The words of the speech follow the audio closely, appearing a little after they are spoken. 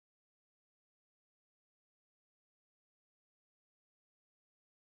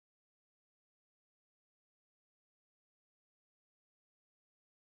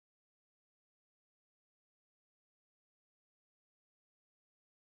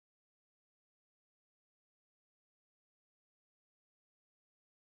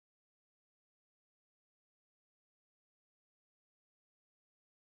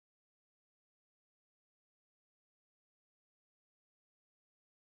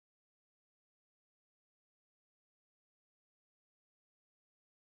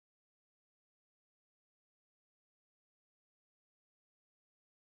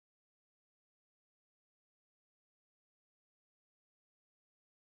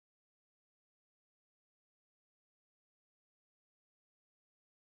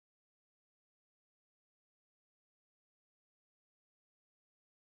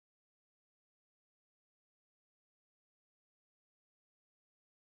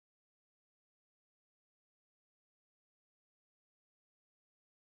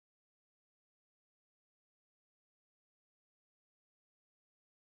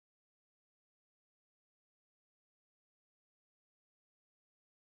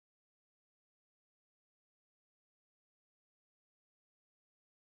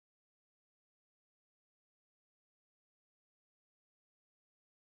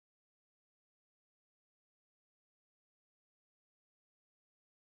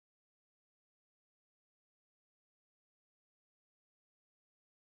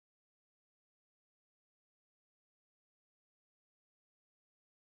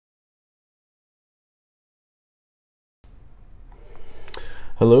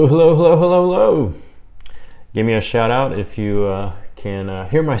Hello, hello, hello, hello, hello. Give me a shout out if you can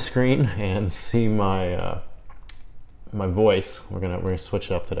hear my screen and see my my voice. We're gonna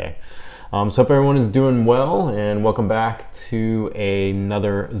switch it up today. So hope everyone is doing well, and welcome back to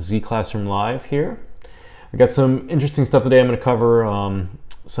another ZClassroom Live here. We got some interesting stuff today. I'm gonna cover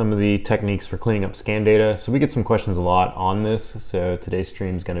some of the techniques for cleaning up scan data. So we get some questions a lot on this. So today's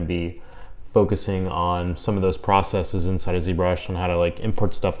stream is gonna be focusing on some of those processes inside of ZBrush on how to like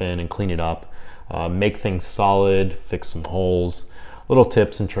import stuff in and clean it up, make things solid, fix some holes, little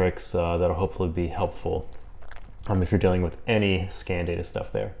tips and tricks that'll hopefully be helpful if you're dealing with any scan data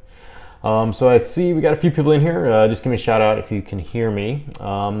stuff there. So I see we got a few people in here. Just give me a shout out if you can hear me.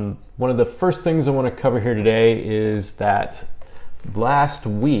 One of the first things I want to cover here today is that last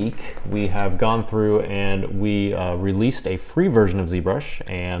week we have gone through and we released a free version of ZBrush,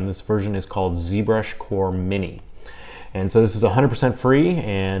 and this version is called ZBrush Core Mini. And so this is 100% free,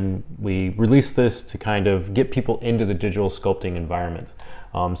 and we released this to kind of get people into the digital sculpting environment.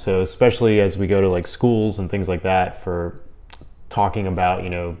 So especially as we go to like schools and things like that for talking about,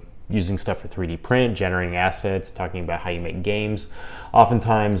 using stuff for 3D print, generating assets, talking about how you make games.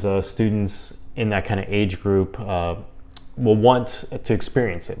 Oftentimes students in that kind of age group will want to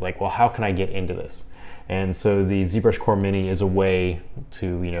experience it. Like, well, how can I get into this? And so the ZBrush Core Mini is a way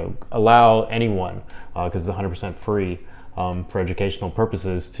to, allow anyone, because it's 100% free for educational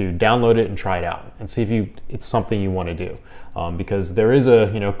purposes, to download it and try it out and see if it's something you want to do. Because there is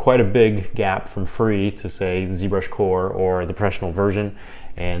quite a big gap from free to say ZBrush Core or the professional version.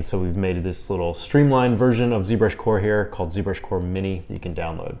 And so we've made this little streamlined version of ZBrush Core here called ZBrush Core Mini that you can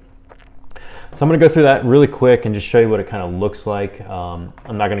download. So I'm going to go through that really quick and just show you what it kind of looks like. I'm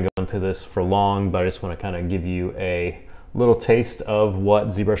not going to go into this for long, but I just want to kind of give you a little taste of what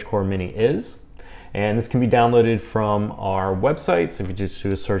ZBrush Core Mini is. And this can be downloaded from our website. So if you just do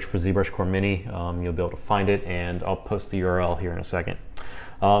a search for ZBrush Core Mini, you'll be able to find it, and I'll post the URL here in a second.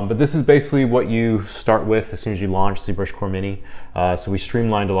 But this is basically what you start with as soon as you launch ZBrush Core Mini. So we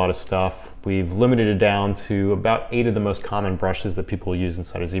streamlined a lot of stuff. We've limited it down to about 8 of the most common brushes that people use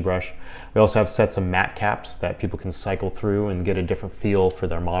inside of ZBrush. We also have sets of matte caps that people can cycle through and get a different feel for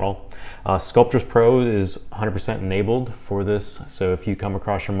their model. Sculptris Pro is 100% enabled for this. So if you come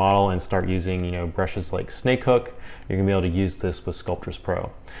across your model and start using brushes like Snakehook, you're gonna be able to use this with Sculptris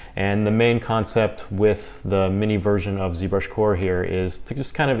Pro. And the main concept with the mini version of ZBrush Core here is to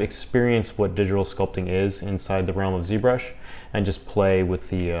just kind of experience what digital sculpting is inside the realm of ZBrush and just play with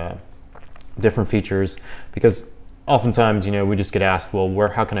the different features, because oftentimes we just get asked, well,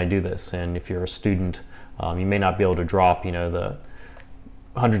 how can I do this? And if you're a student, you may not be able to drop the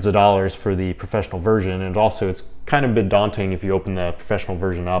hundreds of dollars for the professional version, and also it's kind of a bit daunting if you open the professional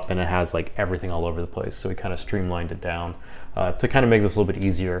version up and it has like everything all over the place. So we kind of streamlined it down to kind of make this a little bit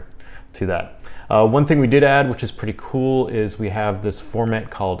easier to that. One thing we did add, which is pretty cool, is we have this format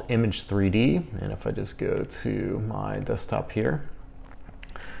called Image 3D. And if I just go to my desktop here,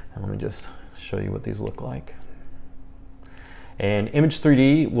 and let me just show you what these look like. And Image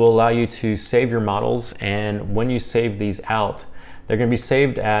 3D will allow you to save your models, and when you save these out, they're going to be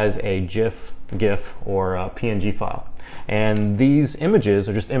saved as a GIF, or a PNG file. And these images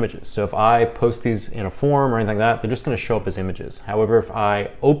are just images. So if I post these in a form or anything like that, they're just going to show up as images. However, if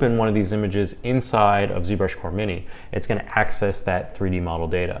I open one of these images inside of ZBrush Core Mini, it's going to access that 3D model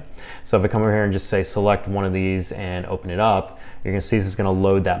data. So if I come over here and just say select one of these and open it up, you're going to see this is going to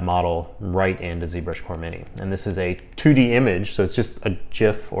load that model right into ZBrush Core Mini. And this is a 2D image, so it's just a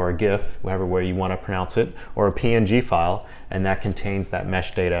GIF or a GIF, however way you want to pronounce it, or a PNG file, and that contains that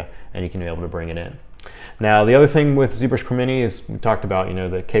mesh data, and you can be able to bring it in. Now, the other thing with ZBrush Core Mini is we talked about,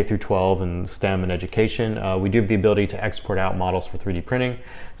 the K through 12 and STEM and education. We do have the ability to export out models for 3D printing.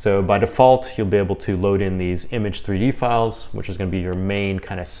 So by default, you'll be able to load in these image 3D files, which is going to be your main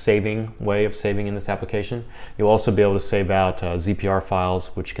kind of saving way of saving in this application. You'll also be able to save out ZPR files,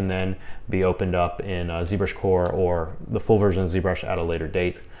 which can then be opened up in ZBrush Core or the full version of ZBrush at a later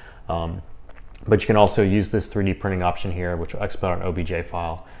date. But you can also use this 3D printing option here, which will export an OBJ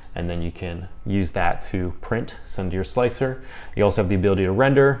file, and then you can use that to print, send to your slicer. You also have the ability to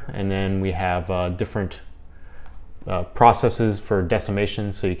render, and then we have different processes for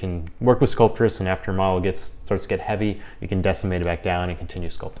decimation, so you can work with Sculptris, and after your model starts to get heavy, you can decimate it back down and continue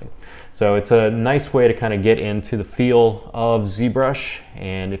sculpting. So it's a nice way to kind of get into the feel of ZBrush,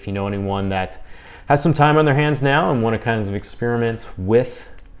 and if you know anyone that has some time on their hands now and want to kind of experiment with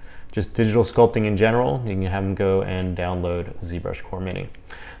just digital sculpting in general, you can have them go and download ZBrush Core Mini.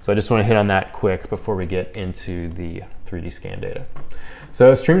 So I just want to hit on that quick before we get into the 3D scan data.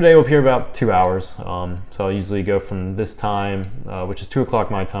 So stream today will be here about 2 hours. So I'll usually go from this time, which is 2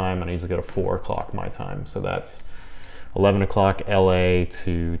 o'clock my time, and I usually go to 4 o'clock my time. So that's 11 o'clock LA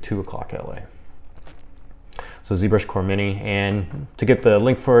to 2 o'clock LA. So ZBrush Core Mini, and to get the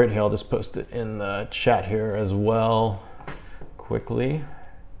link for it, here, I'll just post it in the chat here as well, quickly,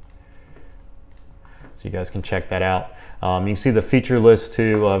 so you guys can check that out. You can see the feature list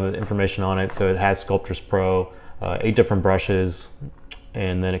too, we'll have information on it. So it has Sculptris Pro, 8 different brushes,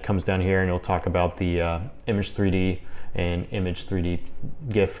 and then it comes down here and it'll talk about the Image 3D and Image 3D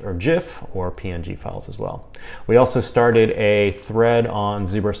GIF or GIF or PNG files as well. We also started a thread on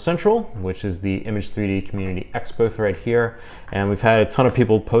ZBrush Central, which is the Image 3D Community Expo thread here. And we've had a ton of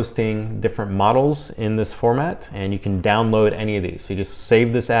people posting different models in this format, and you can download any of these. So you just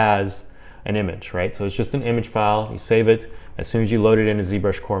save this as an image, right? So it's just an image file, you save it. As soon as you load it into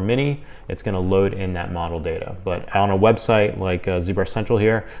ZBrush Core Mini, it's gonna load in that model data. But on a website like ZBrush Central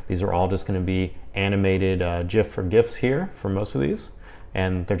here, these are all just gonna be animated GIF or GIFs here for most of these,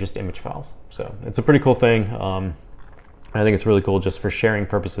 and they're just image files. So it's a pretty cool thing. I think it's really cool just for sharing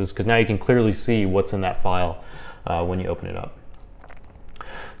purposes, because now you can clearly see what's in that file when you open it up.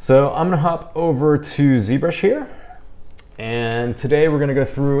 So I'm gonna hop over to ZBrush here. And today we're going to go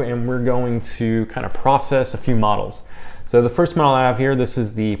through and we're going to kind of process a few models. So the first model I have here, this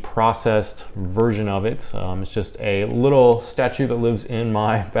is the processed version of it. It's just a little statue that lives in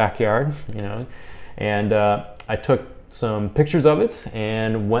my backyard, you know, and I took some pictures of it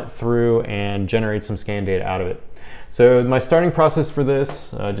and went through and generated some scan data out of it. So my starting process for this,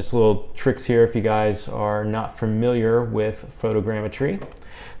 just little tricks here if you guys are not familiar with photogrammetry.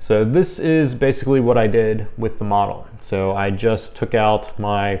 So this is basically what I did with the model. So I just took out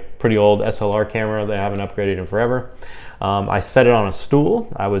my pretty old SLR camera that I haven't upgraded in forever. I set it on a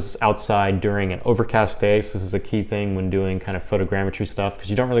stool. I was outside during an overcast day, so this is a key thing when doing kind of photogrammetry stuff, because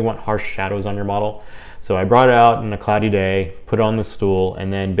you don't really want harsh shadows on your model. So I brought it out on a cloudy day, put it on the stool,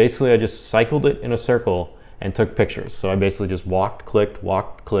 and then basically I just cycled it in a circle and took pictures. So I basically just walked, clicked,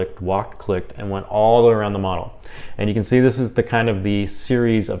 walked, clicked, walked, clicked, and went all the way around the model. And you can see this is the kind of the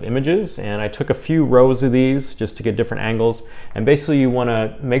series of images, and I took a few rows of these just to get different angles. And basically you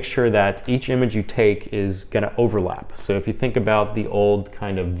wanna make sure that each image you take is gonna overlap. So if you think about the old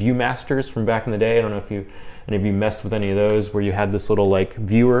kind of Viewmasters from back in the day, I don't know if any of you messed with any of those, where you had this little like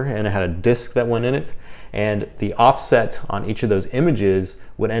viewer and it had a disc that went in it. And the offset on each of those images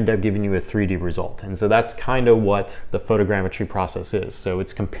would end up giving you a 3D result. And so that's kind of what the photogrammetry process is. So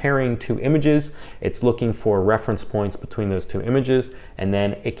it's comparing two images, it's looking for reference points between those two images, and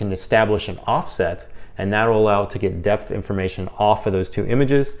then it can establish an offset, and that will allow it to get depth information off of those two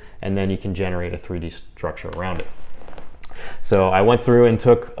images, and then you can generate a 3D structure around it. So I went through and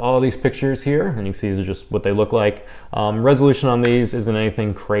took all these pictures here, and you can see these are just what they look like. Resolution on these isn't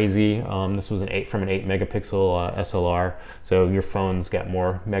anything crazy. This was from an 8 megapixel SLR, so your phone's got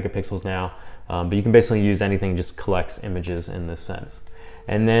more megapixels now. But you can basically use anything, just collects images in this sense.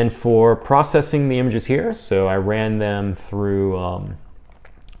 And then for processing the images here, so I ran them through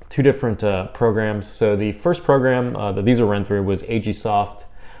 2 different programs. So the first program that these were run through was AGSoft.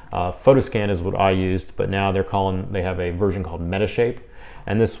 Photoscan is what I used, but now they have a version called Metashape,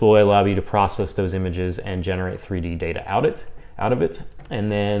 and this will allow you to process those images and generate 3D data out of it.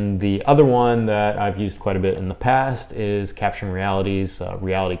 And then the other one that I've used quite a bit in the past is Capturing Reality's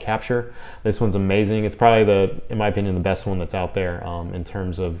Reality Capture. This one's amazing. It's probably in my opinion, the best one that's out there in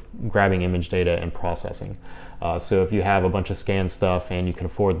terms of grabbing image data and processing. So if you have a bunch of scan stuff and you can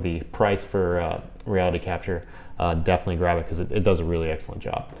afford the price for Reality Capture, definitely grab it, because it does a really excellent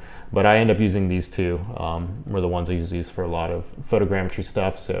job. But I end up using these two, were the ones I usually use for a lot of photogrammetry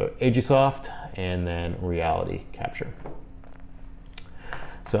stuff. So AGSoft and then Reality Capture.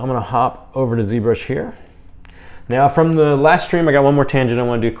 So I'm gonna hop over to ZBrush here. Now from the last stream, I got one more tangent I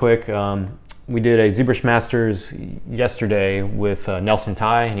wanna do quick. We did a ZBrush Masters yesterday with Nelson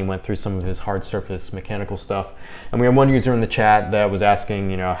Tai, and he went through some of his hard surface mechanical stuff. And we had one user in the chat that was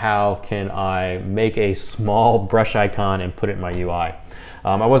asking, you know, how can I make a small brush icon and put it in my UI?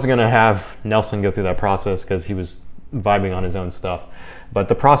 I wasn't gonna have Nelson go through that process because he was vibing on his own stuff. But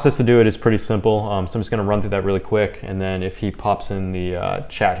the process to do it is pretty simple. So I'm just gonna run through that really quick, and then if he pops in the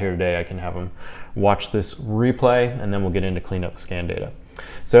chat here today, I can have him watch this replay, and then we'll get into clean up scan data.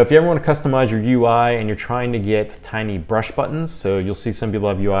 So if you ever want to customize your UI and you're trying to get tiny brush buttons, so you'll see some people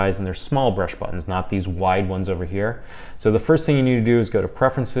have UIs and they're small brush buttons, not these wide ones over here. So the first thing you need to do is go to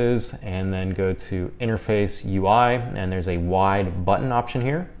Preferences and then go to Interface UI, and there's a wide button option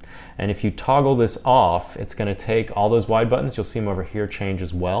here. And if you toggle this off, it's going to take all those wide buttons, you'll see them over here, change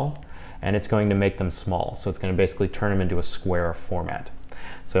as well, and it's going to make them small. So it's going to basically turn them into a square format.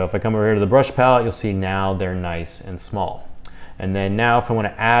 So if I come over here to the brush palette, you'll see now they're nice and small. And then now if I want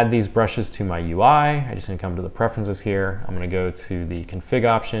to add these brushes to my UI, I just going to come to the preferences here. I'm going to go to the config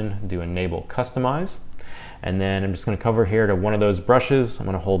option, do enable customize. And then I'm just going to cover here to one of those brushes. I'm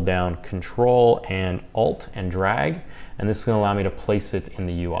going to hold down Control and Alt and drag. And this is going to allow me to place it in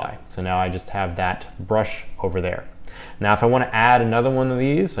the UI. So now I just have that brush over there. Now if I want to add another one of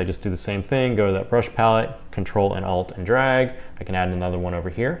these, I just do the same thing, go to that brush palette, Control and Alt and drag. I can add another one over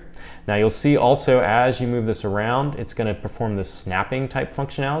here. Now you'll see also as you move this around, it's going to perform this snapping type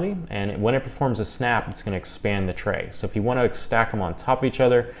functionality, and when it performs a snap, it's going to expand the tray. So if you want to stack them on top of each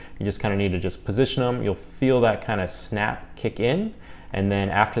other, you just kind of need to just position them. You'll feel that kind of snap kick in, and then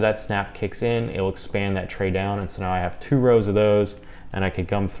after that snap kicks in, it'll expand that tray down, and so now I have 2 rows of those, and I could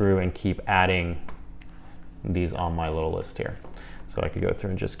come through and keep adding these on my little list here. So I could go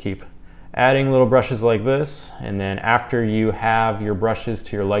through and just keep adding little brushes like this, and then after you have your brushes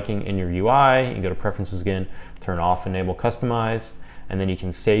to your liking in your UI, you go to Preferences again, turn off Enable Customize, and then you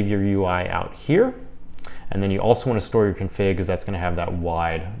can save your UI out here. And then you also want to store your config because that's going to have that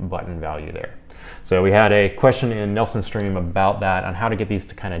wide button value there. So we had a question in Nelson's stream about that, on how to get these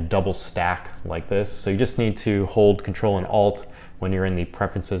to kind of double stack like this. So you just need to hold Control and Alt when you're in the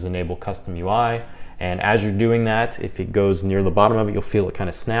Preferences Enable Custom UI. And as you're doing that, if it goes near the bottom of it, you'll feel it kind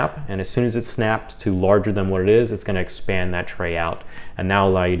of snap. And as soon as it snaps to larger than what it is, it's going to expand that tray out. And that'll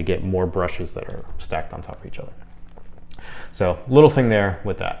allow you to get more brushes that are stacked on top of each other. So little thing there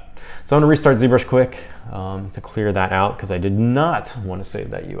with that. So I'm going to restart ZBrush quick to clear that out, because I did not want to save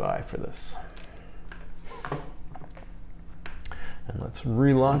that UI for this. And let's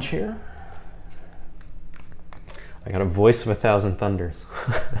relaunch here. I got a voice of 1,000 thunders.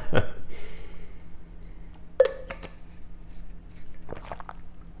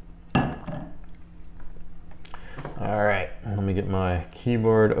 All right, let me get my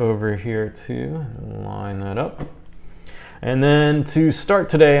keyboard over here to line that up. And then to start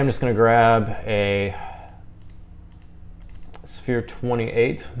today, I'm just going to grab a Sphere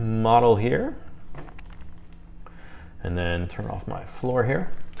 28 model here, and then turn off my floor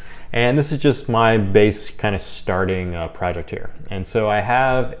here. And this is just my base kind of starting project here. And so I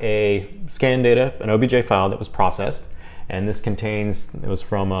have a scan data, an OBJ file that was processed. And this contains, it was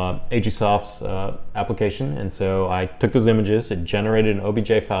from AGSoft's application, and so I took those images, it generated an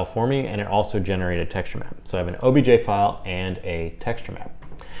OBJ file for me, and it also generated a texture map. So I have an OBJ file and a texture map.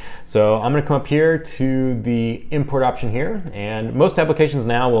 So I'm going to come up here to the import option here, and most applications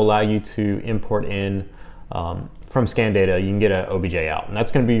now will allow you to import in from scan data. You can get an OBJ out, and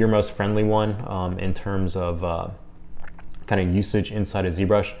that's going to be your most friendly one in terms of kind of usage inside of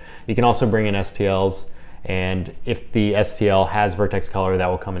ZBrush. You can also bring in STLs. And if the STL has vertex color, that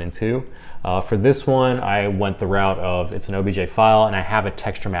will come in too. For this one, I went the route of it's an OBJ file and I have a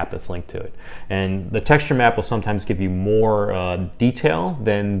texture map that's linked to it. And the texture map will sometimes give you more detail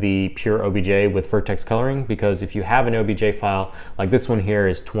than the pure OBJ with vertex coloring, because if you have an OBJ file, like this one here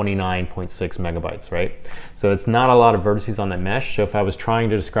is 29.6 megabytes, right? So it's not a lot of vertices on that mesh. So if I was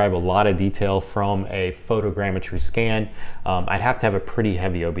trying to describe a lot of detail from a photogrammetry scan, I'd have to have a pretty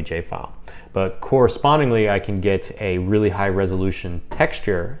heavy OBJ file. But correspondingly, I can get a really high resolution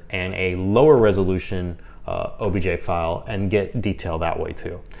texture and a lower resolution OBJ file and get detail that way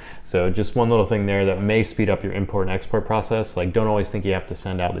too. So just one little thing there that may speed up your import and export process. Like, don't always think you have to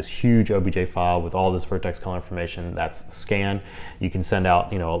send out this huge OBJ file with all this vertex color information. That's scan. You can send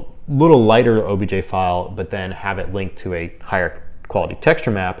out, you know, a little lighter OBJ file, but then have it linked to a higher quality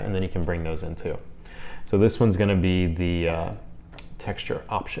texture map, and then you can bring those in too. So this one's going to be the texture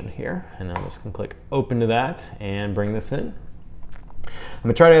option here, and I'm just gonna click open to that and bring this in. I'm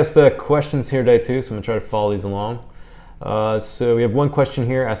gonna try to ask the questions here today too, so I'm gonna try to follow these along. So we have one question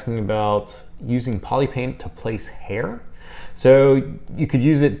here asking about using polypaint to place hair. So you could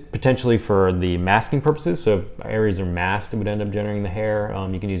use it potentially for the masking purposes. So if areas are masked, it would end up generating the hair.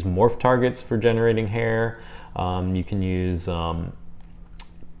 You can use morph targets for generating hair. You can use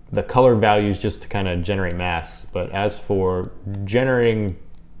the color values just to kind of generate masks. But as for generating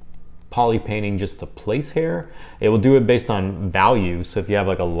poly painting just to place hair. It will do it based on value. So if you have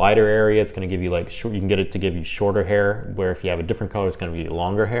like a lighter area, it's going to give you like short, you can get it to give you shorter hair, where if you have a different color, it's going to be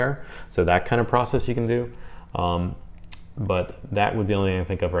longer hair. So that kind of process you can do. But that would be the only thing I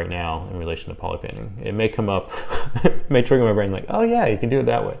think of right now in relation to poly painting. It may come up, it may trigger my brain like, oh yeah, you can do it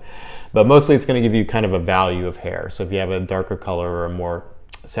that way. But mostly it's going to give you kind of a value of hair. So if you have a darker color or a more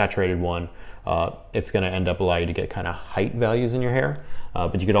saturated one, it's going to end up allowing you to get kind of height values in your hair.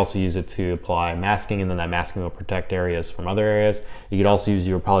 But you could also use it to apply masking, and then that masking will protect areas from other areas. You could also use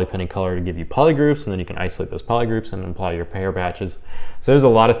your poly painting color to give you polygroups, and then you can isolate those polygroups and apply your hair patches. So there's a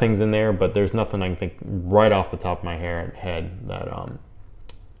lot of things in there, but there's nothing I can think right off the top of my head that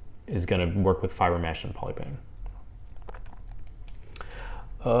is going to work with fiber mesh and poly painting.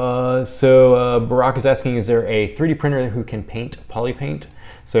 Barack is asking, is there a 3D printer who can paint poly paint?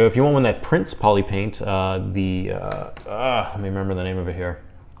 So if you want one that prints poly paint, let me remember the name of it here.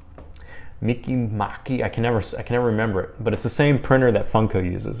 Maki, I can never remember it, but it's the same printer that Funko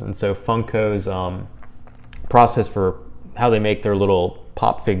uses. And so Funko's process for how they make their little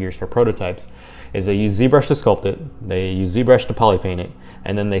pop figures for prototypes is they use ZBrush to sculpt it, they use ZBrush to poly paint it,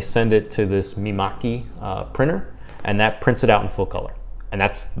 and then they send it to this Mimaki printer, and that prints it out in full color. And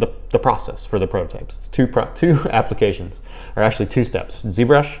that's the process for the prototypes. It's two applications, or actually 2 steps: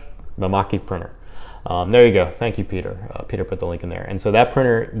 ZBrush, Mimaki printer. There you go. Thank you, Peter. Peter put the link in there. And so that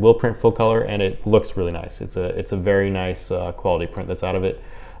printer will print full color, and it looks really nice. It's a very nice quality print that's out of it.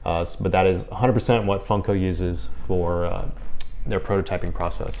 But that is 100% what Funko uses for their prototyping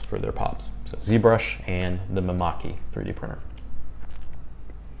process for their pops. So ZBrush and the Mimaki 3D printer.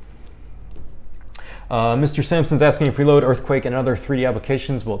 Mr. Sampson's asking, if we load Earthquake and other 3D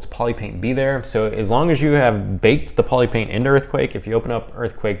applications, will its polypaint be there? So as long as you have baked the polypaint into Earthquake, if you open up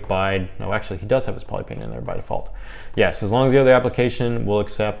Earthquake no, actually he does have his polypaint in there by default. Yes, as long as the other application will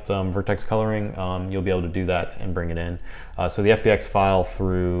accept vertex coloring, you'll be able to do that and bring it in. So the FBX file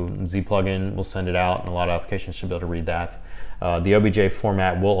through Z plugin will send it out, and a lot of applications should be able to read that. The OBJ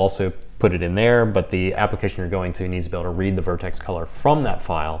format will also put it in there, but the application you're going to needs to be able to read the vertex color from that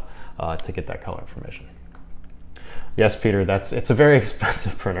file to get that color information. Yes, Peter, it's a very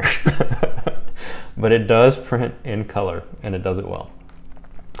expensive printer, but it does print in color, and it does it well.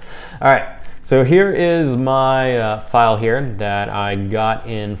 All right, so here is my file here that I got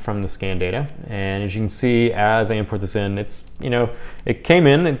in from the scan data, and as you can see, as I import this in, it's, it came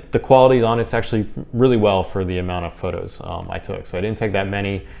in, the quality on it's actually really well for the amount of photos I took. So I didn't take that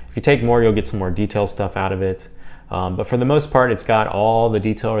many. If you take more, you'll get some more detailed stuff out of it. But for the most part, it's got all the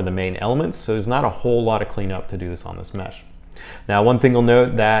detail or the main elements, so there's not a whole lot of cleanup to do this on this mesh. Now, one thing you'll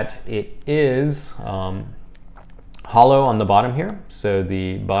note that it is hollow on the bottom here, so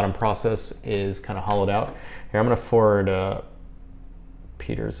the bottom process is kind of hollowed out. Here, I'm going to forward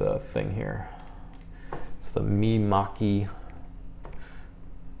Peter's thing here. It's the Mimaki.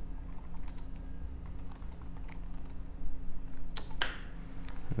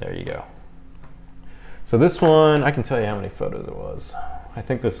 There you go. So this one, I can tell you how many photos it was. I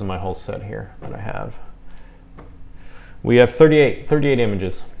think this is my whole set here that I have. We have 38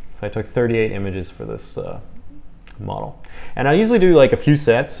 images. So I took 38 images for this model. And I usually do like a few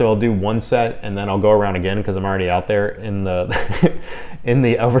sets, so I'll do one set and then I'll go around again because I'm already out there in the in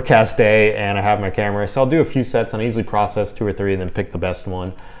the overcast day and I have my camera. So I'll do a few sets and I usually process 2 or 3 and then pick the best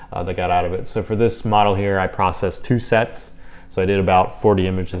one that got out of it. So for this model here, I processed 2 sets. So I did about 40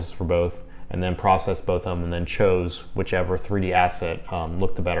 images for both, and then processed both of them and then chose whichever 3D asset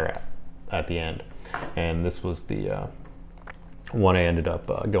looked the better at the end. And this was the one I ended up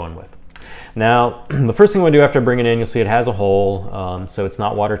going with. Now, the first thing we do after bringing it in, you'll see it has a hole, so it's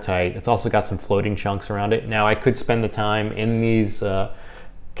not watertight. It's also got some floating chunks around it. Now, I could spend the time in these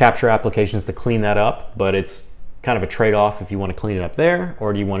capture applications to clean that up, but it's kind of a trade-off if you want to clean it up there,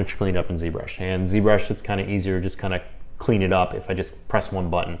 or do you want to clean it up in ZBrush. And ZBrush, it's kind of easier, just kind of clean it up if I just press one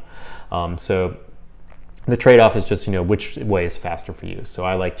button. So the trade-off is just, which way is faster for you. So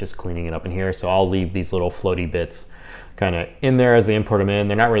I like just cleaning it up in here. So I'll leave these little floaty bits kind of in there as they import them in.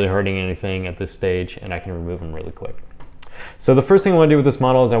 They're not really hurting anything at this stage, and I can remove them really quick. So the first thing I want to do with this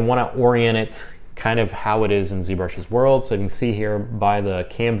model is I want to orient it kind of how it is in ZBrush's world. So you can see here by the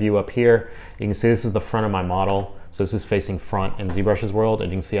cam view up here, you can see this is the front of my model. So this is facing front in ZBrush's world,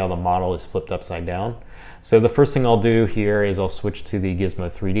 and you can see how the model is flipped upside down. So the first thing I'll do here is I'll switch to the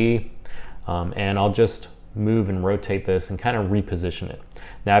Gizmo 3D, and I'll just move and rotate this and kind of reposition it.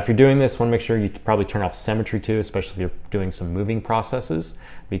 Now, if you're doing this, want to make sure you probably turn off symmetry too, especially if you're doing some moving processes,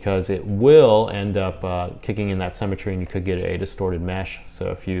 because it will end up kicking in that symmetry and you could get a distorted mesh. So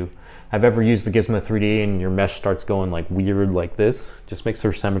if you have ever used the Gizmo 3D and your mesh starts going like weird like this, just make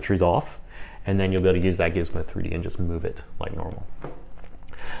sure symmetry's off, and then you'll be able to use that Gizmo 3D and just move it like normal.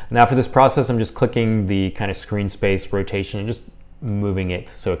 Now for this process, I'm just clicking the kind of screen space rotation and just moving it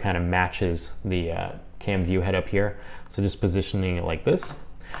so it kind of matches the cam view head up here. So just positioning it like this.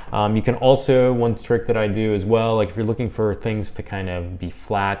 You can also, one trick that I do as well, like if you're looking for things to kind of be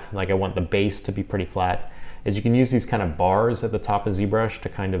flat, like I want the base to be pretty flat, is you can use these kind of bars at the top of ZBrush to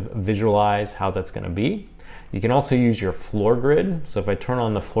kind of visualize how that's going to be. You can also use your floor grid. So if I turn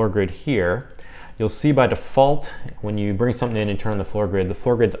on the floor grid here, you'll see by default, when you bring something in and turn on the floor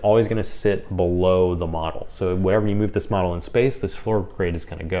grid's always going to sit below the model. So wherever you move this model in space, this floor grid is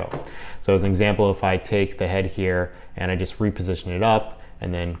going to go. So as an example, if I take the head here and I just reposition it up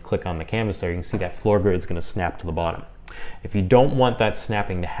and then click on the canvas there, you can see that floor grid is going to snap to the bottom. If you don't want that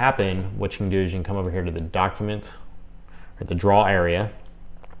snapping to happen, what you can do is you can come over here to the document or the draw area,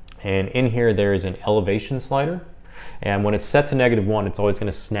 and in here there is an elevation slider. And when it's set to -1, it's always going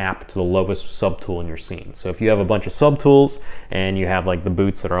to snap to the lowest subtool in your scene. So if you have a bunch of subtools and you have like the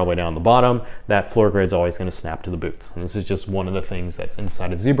boots that are all the way down the bottom, that floor grid is always going to snap to the boots. And this is just one of the things that's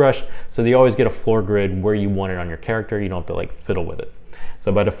inside of ZBrush. So you always get a floor grid where you want it on your character. You don't have to like fiddle with it.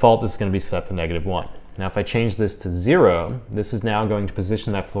 So by default, this is going to be set to -1. Now if I change this to 0, this is now going to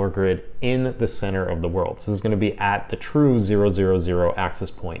position that floor grid in the center of the world. So this is going to be at the true 0, 0, 0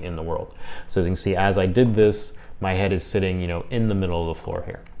 axis point in the world. So as you can see, as I did this, my head is sitting, in the middle of the floor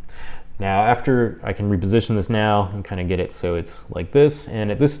here. Now after I can reposition this now and kind of get it so it's like this,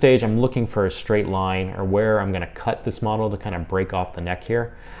 and at this stage I'm looking for a straight line or where I'm going to cut this model to kind of break off the neck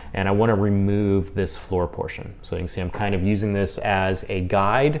here, and I want to remove this floor portion. So you can see I'm kind of using this as a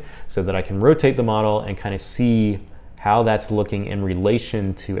guide so that I can rotate the model and kind of see how that's looking in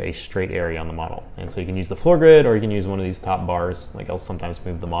relation to a straight area on the model. And so you can use the floor grid, or you can use one of these top bars. Like I'll sometimes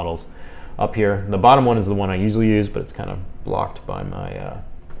move the models up here. The bottom one is the one I usually use, but it's kind of blocked by my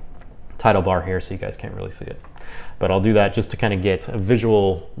title bar here, so you guys can't really see it. But I'll do that just to kind of get a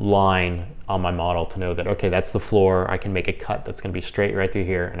visual line on my model to know that, okay, that's the floor. I can make a cut that's going to be straight right through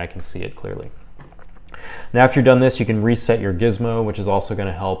here, and I can see it clearly. Now after you've done this, you can reset your gizmo, which is also going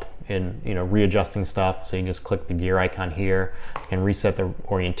to help in readjusting stuff. So you can just click the gear icon here. You can reset the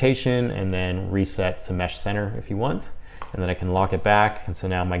orientation and then reset to mesh center if you want. And then I can lock it back, and so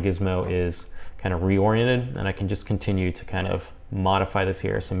now my gizmo is kind of reoriented, and I can just continue to kind of modify this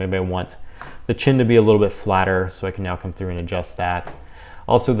here. So maybe I want the chin to be a little bit flatter, so I can now come through and adjust that.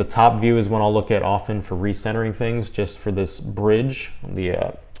 Also, the top view is one I'll look at often for recentering things, just for this bridge,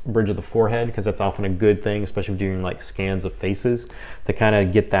 the bridge of the forehead, because that's often a good thing, especially if you're doing like scans of faces, to kind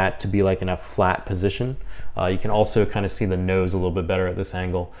of get that to be like in a flat position. You can also kind of see the nose a little bit better at this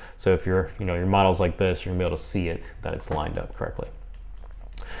angle. So if your model's like this, you're gonna be able to see it, that it's lined up correctly.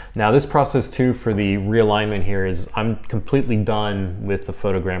 Now this process too for the realignment here is I'm completely done with the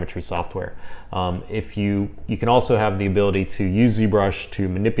photogrammetry software. You can also have the ability to use ZBrush to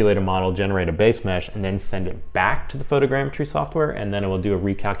manipulate a model, generate a base mesh, and then send it back to the photogrammetry software, and then it will do a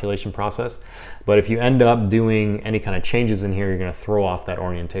recalculation process. But if you end up doing any kind of changes in here, you're going to throw off that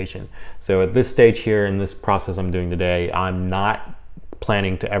orientation. So at this stage here in this process I'm doing today, I'm not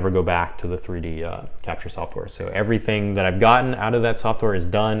planning to ever go back to the 3D capture software. So everything that I've gotten out of that software is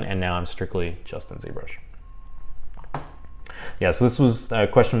done, and now I'm strictly just in ZBrush. Yeah, so this was a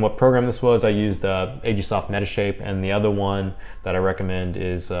question what program this was. I used Agisoft Metashape, and the other one that I recommend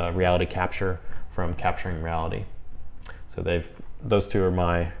is Reality Capture from Capturing Reality. So those two are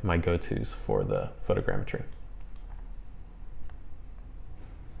my go-tos for the photogrammetry.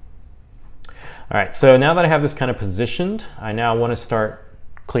 All right, so now that I have this kind of positioned, I now want to start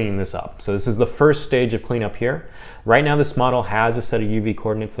cleaning this up. So this is the first stage of cleanup here. Right now this model has a set of UV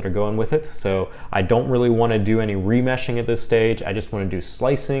coordinates that are going with it, so I don't really want to do any remeshing at this stage. I just want to do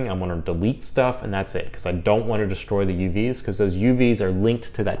slicing. I want to delete stuff, and that's it, because I don't want to destroy the UVs, because those UVs are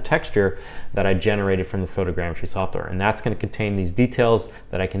linked to that texture that I generated from the photogrammetry software, and that's going to contain these details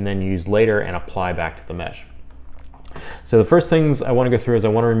that I can then use later and apply back to the mesh. So the first things I want to go through is I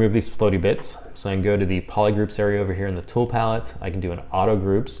want to remove these floaty bits. So I can go to the polygroups area over here in the tool palette. I can do an auto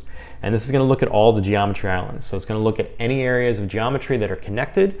groups, and this is going to look at all the geometry islands. So it's going to look at any areas of geometry that are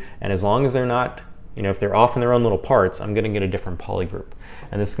connected, and as long as they're not you know, if they're off in their own little parts, I'm going to get a different poly group.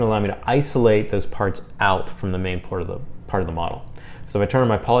 And this is going to allow me to isolate those parts out from the main part of the model. So if I turn on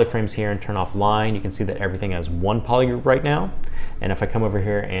my poly frames here and turn off line, you can see that everything has one poly group right now. And if I come over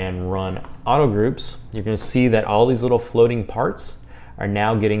here and run auto groups, you're going to see that all these little floating parts are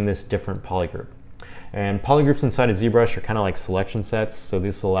now getting this different poly group. And polygroups inside of ZBrush are kind of like selection sets, so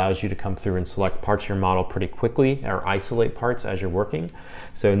this allows you to come through and select parts of your model pretty quickly, or isolate parts as you're working.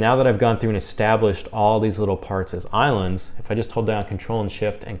 So now that I've gone through and established all these little parts as islands, if I just hold down Control and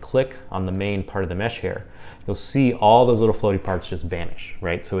Shift and click on the main part of the mesh here, you'll see all those little floaty parts just vanish,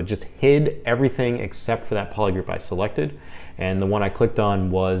 right? So it just hid everything except for that polygroup I selected, and the one I clicked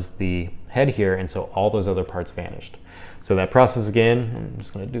on was the head here, and so all those other parts vanished. So that process again, I'm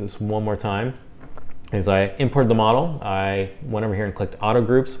just going to do this one more time. As I imported the model, I went over here and clicked Auto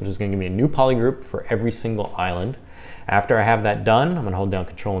Groups, which is going to give me a new poly group for every single island. After I have that done, I'm going to hold down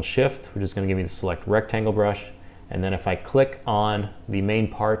Control and Shift, which is going to give me the Select Rectangle brush. And then if I click on the main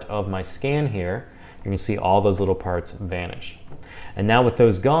part of my scan here, you can see all those little parts vanish. And now with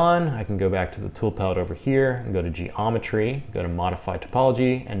those gone, I can go back to the tool palette over here and go to Geometry, go to Modify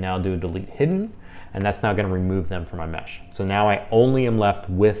Topology, and now do Delete Hidden. And that's now going to remove them from my mesh. So now I only am left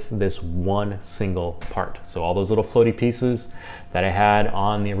with this one single part. So all those little floaty pieces that I had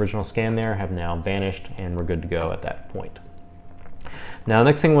on the original scan there have now vanished, and we're good to go at that point. Now the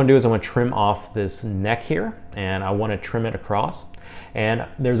next thing I want to do is I want to trim off this neck here, and I want to trim it across. And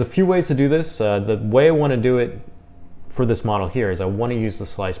there's a few ways to do this. The way I want to do it for this model here is I want to use the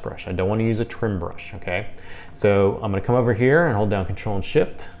slice brush. I don't want to use a trim brush, okay? So I'm going to come over here and hold down Control and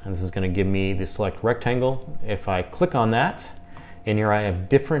Shift, and this is going to give me the Select Rectangle. If I click on that, in here I have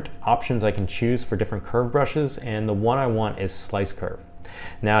different options I can choose for different curve brushes, and the one I want is Slice Curve.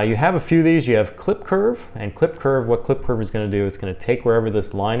 Now you have a few of these. You have Clip Curve, and Clip Curve, what Clip Curve is going to do, it's going to take wherever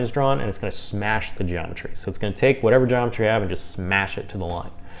this line is drawn and it's going to smash the geometry. So it's going to take whatever geometry you have and just smash it to the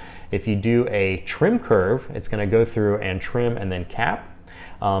line. If you do a Trim Curve, it's going to go through and trim and then cap.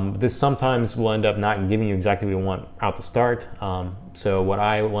 This sometimes will end up not giving you exactly what you want out to start. So what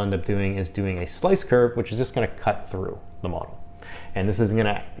I will end up doing is doing a Slice Curve, which is just going to cut through the model. And this isn't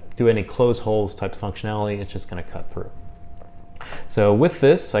going to do any close holes type functionality, it's just going to cut through. So with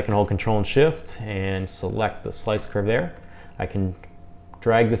this, I can hold Control and Shift and select the Slice Curve there. I can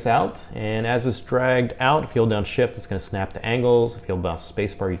drag this out, and as it's dragged out, if you hold down Shift, it's going to snap to angles. If you hold down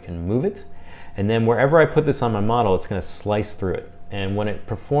Spacebar, you can move it. And then wherever I put this on my model, it's going to slice through it. And when it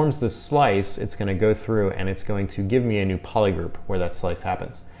performs this slice, it's going to go through and it's going to give me a new poly group where that slice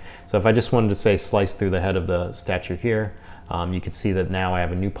happens. So if I just wanted to say slice through the head of the statue here, you can see that now I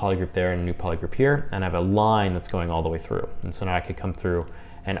have a new poly group there and a new poly group here, and I have a line that's going all the way through. And so now I could come through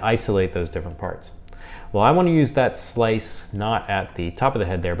and isolate those different parts. Well, I want to use that slice not at the top of the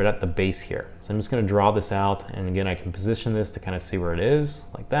head there, but at the base here. So I'm just going to draw this out, and again, I can position this to kind of see where it is,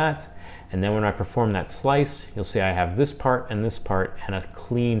 like that. And then when I perform that slice, you'll see I have this part and a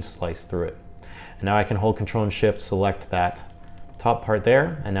clean slice through it. And now I can hold Control and Shift, select that top part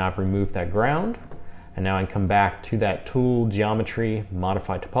there, and now I've removed that ground. And now I can come back to that tool, Geometry,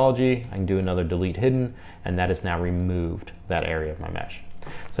 Modify Topology. I can do another Delete Hidden, and that has now removed that area of my mesh.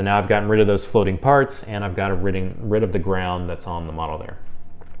 So now I've gotten rid of those floating parts, and I've got rid of the ground that's on the model there.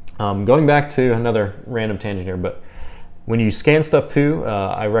 Going back to another random tangent here, but when you scan stuff too,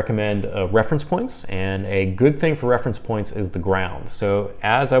 I recommend reference points, and a good thing for reference points is the ground. So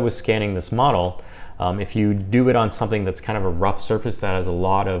as I was scanning this model, if you do it on something that's kind of a rough surface that has a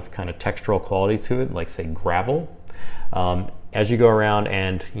lot of kind of textural quality to it, like say gravel, as you go around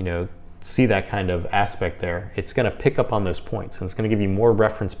and see that kind of aspect there, it's going to pick up on those points, and it's going to give you more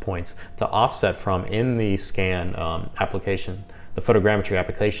reference points to offset from in the scan application, the photogrammetry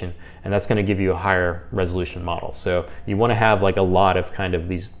application, and that's going to give you a higher resolution model. So you want to have like a lot of kind of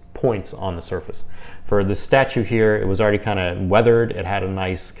these points on the surface. For the statue here, it was already kind of weathered. It had a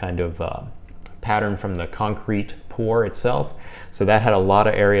nice kind of pattern from the concrete pour itself, so that had a lot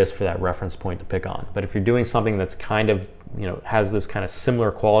of areas for that reference point to pick on. But if you're doing something that's kind of has this kind of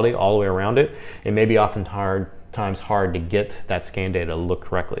similar quality all the way around it, it may be oftentimes hard to get that scan data to look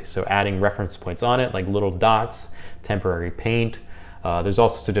correctly. So adding reference points on it, like little dots, temporary paint, there's all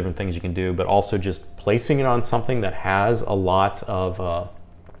sorts of different things you can do, but also just placing it on something that has a lot of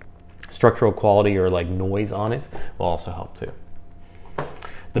structural quality or like noise on it will also help too.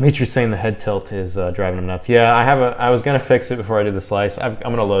 Dimitri's saying the head tilt is driving him nuts. Yeah, I was gonna fix it before I did the slice. I'm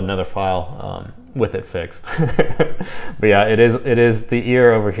gonna load another file with it fixed. But yeah, it is the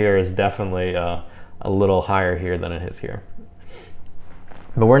ear over here is definitely a little higher here than it is here.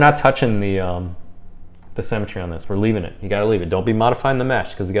 But we're not touching the the symmetry on this. We're leaving it. You got to leave it. Don't be modifying the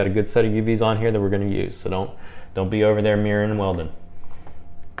mesh because we got a good set of UVs on here that we're going to use. So don't be over there mirroring and welding.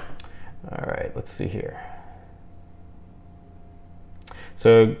 All right, let's see here.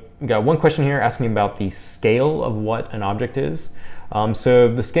 So we got one question here asking about the scale of what an object is.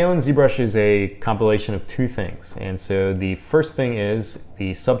 So the scale in ZBrush is a compilation of two things. And so the first thing is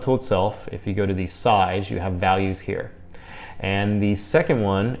the subtool itself. If you go to the size, you have values here. And the second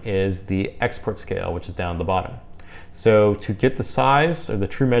one is the export scale, which is down at the bottom. So to get the size or the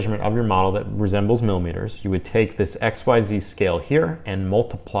true measurement of your model that resembles millimeters, you would take this XYZ scale here and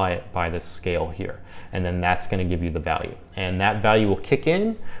multiply it by this scale here. And then that's going to give you the value. And that value will kick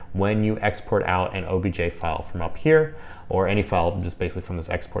in when you export out an OBJ file from up here, or any file just basically from this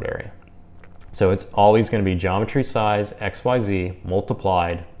export area. So it's always going to be geometry size XYZ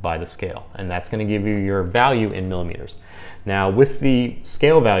multiplied by the scale, and that's going to give you your value in millimeters. Now with the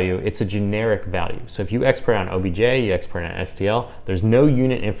scale value, it's a generic value. So if you export on OBJ, you export on STL, there's no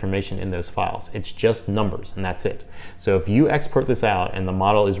unit information in those files. It's just numbers, and that's it. So if you export this out and the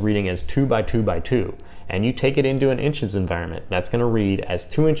model is reading as 2 by 2 by 2, and you take it into an inches environment, that's going to read as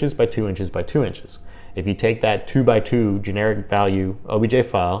 2 inches by 2 inches by 2 inches. If you take that 2 by 2 generic value OBJ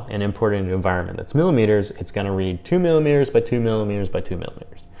file and import it into an environment that's millimeters, it's going to read 2 millimeters by 2 millimeters by 2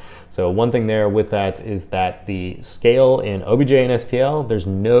 millimeters. So one thing there with that is that the scale in OBJ and STL, there's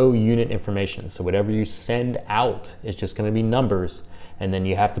no unit information. So whatever you send out is just going to be numbers, and then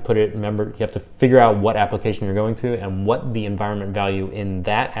you have to put it, remember, you have to figure out what application you're going to and what the environment value in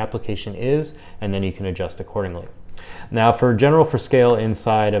that application is, and then you can adjust accordingly. Now for scale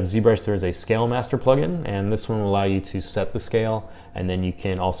inside of ZBrush, there is a scale master plugin, and this one will allow you to set the scale, and then you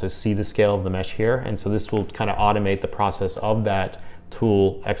can also see the scale of the mesh here. And so this will kind of automate the process of that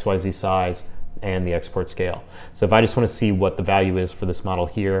tool XYZ size and the export scale. So if I just want to see what the value is for this model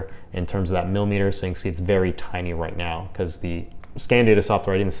here in terms of that millimeter, so you can see it's very tiny right now because the scan data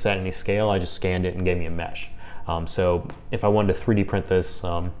software, I didn't set any scale, I just scanned it and gave me a mesh. So if I wanted to 3D print this,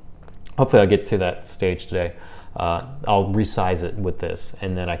 hopefully I'll get to that stage today. I'll resize it with this,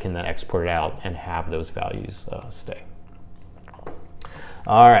 and then I can then export it out and have those values stay.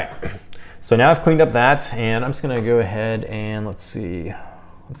 All right, so now I've cleaned up that, and I'm just gonna go ahead and let's see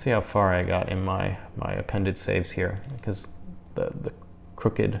how far I got in my appended saves here, because the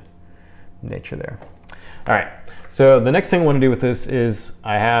crooked nature there. All right, so the next thing I want to do with this is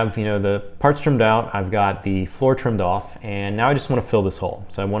I have, the parts trimmed out, I've got the floor trimmed off, and now I just want to fill this hole.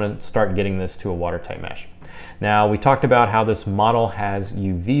 So I want to start getting this to a watertight mesh. Now we talked about how this model has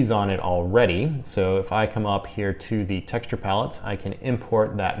UVs on it already. So if I come up here to the texture palette, I can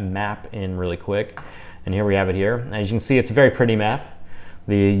import that map in really quick. And here we have it here. As you can see, it's a very pretty map.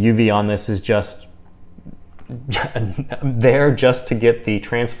 The UV on this is just there just to get the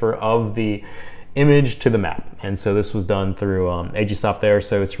transfer of the image to the map. And so this was done through Agisoft there.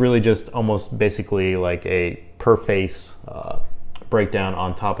 So it's really just almost basically like a per face breakdown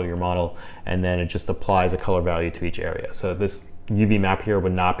on top of your model, and then it just applies a color value to each area. So this UV map here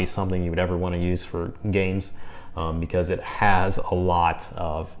would not be something you would ever want to use for games because it has a lot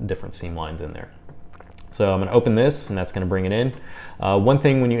of different seam lines in there. So I'm going to open this, and that's going to bring it in. One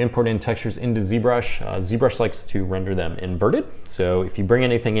thing when you import in textures into ZBrush, ZBrush likes to render them inverted. So if you bring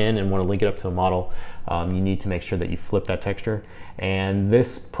anything in and want to link it up to a model, you need to make sure that you flip that texture. And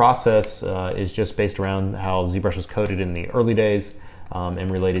this process is just based around how ZBrush was coded in the early days, and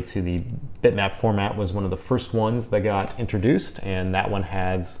related to the bitmap format was one of the first ones that got introduced, and that one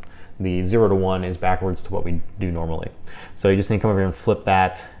has the 0 to 1 is backwards to what we do normally. So you just need to come over here and flip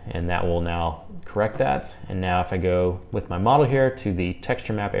that, and that will now correct that. And now if I go with my model here to the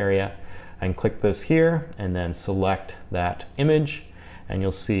texture map area and click this here and then select that image, and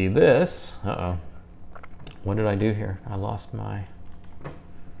you'll see this. What did I do here? I lost my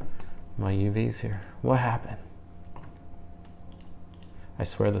UVs here. What happened? I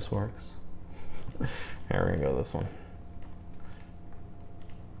swear this works. Here, we're gonna go this one.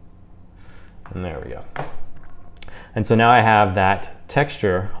 And there we go. And so now I have that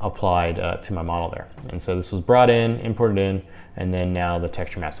texture applied to my model there. And so this was brought in, imported in, and then now the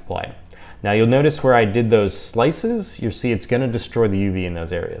texture map's applied. Now you'll notice where I did those slices, you'll see it's gonna destroy the UV in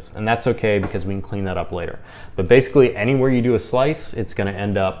those areas. And that's okay because we can clean that up later. But basically anywhere you do a slice, it's gonna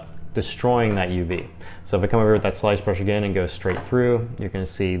end up destroying that UV. So if I come over with that slice brush again and go straight through, you're gonna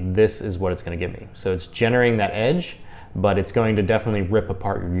see this is what it's gonna give me. So it's generating that edge, but it's going to definitely rip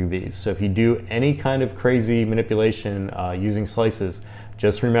apart your UVs. So if you do any kind of crazy manipulation using slices,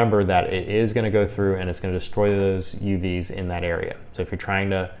 just remember that it is gonna go through and it's gonna destroy those UVs in that area. So if you're trying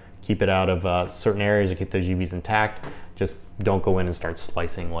to keep it out of certain areas or keep those UVs intact, just don't go in and start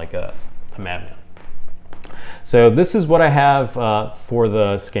slicing like a madman. So this is what I have for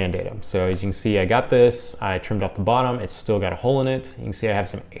the scan data. So as you can see, I got this, I trimmed off the bottom, it's still got a hole in it. You can see I have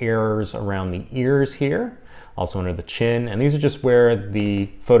some errors around the ears here, also under the chin, and these are just where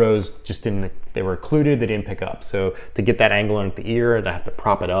the photos just didn't, they were occluded, they didn't pick up. So to get that angle on the ear, I have to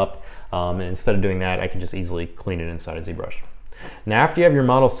prop it up, and instead of doing that, I can just easily clean it inside of ZBrush. Now after you have your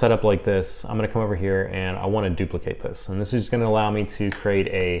model set up like this, I'm gonna come over here and I wanna duplicate this. And this is gonna allow me to create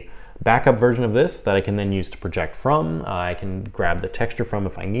a backup version of this that I can then use to project from. I can grab the texture from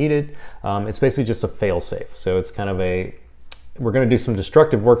if I need it. It's basically just a fail-safe. So it's kind of a, we're gonna do some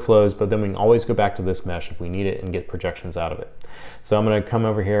destructive workflows, but then we can always go back to this mesh if we need it and get projections out of it. So I'm gonna come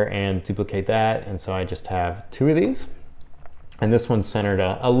over here and duplicate that. And so I just have 2 of these. And this one's centered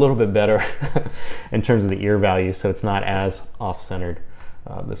a little bit better in terms of the ear value, so it's not as off-centered,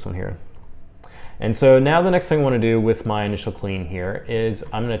 this one here. And so now the next thing I want to do with my initial clean here is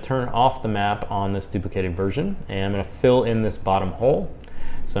I'm going to turn off the map on this duplicated version, and I'm going to fill in this bottom hole.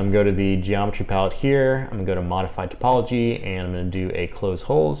 So I'm going to go to the geometry palette here, I'm going to go to modify topology, and I'm going to do a close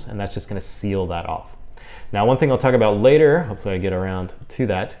holes, and that's just going to seal that off. Now, one thing I'll talk about later, hopefully I get around to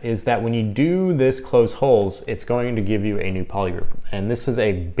that, is that when you do this close holes, it's going to give you a new polygroup. And this is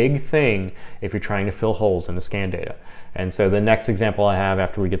a big thing if you're trying to fill holes in the scan data. And so the next example I have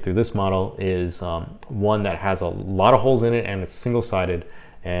after we get through this model is one that has a lot of holes in it and it's single-sided.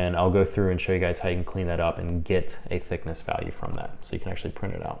 And I'll go through and show you guys how you can clean that up and get a thickness value from that. So you can actually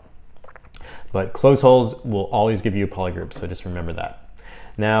print it out. But close holes will always give you a polygroup, so just remember that.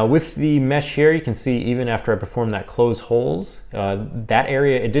 Now with the mesh here, you can see even after I performed that close holes, that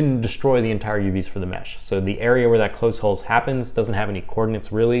area, it didn't destroy the entire UVs for the mesh. So the area where that close holes happens doesn't have any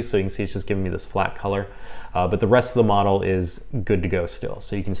coordinates really, so you can see it's just giving me this flat color. But the rest of the model is good to go still.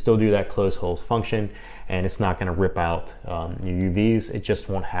 So you can still do that close holes function and it's not gonna rip out your UVs, it just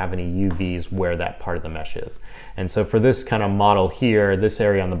won't have any UVs where that part of the mesh is. And so for this kind of model here, this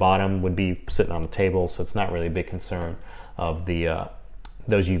area on the bottom would be sitting on the table, so it's not really a big concern of the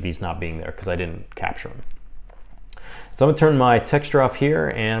those UVs not being there because I didn't capture them. So I'm gonna turn my texture off here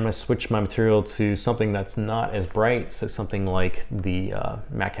and I'm gonna switch my material to something that's not as bright, so something like the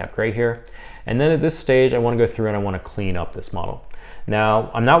matte cap gray here. And then at this stage, I wanna go through and I wanna clean up this model.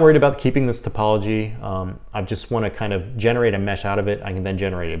 Now, I'm not worried about keeping this topology. I just wanna kind of generate a mesh out of it. I can then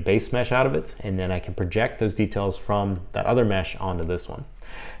generate a base mesh out of it, and then I can project those details from that other mesh onto this one.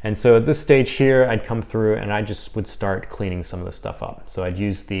 And so at this stage here, I'd come through and I just would start cleaning some of this stuff up. So I'd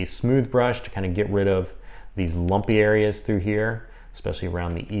use the smooth brush to kind of get rid of these lumpy areas through here, especially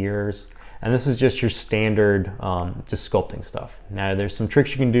around the ears. And this is just your standard just sculpting stuff. Now there's some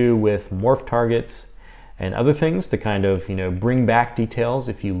tricks you can do with morph targets and other things to kind of, you know, bring back details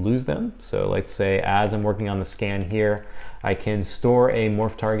if you lose them. So let's say as I'm working on the scan here, I can store a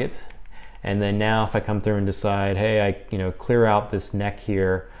morph target. And then now if I come through and decide, hey, I clear out this neck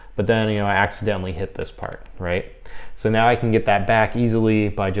here, but then I accidentally hit this part, right? So now I can get that back easily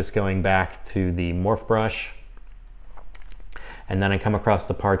by just going back to the morph brush. And then I come across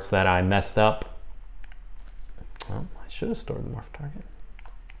the parts that I messed up. Well, I should have stored the morph target.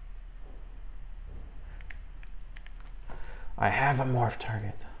 I have a morph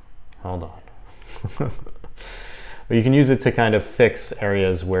target. Hold on. But you can use it to kind of fix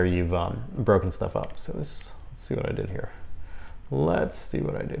areas where you've broken stuff up. So let's see what I did here. Let's see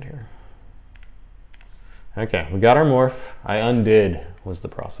what I did here. Okay, we got our morph. I undid was the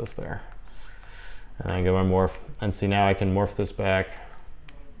process there. And I go my morph and see now I can morph this back.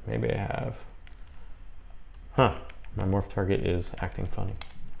 Maybe I have. Huh, my morph target is acting funny.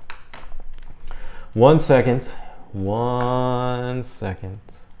 1 second, 1 second.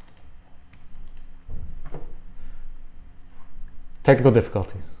 Technical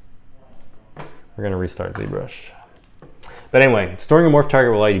difficulties. We're gonna restart ZBrush. But anyway, storing a morph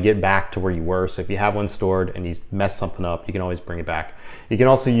target will allow you to get back to where you were. So if you have one stored and you mess something up, you can always bring it back. You can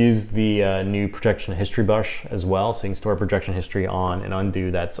also use the new projection history brush as well. So you can store projection history on an undo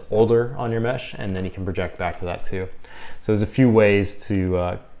that's older on your mesh, and then you can project back to that too. So there's a few ways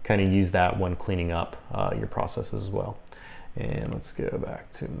to kind of use that when cleaning up your processes as well. And let's go back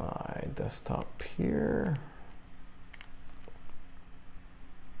to my desktop here.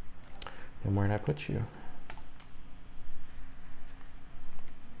 And where did I put you?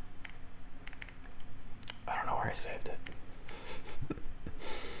 I don't know where I saved it.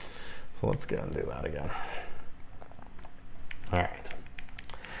 So let's go and do that again. All right.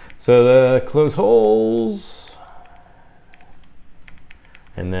 So the close holes,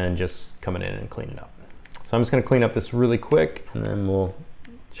 and then just coming in and cleaning up. So I'm just gonna clean up this really quick, and then we'll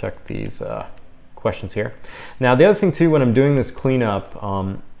check these questions here. Now the other thing too, when I'm doing this cleanup,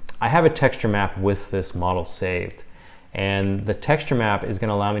 I have a texture map with this model saved. And the texture map is going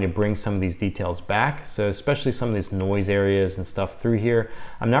to allow me to bring some of these details back. So especially some of these noise areas and stuff through here,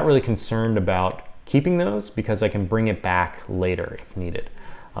 I'm not really concerned about keeping those because I can bring it back later if needed.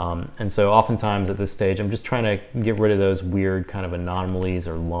 And so oftentimes at this stage, I'm just trying to get rid of those weird kind of anomalies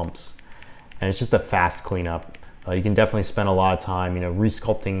or lumps. And it's just a fast cleanup. You can definitely spend a lot of time, you know,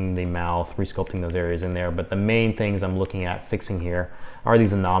 resculpting the mouth, resculpting those areas in there. But the main things I'm looking at fixing here are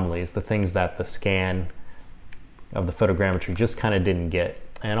these anomalies, the things that the scan of the photogrammetry just kind of didn't get.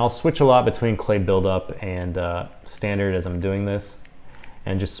 And I'll switch a lot between clay buildup and standard as I'm doing this,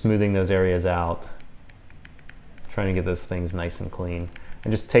 and just smoothing those areas out, trying to get those things nice and clean,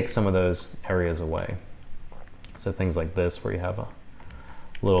 and just take some of those areas away. So things like this where you have a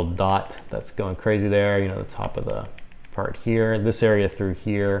little dot that's going crazy there, you know, the top of the part here, this area through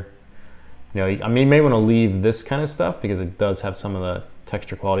here. You know, I mean, you may want to leave this kind of stuff because it does have some of the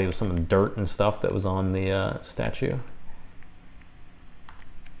texture quality of some of the dirt and stuff that was on the statue.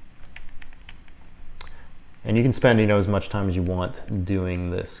 And you can spend, you know, as much time as you want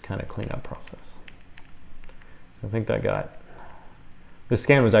doing this kind of cleanup process. So I think this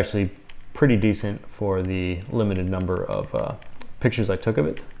scan was actually pretty decent for the limited number of pictures I took of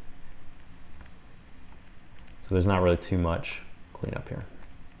it. So there's not really too much cleanup here.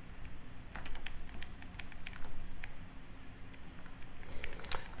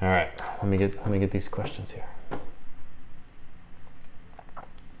 All right, let me get these questions here.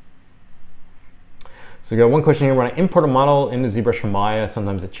 So we got one question here. When I import a model into ZBrush from Maya,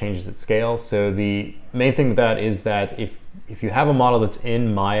 sometimes it changes its scale. So the main thing with that is that if you have a model that's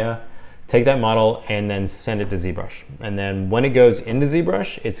in Maya, take that model and then send it to ZBrush. And then when it goes into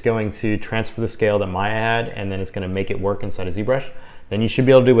ZBrush, it's going to transfer the scale that Maya had, and then it's going to make it work inside of ZBrush. Then you should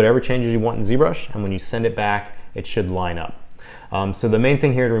be able to do whatever changes you want in ZBrush, and when you send it back, it should line up. So the main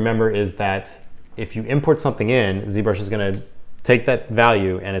thing here to remember is that if you import something in, ZBrush is going to take that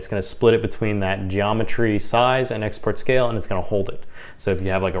value and it's going to split it between that geometry size and export scale, and it's going to hold it. So if you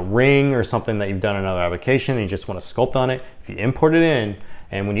have like a ring or something that you've done in another application and you just want to sculpt on it, if you import it in,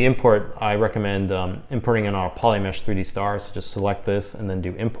 and when you import, I recommend importing in our Polymesh 3D star. So just select this and then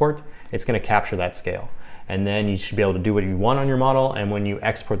do import. It's going to capture that scale. And then you should be able to do what you want on your model, and when you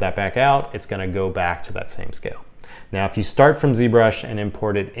export that back out, it's going to go back to that same scale. Now, if you start from ZBrush and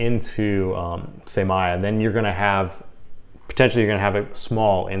import it into, say, Maya, then you're going to have, potentially you're going to have it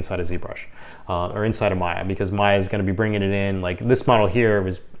small inside of ZBrush or inside of Maya, because Maya is going to be bringing it in. Like this model here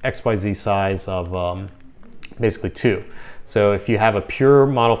was XYZ size of basically 2. So if you have a pure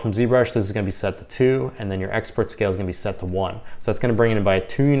model from ZBrush, this is going to be set to 2, and then your export scale is going to be set to 1. So that's going to bring it in by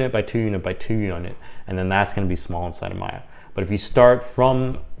 2 unit by 2 unit by 2 unit, and then that's going to be small inside of Maya. But if you start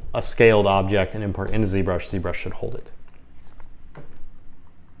from a scaled object and import into ZBrush, ZBrush should hold it.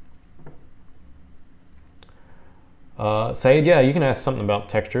 Said, yeah, you can ask something about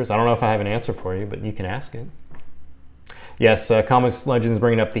textures. I don't know if I have an answer for you, but you can ask it. Yes, Comics Legends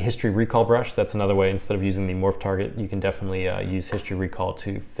bringing up the history recall brush. That's another way. Instead of using the morph target, you can definitely use history recall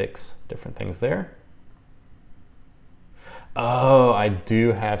to fix different things there. Oh, I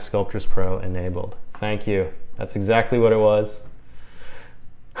do have Sculptris Pro enabled. Thank you. That's exactly what it was.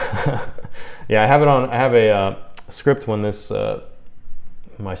 Yeah, I have it on. I have a script when this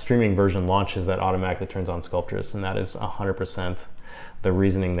my streaming version launches that automatically turns on Sculptris, and that is 100% the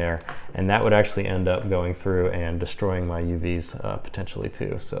reasoning there. And that would actually end up going through and destroying my UVs potentially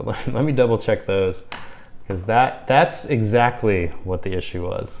too. So let me double check those, because that's exactly what the issue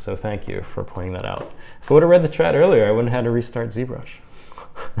was. So thank you for pointing that out. If I would have read the chat earlier, I wouldn't have had to restart ZBrush.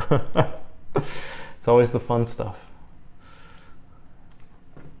 It's always the fun stuff.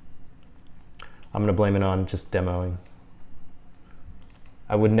 I'm gonna blame it on just demoing.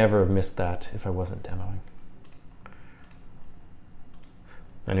 I would never have missed that if I wasn't demoing.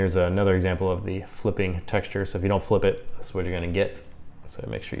 And here's another example of the flipping texture. So if you don't flip it, this is what you're gonna get. So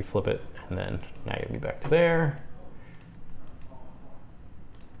make sure you flip it, and then now you'll be back to there.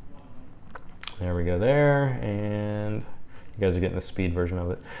 There we go there, and you guys are getting the speed version of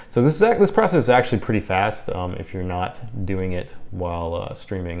it. So this process is actually pretty fast if you're not doing it while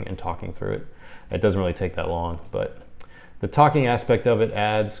streaming and talking through it. It doesn't really take that long, but the talking aspect of it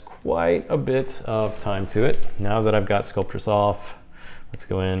adds quite a bit of time to it. Now that I've got Sculptris off, let's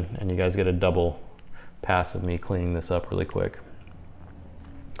go in, and you guys get a double pass of me cleaning this up really quick.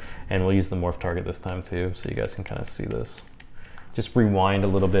 And we'll use the morph target this time too, so you guys can kind of see this. Just rewind a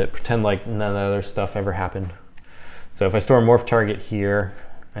little bit, pretend like none of the other stuff ever happened. So if I store a morph target here,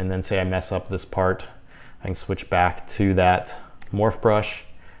 and then say I mess up this part, I can switch back to that morph brush,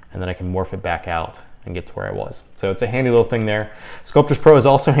 and then I can morph it back out, and get to where I was. So it's a handy little thing there. Sculptris Pro is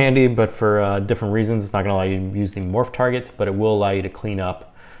also handy, but for different reasons. It's not gonna allow you to use the Morph Target, but it will allow you to clean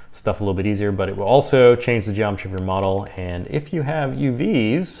up stuff a little bit easier, but it will also change the geometry of your model. And if you have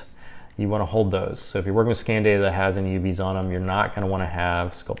UVs, you wanna hold those. So if you're working with scan data that has any UVs on them, you're not gonna wanna have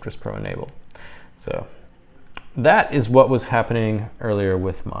Sculptris Pro enabled. So that is what was happening earlier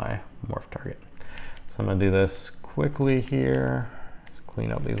with my Morph Target. So I'm gonna do this quickly here. Just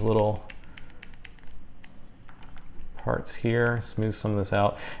clean up these little parts here, smooth some of this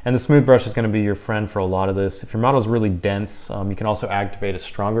out. And the smooth brush is going to be your friend for a lot of this. If your model is really dense, you can also activate a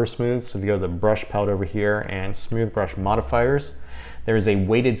stronger smooth. So if you go to the brush palette over here and smooth brush modifiers, there's a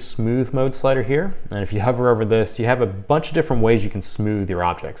weighted smooth mode slider here. And if you hover over this, you have a bunch of different ways you can smooth your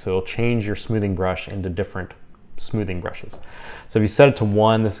object. So it'll change your smoothing brush into different smoothing brushes. So if you set it to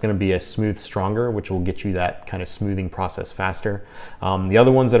 1, this is going to be a smooth stronger, which will get you that kind of smoothing process faster. The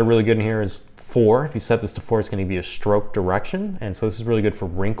other ones that are really good in here is 4. If you set this to 4, it's going to be a stroke direction. And so this is really good for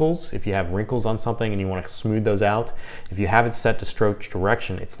wrinkles. If you have wrinkles on something and you want to smooth those out, if you have it set to stroke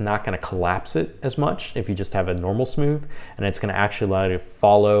direction, it's not going to collapse it as much if you just have a normal smooth. And it's going to actually allow you to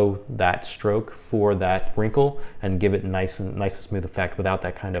follow that stroke for that wrinkle and give it nice and smooth effect without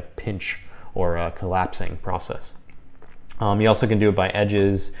that kind of pinch or collapsing process. You also can do it by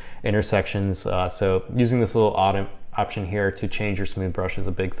edges, intersections. So using this little option here to change your smooth brush is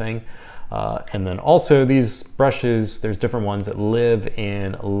a big thing. And then also these brushes, there's different ones that live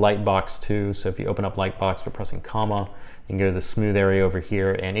in Lightbox too. So if you open up Lightbox by pressing comma, you can go to the smooth area over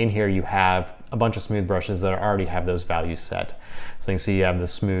here, and in here you have a bunch of smooth brushes that already have those values set. So you can see you have the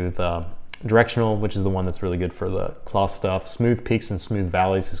smooth directional, which is the one that's really good for the cloth stuff. Smooth peaks and smooth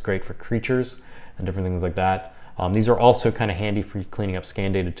valleys is great for creatures and different things like that. These are also kind of handy for cleaning up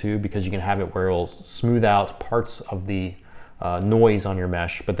scan data too, because you can have it where it'll smooth out parts of the noise on your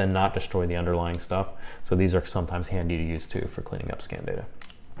mesh, but then not destroy the underlying stuff. So these are sometimes handy to use too for cleaning up scan data.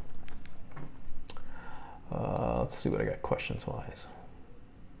 Let's see what I got questions wise.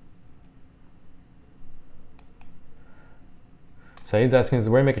 Saeed's asking, is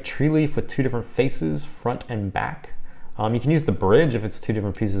there a way to make a tree leaf with 2 different faces, front and back? You can use the bridge if it's 2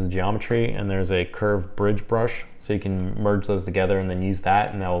 different pieces of geometry, and there's a curved bridge brush, so you can merge those together and then use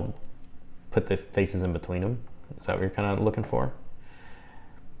that, and that'll put the faces in between them. Is that what you're kind of looking for?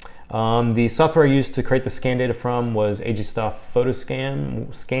 The software I used to create the scan data from was Agisoft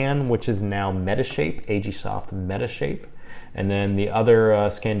PhotoScan, which is now Metashape, Agisoft Metashape. And then the other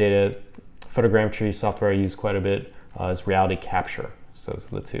scan data photogrammetry software I use quite a bit is Reality Capture. So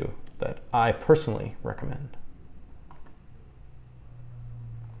those are the 2 that I personally recommend.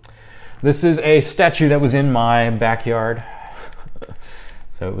 This is a statue that was in my backyard.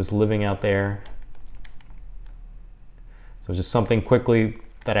 So it was living out there. So it's just something quickly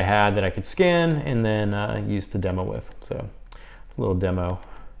that I had that I could scan and then use to demo with. So a little demo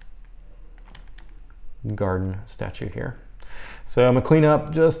garden statue here. So I'm gonna clean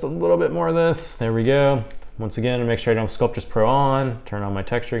up just a little bit more of this. There we go. Once again, make sure I don't have Sculptris Pro on, turn on my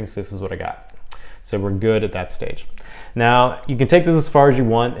texturing, so this is what I got. So we're good at that stage. Now, you can take this as far as you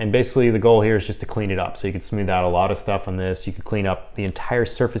want, and basically the goal here is just to clean it up. So you can smooth out a lot of stuff on this. You can clean up the entire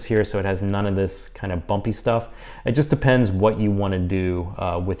surface here so it has none of this kind of bumpy stuff. It just depends what you want to do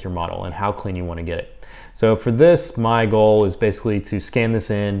with your model and how clean you want to get it. So for this, my goal is basically to scan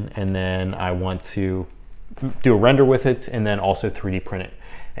this in, and then I want to do a render with it, and then also 3D print it.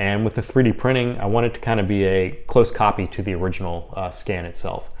 And with the 3D printing, I want it to kind of be a close copy to the original scan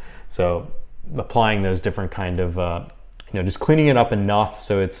itself. So applying those different kind of, just cleaning it up enough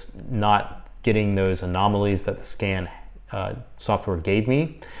so it's not getting those anomalies that the scan software gave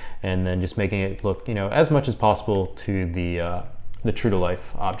me, and then just making it look, as much as possible to the true to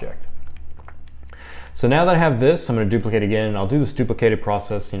life object. So now that I have this, I'm going to duplicate again, and I'll do this duplicated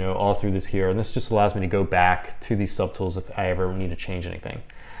process, all through this here, and this just allows me to go back to these subtools if I ever need to change anything.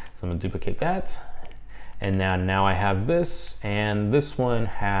 So I'm going to duplicate that. And now I have this, and this one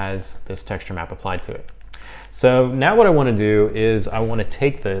has this texture map applied to it. So now what I want to do is I want to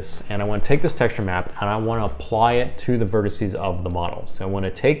take this, and I want to take this texture map, and I want to apply it to the vertices of the model. So I want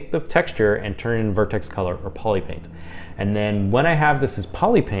to take the texture and turn it into vertex color or polypaint. And then when I have this as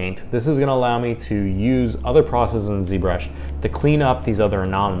polypaint, this is going to allow me to use other processes in ZBrush to clean up these other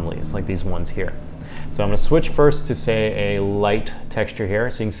anomalies, like these ones here. So I'm going to switch first to, say, a light texture here.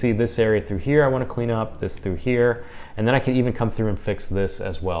 So you can see this area through here I want to clean up, this through here, and then I can even come through and fix this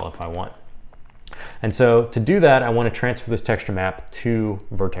as well if I want. And so to do that, I want to transfer this texture map to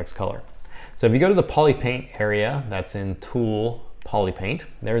vertex color. So if you go to the polypaint area, that's in Tool, Polypaint,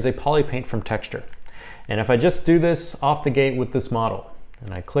 there's a polypaint from texture. And if I just do this off the gate with this model,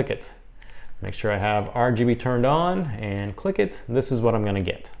 and I click it, make sure I have RGB turned on and click it. This is what I'm gonna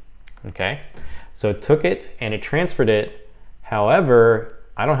get, okay? So it took it and it transferred it. However,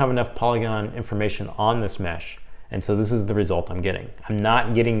 I don't have enough polygon information on this mesh. And so this is the result I'm getting. I'm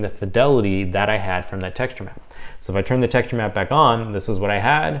not getting the fidelity that I had from that texture map. So if I turn the texture map back on, this is what I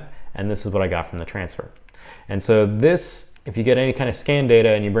had, and this is what I got from the transfer. And so this, if you get any kind of scan data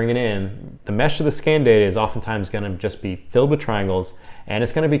and you bring it in, the mesh of the scan data is oftentimes gonna just be filled with triangles, and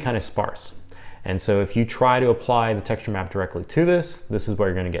it's gonna be kind of sparse. And so if you try to apply the texture map directly to this, this is what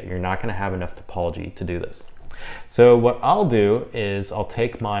you're gonna get. You're not gonna have enough topology to do this. So what I'll do is I'll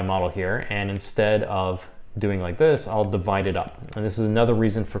take my model here, and instead of doing like this, I'll divide it up. And this is another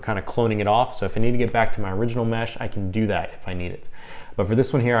reason for kind of cloning it off. So if I need to get back to my original mesh, I can do that if I need it. But for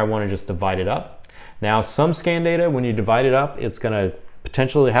this one here, I want to just divide it up. Now, some scan data, when you divide it up, it's going to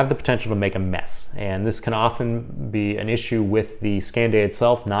potentially have the potential to make a mess. And this can often be an issue with the scan data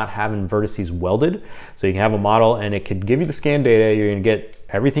itself not having vertices welded. So you can have a model and it could give you the scan data, you're going to get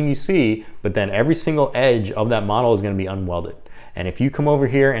everything you see, but then every single edge of that model is going to be unwelded. And if you come over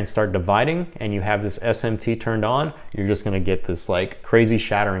here and start dividing and you have this SMT turned on, you're just gonna get this like crazy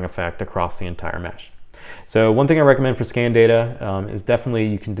shattering effect across the entire mesh. So one thing I recommend for scan data is definitely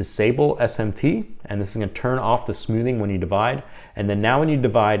you can disable SMT, and this is gonna turn off the smoothing when you divide. And then now when you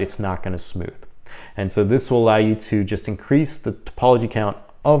divide, it's not gonna smooth. And so this will allow you to just increase the topology count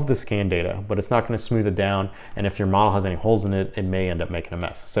of the scan data, but it's not going to smooth it down. And if your model has any holes in it, it may end up making a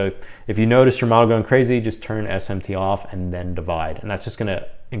mess. So if you notice your model going crazy, just turn SMT off and then divide. And that's just going to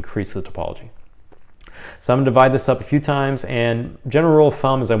increase the topology. So I'm going to divide this up a few times, and general rule of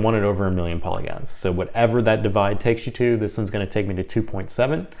thumb is I want it over 1,000,000 polygons. So whatever that divide takes you to, this one's going to take me to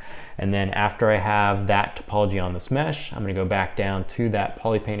 2.7. And then after I have that topology on this mesh, I'm going to go back down to that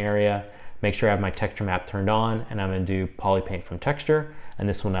polypaint area, make sure I have my texture map turned on, and I'm going to do polypaint from texture, and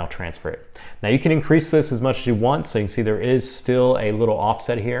this will now transfer it. Now you can increase this as much as you want, so you can see there is still a little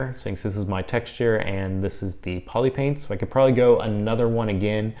offset here. So you can see this is my texture and this is the polypaint. So I could probably go another one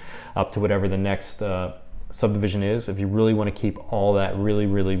again up to whatever the next subdivision is if you really want to keep all that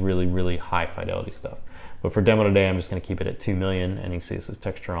really high fidelity stuff. But for demo today, I'm just going to keep it at 2 million, and you can see this is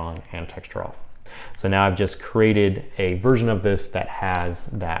texture on and texture off. So now I've just created a version of this that has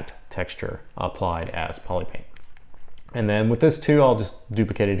that texture applied as polypaint. And then with this too, I'll just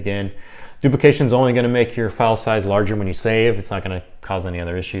duplicate it again. Duplication is only going to make your file size larger when you save. It's not going to cause any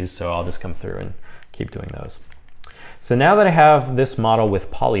other issues, so I'll just come through and keep doing those. So now that I have this model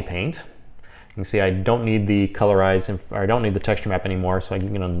with polypaint, you can see I don't need the colorize, or I don't need the texture map anymore, so I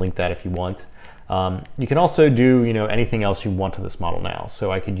can unlink that if you want. You can also do anything else you want to this model now.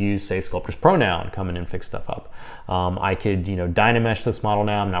 So I could use, say, Sculptris Pro now and come in and fix stuff up. I could Dynamesh this model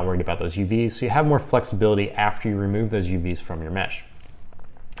now. I'm not worried about those UVs. So you have more flexibility after you remove those UVs from your mesh.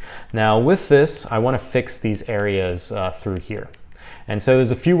 Now with this, I want to fix these areas through here. And so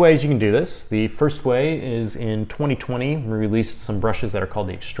there's a few ways you can do this. The first way is in 2020, we released some brushes that are called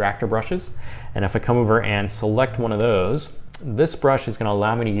the extractor brushes. And if I come over and select one of those, this brush is going to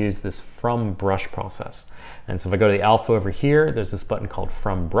allow me to use this from brush process. And so if I go to the alpha over here, there's this button called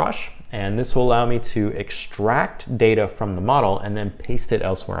from brush, and this will allow me to extract data from the model and then paste it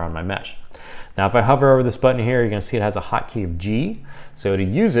elsewhere on my mesh. Now if I hover over this button here, you're going to see it has a hotkey of G. So to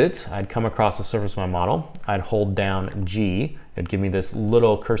use it, I'd come across the surface of my model, I'd hold down G, it'd give me this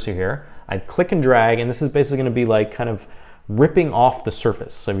little cursor here, I'd click and drag, and this is basically going to be like kind of ripping off the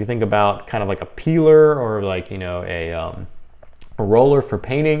surface. So if you think about kind of like a peeler or like a roller for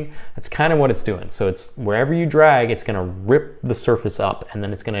painting, that's kind of what it's doing. So it's wherever you drag, it's going to rip the surface up, and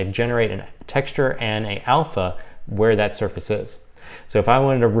then it's going to generate a texture and a alpha where that surface is. So if I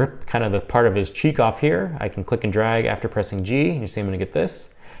wanted to rip kind of the part of his cheek off here, I can click and drag after pressing G, and you see I'm going to get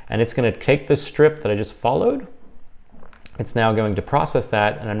this, and it's going to take this strip that I just followed. It's now going to process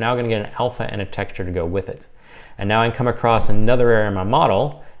that, and I'm now going to get an alpha and a texture to go with it. And now I can come across another area in my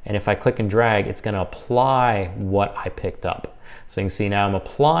model, and if I click and drag, it's going to apply what I picked up. So you can see now I'm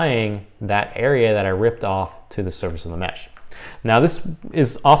applying that area that I ripped off to the surface of the mesh. Now this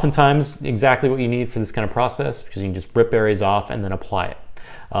is oftentimes exactly what you need for this kind of process, because you can just rip areas off and then apply it.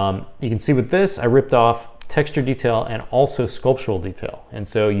 You can see with this, I ripped off texture detail and also sculptural detail. And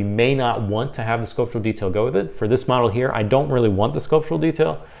so you may not want to have the sculptural detail go with it. For this model here, I don't really want the sculptural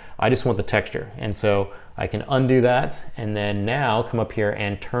detail. I just want the texture. And so I can undo that, and then now come up here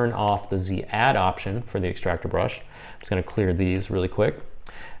and turn off the Z add option for the extractor brush. I'm just going to clear these really quick.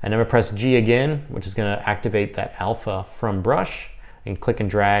 And I'm going to press G again, which is going to activate that alpha from brush, and click and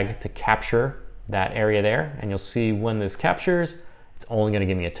drag to capture that area there. And you'll see when this captures, it's only going to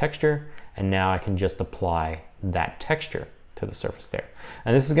give me a texture. And now I can just apply that texture to the surface there.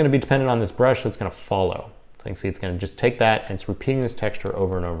 And this is going to be dependent on this brush, so it's going to follow. So you can see it's going to just take that and it's repeating this texture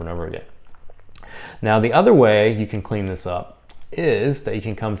over and over and over again. Now the other way you can clean this up is that you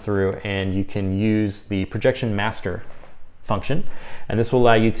can come through and you can use the projection master function, and this will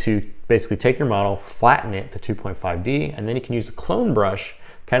allow you to basically take your model, flatten it to 2.5D, and then you can use a clone brush,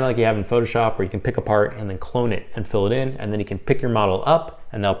 kind of like you have in Photoshop, where you can pick a part and then clone it and fill it in, and then you can pick your model up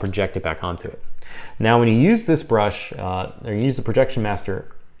and they'll project it back onto it. Now when you use this brush, or you use the projection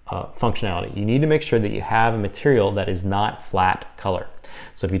master functionality, you need to make sure that you have a material that is not flat color.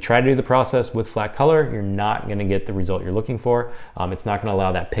 So if you try to do the process with flat color, you're not going to get the result you're looking for. It's not going to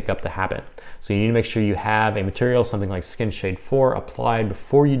allow that pickup to happen. So you need to make sure you have a material, something like Skin Shade 4, applied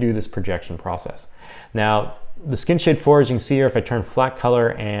before you do this projection process. Now, the Skin Shade 4, as you can see here, if I turn flat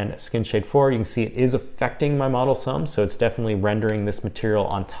color and Skin Shade 4, you can see it is affecting my model some, so it's definitely rendering this material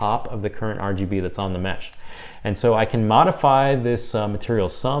on top of the current RGB that's on the mesh. And so I can modify this material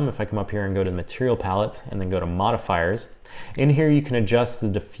some if I come up here and go to the material palette and then go to modifiers. In here you can adjust the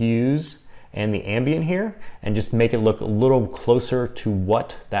diffuse and the ambient here and just make it look a little closer to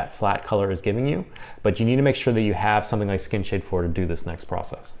what that flat color is giving you. But you need to make sure that you have something like Skin Shade 4 to do this next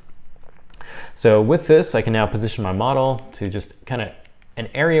process. So with this, I can now position my model to just kind of an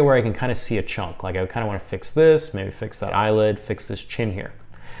area where I can kind of see a chunk. Like I kind of want to fix this, maybe fix that eyelid, fix this chin here.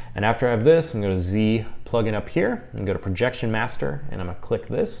 And after I have this, I'm going to go to Z plugin up here and go to Projection Master, and I'm going to click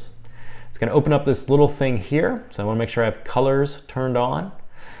this. It's going to open up this little thing here. So I want to make sure I have colors turned on.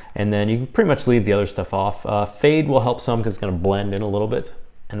 And then you can pretty much leave the other stuff off. Fade will help some because it's going to blend in a little bit.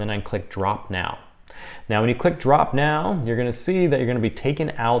 And then I can click Drop Now. Now when you click Drop Now, you're going to see that you're going to be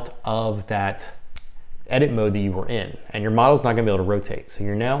taken out of that edit mode that you were in, and your model's not going to be able to rotate. So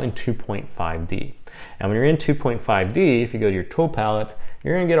you're now in 2.5D. And when you're in 2.5D, if you go to your tool palette,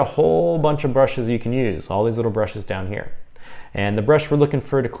 you're going to get a whole bunch of brushes you can use, all these little brushes down here. And the brush we're looking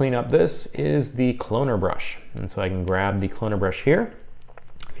for to clean up this is the cloner brush. And so I can grab the cloner brush here.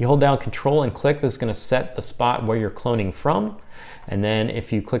 If you hold down Control and click, this is going to set the spot where you're cloning from. And then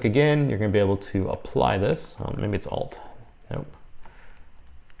if you click again, you're going to be able to apply this. Oh, maybe it's Alt. Nope.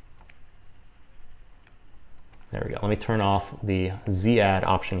 There we go. Let me turn off the Z-Add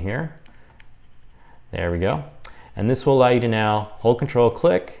option here. There we go. And this will allow you to now hold Control,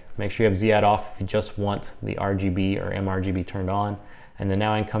 click, make sure you have Z-Add off if you just want the RGB or mRGB turned on. And then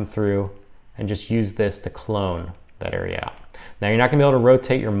now I can come through and just use this to clone that area out. Now you're not going to be able to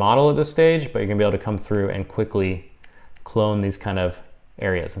rotate your model at this stage, but you're going to be able to come through and quickly clone these kind of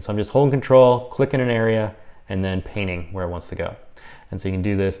areas. And so I'm just holding Control, clicking an area, and then painting where it wants to go. And so you can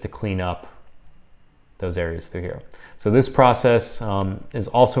do this to clean up those areas through here. So this process is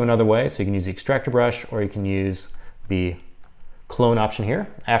also another way. So you can use the extractor brush, or you can use the clone option here.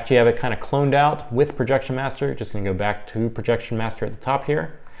 After you have it kind of cloned out with Projection Master, you're just going to go back to Projection Master at the top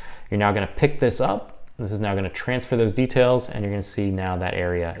here. You're now going to pick this up. This is now going to transfer those details, and you're going to see now that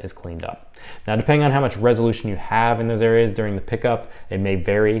area is cleaned up. Now, depending on how much resolution you have in those areas during the pickup, it may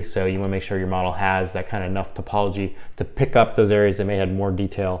vary. So you want to make sure your model has that kind of enough topology to pick up those areas that may have more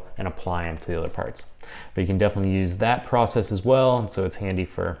detail and apply them to the other parts. But you can definitely use that process as well. And so it's handy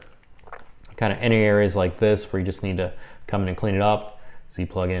for kind of any areas like this where you just need to come in and clean it up. Z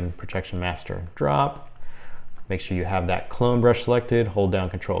plugin, Projection Master, drop. Make sure you have that clone brush selected, hold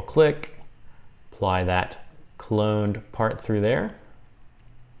down Control, click. Apply that cloned part through there.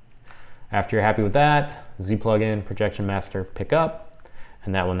 After you're happy with that, Z plugin, Projection Master, pick up,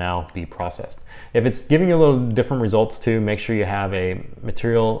 and that will now be processed. If it's giving you a little different results too, make sure you have a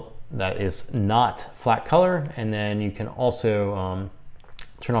material that is not flat color, and then you can also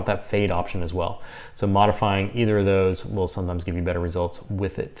turn off that fade option as well. So modifying either of those will sometimes give you better results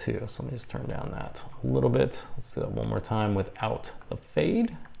with it too. So let me just turn down that a little bit. Let's do that one more time without the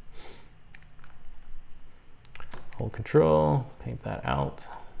fade. Hold Control, paint that out.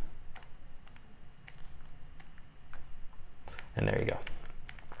 And there you go.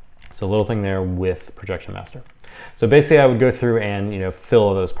 So a little thing there with Projection Master. So basically I would go through and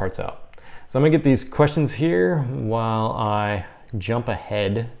fill those parts out. So I'm gonna get these questions here while I jump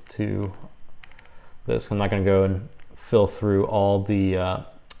ahead to this. I'm not gonna go and fill through all the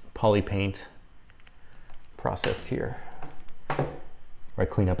poly paint processed here, where I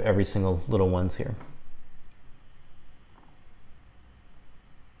clean up every single little ones here.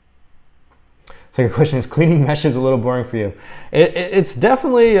 Second question is, cleaning meshes a little boring for you? It's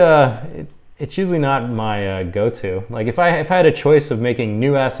definitely, it's usually not my go-to. Like if I had a choice of making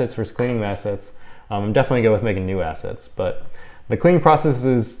new assets versus cleaning assets, I'm definitely go with making new assets. But the cleaning process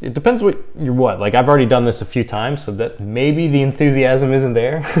is, it depends what you're what. Like I've already done this a few times, so that maybe the enthusiasm isn't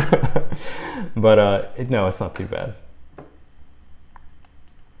there. But no, it's not too bad.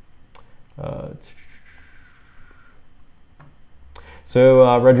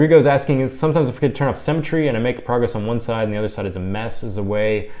 So Rodrigo is asking, sometimes I forget to turn off symmetry and I make progress on one side and the other side is a mess. Is a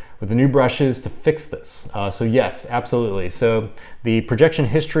way with the new brushes to fix this? So yes, absolutely. So the projection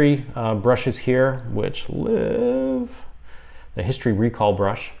history brushes here, which live, the history recall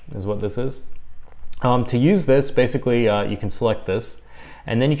brush is what this is. To use this, basically you can select this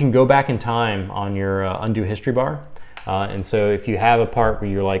and then you can go back in time on your undo history bar. And so if you have a part where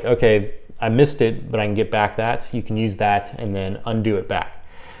you're like, okay, I missed it, but I can get back that, you can use that and then undo it back.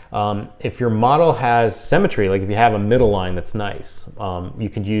 If your model has symmetry, like if you have a middle line that's nice, you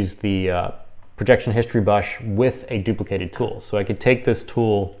could use the projection history brush with a duplicated tool. So I could take this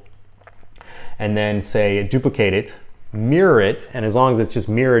tool and then say duplicate it, mirror it, and as long as it's just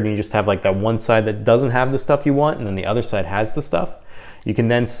mirrored and you just have like that one side that doesn't have the stuff you want and then the other side has the stuff, you can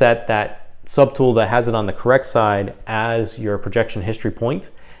then set that subtool that has it on the correct side as your projection history point.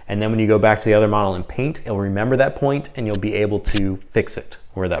 And then when you go back to the other model in Paint, it'll remember that point and you'll be able to fix it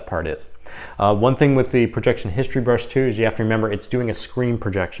where that part is. One thing with the projection history brush too is you have to remember it's doing a screen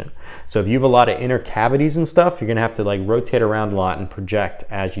projection. So if you have a lot of inner cavities and stuff, you're gonna have to like rotate around a lot and project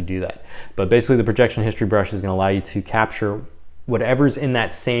as you do that. But basically the projection history brush is gonna allow you to capture whatever's in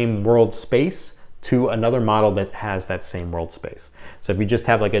that same world space to another model that has that same world space. So if you just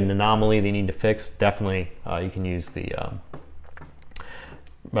have like an anomaly that you need to fix, definitely you can use the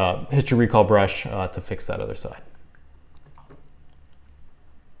history recall brush to fix that other side.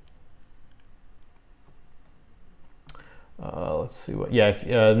 Let's see what, yeah,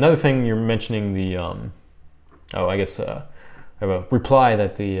 another thing you're mentioning the, oh, I guess I have a reply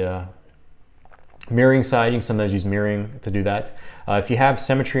that the mirroring side, you can sometimes use mirroring to do that. If you have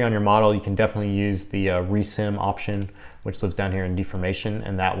symmetry on your model, you can definitely use the resim option, which lives down here in deformation,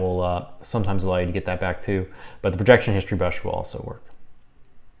 and that will sometimes allow you to get that back too. But the projection history brush will also work.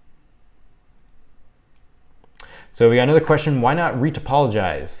 So we got another question, why not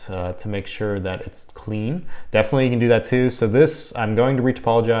retopologize to make sure that it's clean? Definitely you can do that too. So this, I'm going to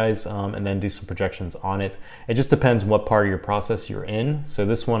retopologize and then do some projections on it. It just depends what part of your process you're in. So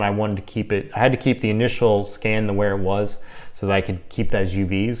this one I wanted to keep it, I had to keep the initial scan the where it was so that I could keep those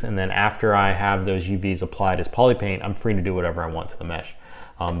UVs. And then after I have those UVs applied as polypaint, I'm free to do whatever I want to the mesh.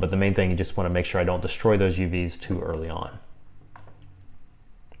 But the main thing, you just want to make sure I don't destroy those UVs too early on.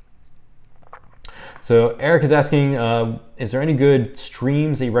 So Eric is asking, is there any good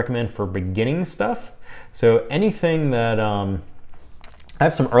streams that you recommend for beginning stuff? So anything that, I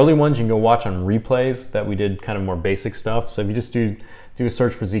have some early ones you can go watch on replays that we did kind of more basic stuff. So if you just do a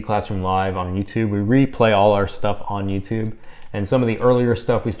search for ZClassroom Live on YouTube, we replay all our stuff on YouTube. And some of the earlier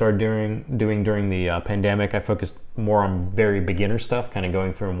stuff we started doing during the pandemic, I focused more on very beginner stuff, kind of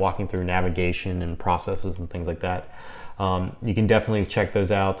going through and walking through navigation and processes and things like that. You can definitely check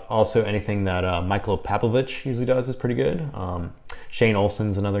those out. Also, anything that Michael Papovich usually does is pretty good. Shane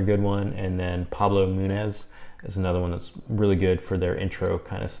Olson's another good one, and then Pablo Munez is another one that's really good for their intro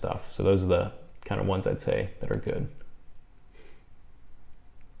kind of stuff. So those are the kind of ones I'd say that are good.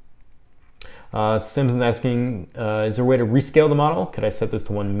 Simpson's asking, is there a way to rescale the model? Could I set this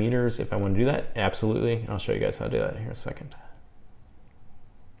to 1 meters if I want to do that? Absolutely. I'll show you guys how to do that here in a second.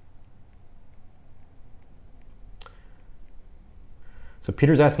 So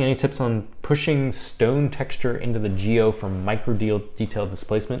Peter's asking any tips on pushing stone texture into the geo from micro detail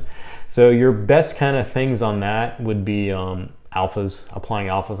displacement. So your best kind of things on that would be alphas, applying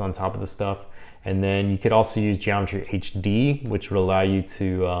alphas on top of the stuff. And then you could also use Geometry HD, which would allow you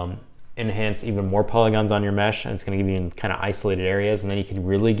to enhance even more polygons on your mesh, and it's going to give you in kind of isolated areas, and then you can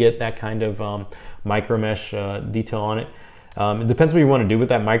really get that kind of micro mesh detail on it. It depends what you want to do with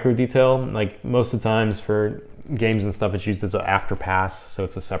that micro detail. Like most of the times for games and stuff, it's used as an after pass, so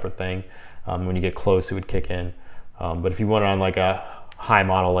it's a separate thing. When you get close, it would kick in. But if you want it on like a high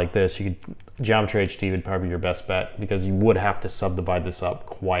model like this, you could, Geometry HD would probably be your best bet, because you would have to subdivide this up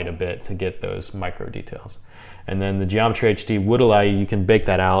quite a bit to get those micro details. And then the Geometry HD would allow you, you can bake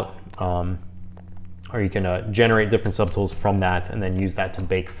that out, or you can generate different subtools from that and then use that to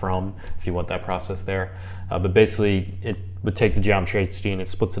bake from if you want that process there. But basically it would take the Geometry HD and it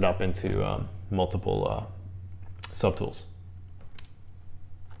splits it up into multiple subtools.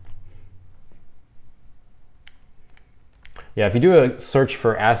 Yeah, if you do a search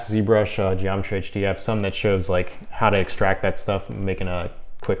for Ask ZBrush Geometry HD, I have some that shows like how to extract that stuff, making a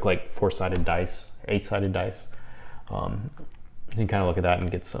quick like 4-sided dice, 8-sided dice. You can kind of look at that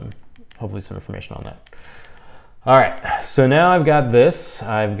and get some, hopefully some information on that. All right, so now I've got this.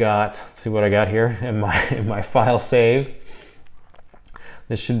 I've got, let's see what I got here in my file save.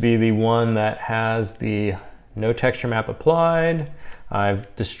 This should be the one that has the no texture map applied.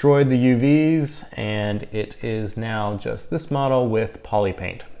 I've destroyed the UVs, and it is now just this model with poly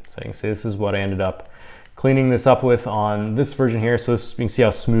paint. So you can see this is what I ended up cleaning this up with on this version here. So this, you can see how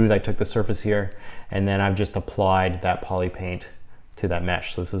smooth I took the surface here, and then I've just applied that poly paint to that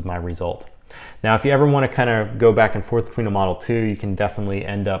mesh. So this is my result. Now, if you ever want to kind of go back and forth between a model too, you can definitely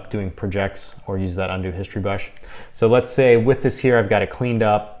end up doing projects or use that undo history brush. So let's say with this here, I've got it cleaned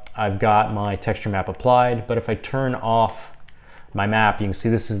up. I've got my texture map applied, but if I turn off my map, you can see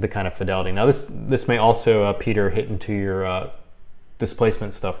this is the kind of fidelity. Now this may also, Peter, hit into your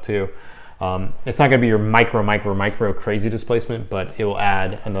displacement stuff too. It's not gonna be your micro crazy displacement, but it will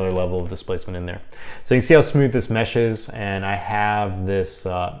add another level of displacement in there. So you can see how smooth this mesh is, and I have this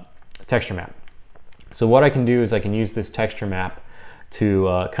texture map. So what I can do is I can use this texture map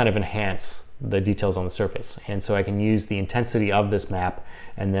to kind of enhance the details on the surface. And so I can use the intensity of this map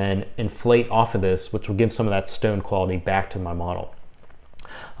and then inflate off of this, which will give some of that stone quality back to my model.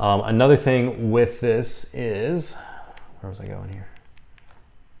 Another thing with this is, where was I going here?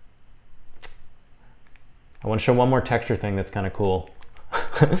 I want to show one more texture thing that's kind of cool.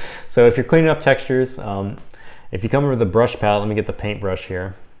 So if you're cleaning up textures, if you come over to the brush palette, let me get the paintbrush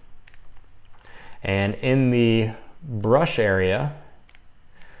here. And in the brush area,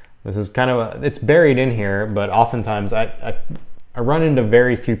 this is kind of, it's buried in here, but oftentimes I run into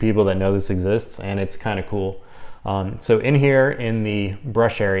very few people that know this exists, and it's kind of cool. So in here in the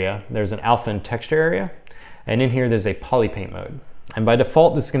brush area, there's an alpha and texture area, and in here there's a poly paint mode. And by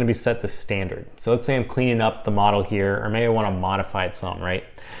default, this is going to be set to standard. So let's say I'm cleaning up the model here, or maybe I want to modify it some, right?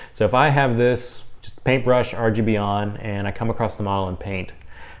 So if I have this, just paintbrush, RGB on, and I come across the model and paint,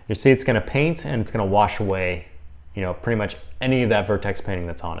 you see it's going to paint and it's going to wash away, you know, pretty much any of that vertex painting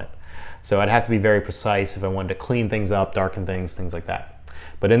that's on it. So I'd have to be very precise if I wanted to clean things up, darken things like that.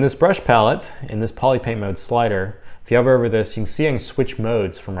 But in this brush palette, in this poly paint mode slider, if you hover over this, you can see I can switch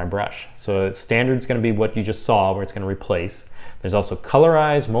modes for my brush. So standard is going to be what you just saw, where it's going to replace. There's also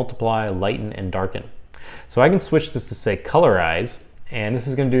colorize, multiply, lighten, and darken. So I can switch this to say colorize, and this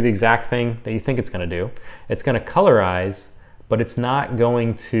is going to do the exact thing that you think it's going to do. It's going to colorize, but it's not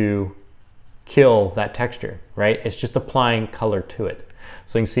going to kill that texture, right? It's just applying color to it.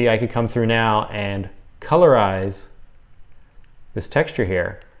 So you can see I could come through now and colorize this texture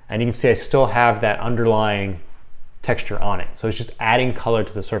here, and you can see I still have that underlying texture on it. So it's just adding color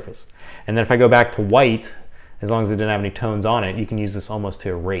to the surface. And then if I go back to white, as long as it didn't have any tones on it, you can use this almost to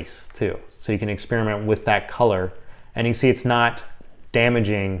erase too. So you can experiment with that color, and you can see it's not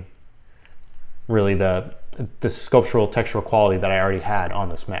damaging really the sculptural textural quality that I already had on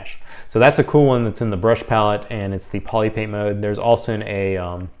this mesh. So that's a cool one that's in the brush palette, and it's the poly paint mode. There's also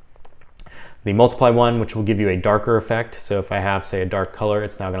the multiply one, which will give you a darker effect. So if I have, say, a dark color,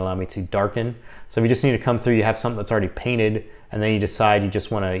 it's now going to allow me to darken. So if you just need to come through, you have something that's already painted, and then you decide you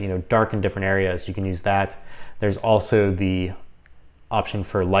just want to, you know, darken different areas, you can use that. There's also the option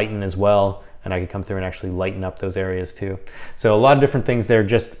for lighten as well, and I could come through and actually lighten up those areas too. So a lot of different things there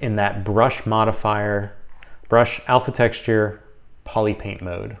just in that brush modifier, brush alpha texture, poly paint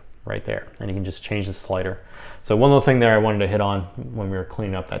mode right there. And you can just change the slider. So one little thing there I wanted to hit on when we were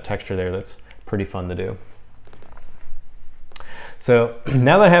cleaning up that texture there that's pretty fun to do. So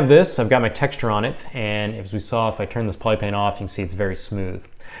now that I have this, I've got my texture on it, and as we saw, if I turn this poly paint off, you can see it's very smooth.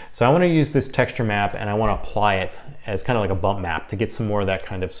 So I want to use this texture map, and I want to apply it as kind of like a bump map to get some more of that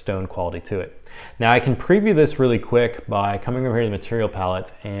kind of stone quality to it. Now I can preview this really quick by coming over here to the material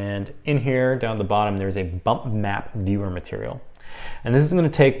palette, and in here down at the bottom there's a bump map viewer material. And this is going to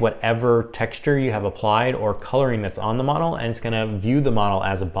take whatever texture you have applied or coloring that's on the model, and it's going to view the model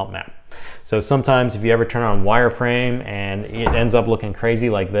as a bump map. So sometimes if you ever turn on wireframe and it ends up looking crazy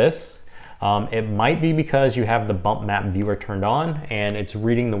like this, it might be because you have the bump map viewer turned on and it's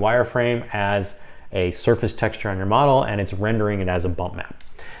reading the wireframe as a surface texture on your model and it's rendering it as a bump map.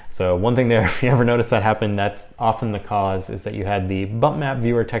 So one thing there, if you ever notice that happen, that's often the cause, is that you had the bump map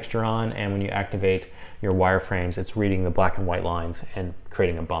viewer texture on, and when you activate your wireframes, it's reading the black and white lines and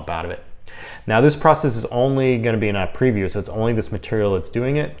creating a bump out of it. Now this process is only going to be in a preview, so it's only this material that's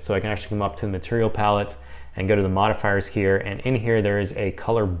doing it. So I can actually come up to the material palette and go to the modifiers here, and in here there is a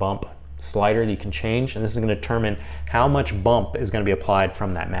color bump slider that you can change, and this is going to determine how much bump is going to be applied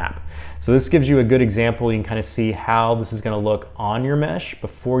from that map. So this gives you a good example. You can kind of see how this is going to look on your mesh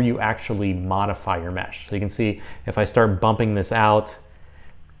before you actually modify your mesh. So you can see if I start bumping this out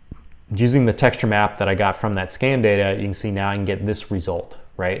using the texture map that I got from that scan data, you can see now I can get this result,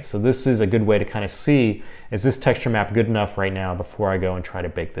 right? So this is a good way to kind of see, is this texture map good enough right now before I go and try to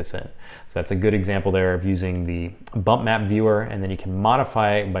bake this in? So that's a good example there of using the bump map viewer, and then you can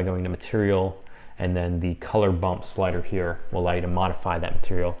modify it by going to material and then the color bump slider here will allow you to modify that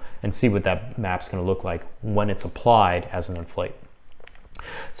material and see what that map's going to look like when it's applied as an inflate.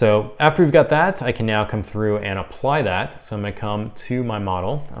 So after we've got that, I can now come through and apply that. So I'm going to come to my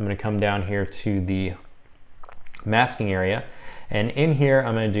model. I'm going to come down here to the masking area, and in here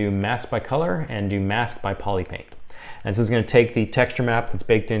I'm going to do mask by color and do mask by polypaint. And so it's going to take the texture map that's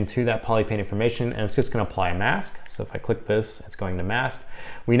baked into that polypaint information, and it's just going to apply a mask. So if I click this, it's going to mask.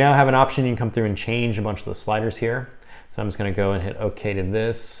 We now have an option. You can come through and change a bunch of the sliders here. So I'm just going to go and hit OK to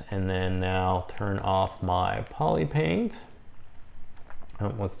this, and then now turn off my polypaint.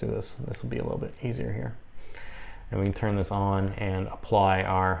 Oh, let's do this. This will be a little bit easier here. And we can turn this on and apply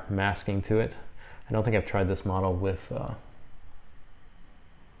our masking to it. I don't think I've tried this model with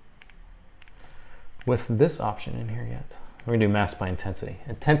this option in here yet. We're gonna do mask by intensity.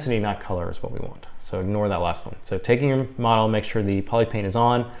 Intensity, not color, is what we want. So ignore that last one. So taking your model, make sure the polypaint is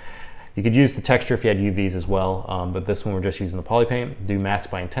on. You could use the texture if you had UVs as well, but this one we're just using the polypaint. Do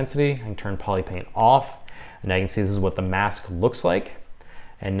mask by intensity. I can turn polypaint off, and now you can see this is what the mask looks like.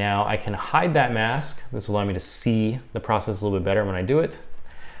 And now I can hide that mask. This will allow me to see the process a little bit better when I do it.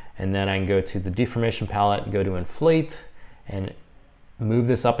 And then I can go to the deformation palette, go to inflate, and move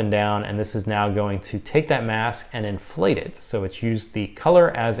this up and down. And this is now going to take that mask and inflate it. So it's used the color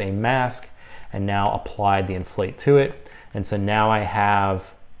as a mask and now applied the inflate to it. And so now I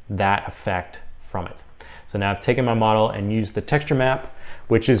have that effect from it. So now I've taken my model and used the texture map,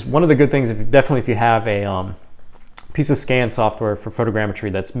 which is one of the good things, definitely if you have a piece of scan software for photogrammetry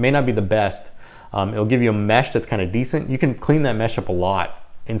that may not be the best. It'll give you a mesh that's kind of decent. You can clean that mesh up a lot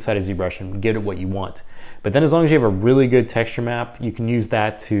inside of ZBrush and get it what you want. But then as long as you have a really good texture map, you can use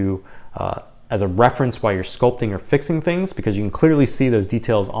that to as a reference while you're sculpting or fixing things, because you can clearly see those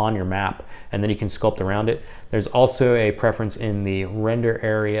details on your map and then you can sculpt around it. There's also a preference in the render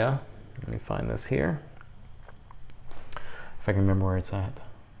area. Let me find this here, if I can remember where it's at.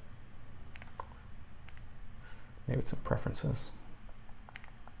 Maybe it's in preferences.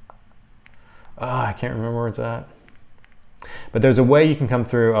 I can't remember where it's at. But there's a way you can come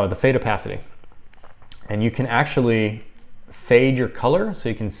through the fade opacity. And you can actually fade your color so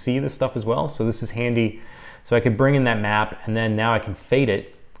you can see the stuff as well. So this is handy. So I could bring in that map and then now I can fade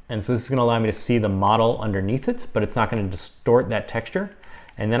it. And so this is going to allow me to see the model underneath it, but it's not going to distort that texture.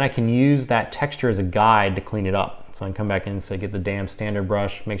 And then I can use that texture as a guide to clean it up. So I can come back in and say, get the damn standard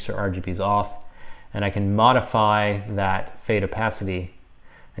brush, make sure RGB is off. And I can modify that fade opacity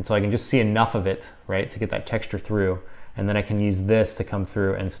until I can just see enough of it, right, to get that texture through. And then I can use this to come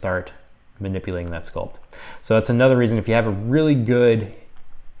through and start manipulating that sculpt. So that's another reason, if you have a really good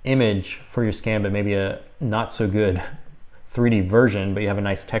image for your scan, but maybe a not so good 3D version, but you have a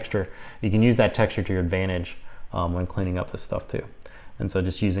nice texture, you can use that texture to your advantage when cleaning up this stuff too. And so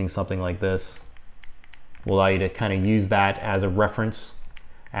just using something like this will allow you to kind of use that as a reference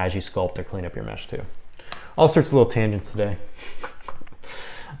as you sculpt or clean up your mesh too. All sorts of little tangents today.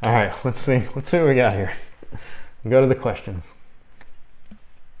 All right, let's see what we got here. Go to the questions.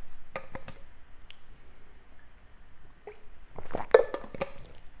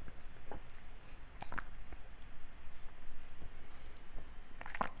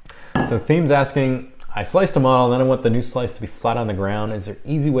 So Theme's asking, I sliced a model and then I want the new slice to be flat on the ground. Is there an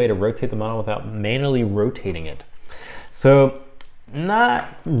easy way to rotate the model without manually rotating it? So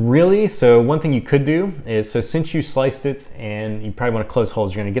not really. So one thing you could do is, so since you sliced it and you probably want to close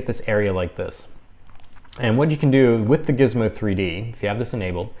holes, you're going to get this area like this. And what you can do with the Gizmo 3D, if you have this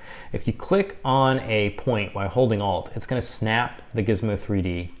enabled, if you click on a point while holding Alt, it's going to snap the Gizmo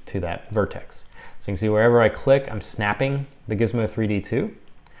 3D to that vertex. So you can see wherever I click, I'm snapping the Gizmo 3D to.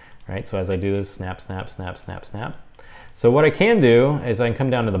 Right, so as I do this, snap, snap, snap, snap, snap. So what I can do is I can come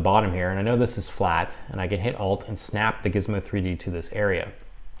down to the bottom here, and I know this is flat, and I can hit Alt and snap the Gizmo 3D to this area.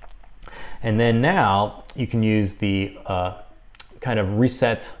 And then now you can use the kind of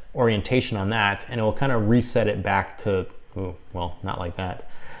reset orientation on that, and it will kind of reset it back to, ooh, well, not like that.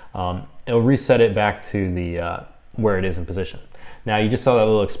 It'll reset it back to the where it is in position. Now you just saw that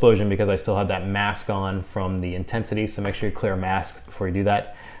little explosion because I still had that mask on from the intensity, so make sure you clear mask before you do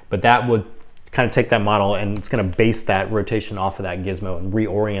that. But that would kind of take that model and it's going to base that rotation off of that gizmo and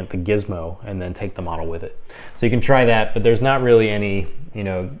reorient the gizmo and then take the model with it. So you can try that, but there's not really any,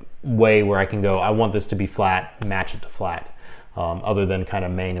 way where I can go, I want this to be flat, match it to flat, other than kind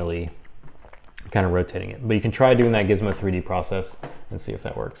of manually kind of rotating it. But you can try doing that Gizmo 3D process and see if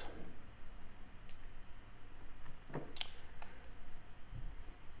that works.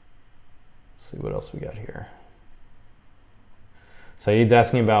 Let's see what else we got here. So he's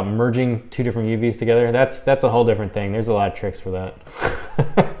asking about merging two different UVs together. That's a whole different thing. There's a lot of tricks for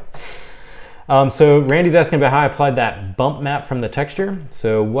that. So Randy's asking about how I applied that bump map from the texture.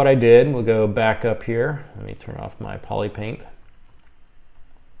 So what I did, we'll go back up here. Let me turn off my poly paint.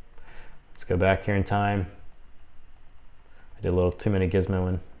 Let's go back here in time. I did a little too many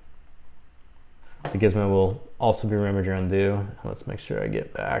gizmoing. The gizmo will also be remembered your undo. Let's make sure I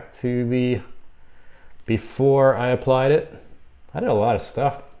get back to the before I applied it. I did a lot of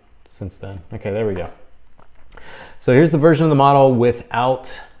stuff since then. Okay, there we go. So here's the version of the model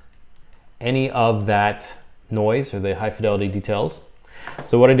without any of that noise or the high fidelity details.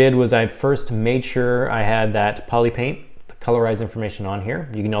 So what I did was I first made sure I had that poly paint, the colorized information on here.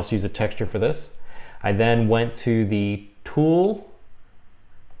 You can also use a texture for this. I then went to the tool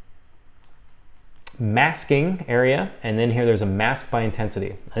masking area, and then here there's a mask by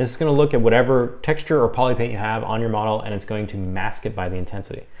intensity. This is going to look at whatever texture or poly paint you have on your model, and it's going to mask it by the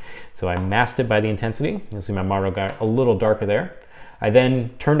intensity. So I masked it by the intensity. You'll see my model got a little darker there. I then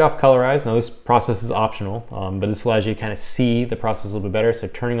turned off colorize. Now this process is optional, but this allows you to kind of see the process a little bit better. So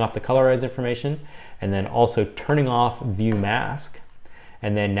turning off the colorized information, and then also turning off view mask.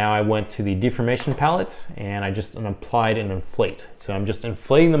 And then now I went to the deformation palette and I just applied an inflate. So I'm just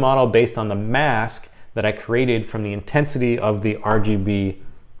inflating the model based on the mask that I created from the intensity of the RGB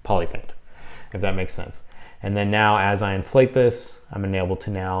poly paint, if that makes sense. And then now as I inflate this, I'm able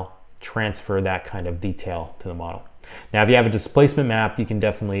to now transfer that kind of detail to the model. Now, if you have a displacement map, you can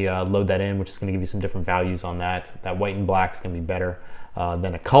definitely load that in, which is going to give you some different values on that. That white and black is going to be better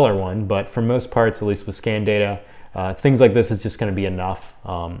than a color one, but for most parts, at least with scan data, things like this is just going to be enough.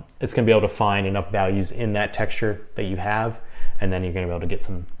 It's going to be able to find enough values in that texture that you have, and then you're going to be able to get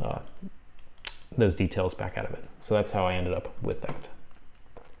some those details back out of it. So that's how I ended up with that.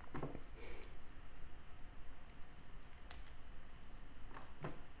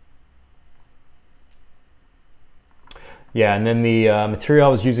 Yeah, and then the material I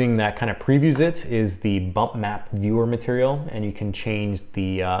was using that kind of previews it is the bump map viewer material, and you can change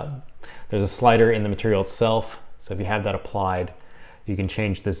the, there's a slider in the material itself. So if you have that applied, you can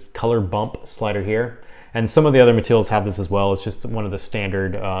change this color bump slider here. And some of the other materials have this as well. It's just one of the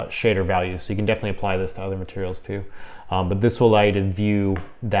standard shader values. So you can definitely apply this to other materials too. But this will allow you to view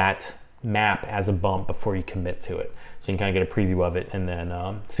that map as a bump before you commit to it. So you can kind of get a preview of it and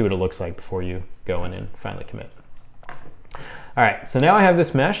then see what it looks like before you go in and finally commit. All right, so now I have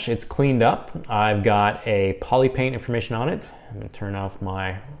this mesh, it's cleaned up. I've got a poly paint information on it. I'm gonna turn off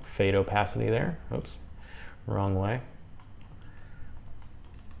my fade opacity there. Oops, wrong way.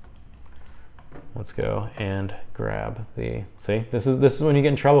 Let's go and grab the, see, this is when you get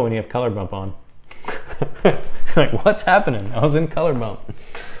in trouble when you have color bump on. Like, what's happening? I was in color bump.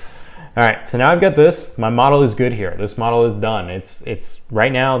 All right, so now I've got this. My model is good here. This model is done. It's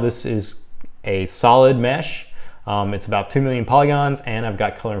right now, this is a solid mesh. It's about 2 million polygons, and I've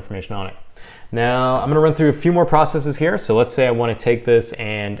got color information on it. Now I'm gonna run through a few more processes here. So let's say I wanna take this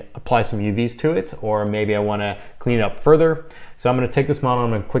and apply some UVs to it, or maybe I wanna clean it up further. So I'm gonna take this model,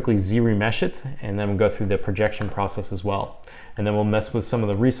 I'm gonna quickly Z-remesh it, and then we'll go through the projection process as well. And then we'll mess with some of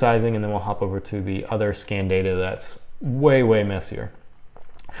the resizing, and then we'll hop over to the other scan data that's way, way messier.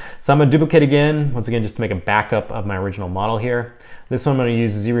 So I'm gonna duplicate again, once again, just to make a backup of my original model here. This one I'm gonna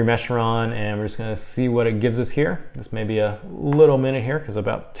use Z-remesher on, and we're just gonna see what it gives us here. This may be a little minute here, because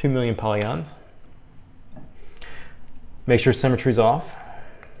about 2 million polygons. Make sure symmetry's off.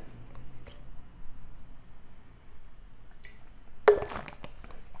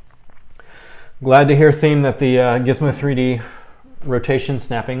 Glad to hear, Theme, that the Gizmo 3D rotation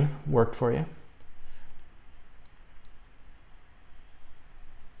snapping worked for you.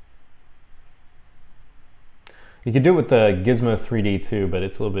 You could do it with the Gizmo 3D too, but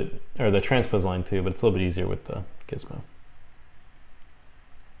it's a little bit, or the transpose line too, but it's a little bit easier with the Gizmo.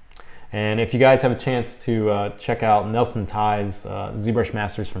 And if you guys have a chance to check out Nelson Ty's ZBrush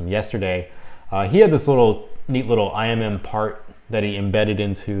Masters from yesterday, he had this neat little IMM part that he embedded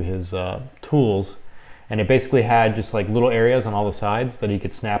into his tools, and it basically had just like little areas on all the sides that he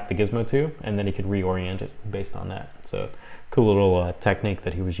could snap the Gizmo to, and then he could reorient it based on that. So cool little technique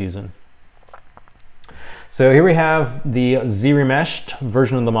that he was using. So here we have the Z-remeshed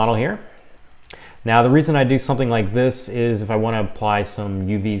version of the model here. Now the reason I do something like this is if I want to apply some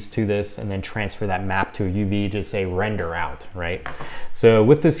UVs to this and then transfer that map to a UV to say render out, right? So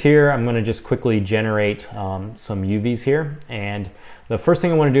with this here, I'm going to just quickly generate some UVs here. And the first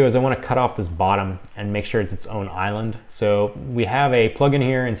thing I want to do is I want to cut off this bottom and make sure it's its own island. So we have a plugin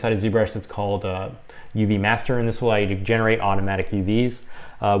here inside of ZBrush that's called UV Master, and this will allow you to generate automatic UVs.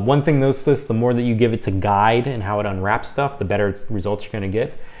 One thing, notice this, the more that you give it to guide and how it unwraps stuff, the better results you're going to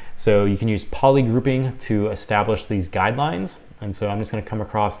get. So you can use poly grouping to establish these guidelines. And so I'm just going to come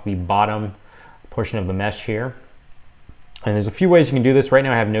across the bottom portion of the mesh here. And there's a few ways you can do this. Right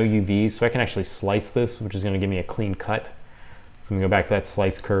now I have no UVs, so I can actually slice this, which is going to give me a clean cut. So I'm going to go back to that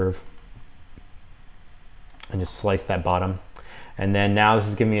slice curve and just slice that bottom. And then now this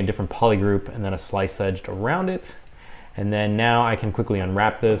is giving me a different poly group and then a slice edged around it. And then now I can quickly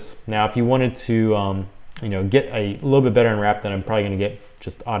unwrap this. Now if you wanted to you know, get a little bit better unwrap than I'm probably going to get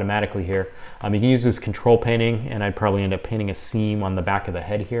just automatically here, you can use this control painting, and I'd probably end up painting a seam on the back of the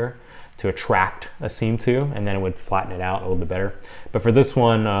head here to attract a seam to, and then it would flatten it out a little bit better. But for this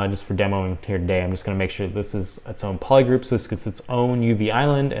one, just for demoing here today, I'm just going to make sure this is its own poly group, so this gets its own UV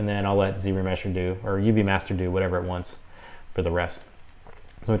island, and then I'll let ZRemesher do, or UV Master do whatever it wants for the rest.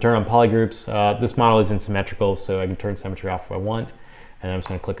 So I turn on poly groups. This model isn't symmetrical, so I can turn symmetry off if I want, and I'm just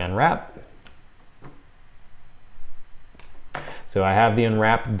going to click unwrap. So I have the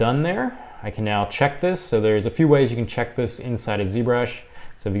unwrap done there. I can now check this. So there's a few ways you can check this inside of ZBrush.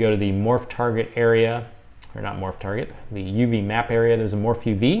 So if you go to the Morph Target area, or not Morph Target, the UV map area, there's a Morph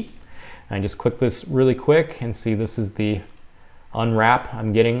UV. And I just click this really quick and see this is the unwrap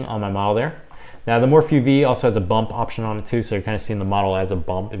I'm getting on my model there. Now the Morph UV also has a bump option on it too, so you're kind of seeing the model as a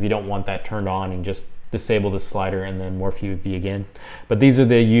bump. If you don't want that turned on, and just disable the slider and then Morph UV again. But these are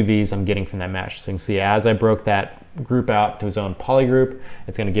the UVs I'm getting from that mesh. So you can see as I broke that group out to its own poly group,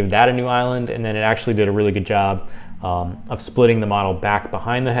 it's going to give that a new island, and then it actually did a really good job of splitting the model back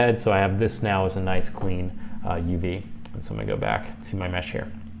behind the head. So I have this now as a nice clean UV. And so I'm going to go back to my mesh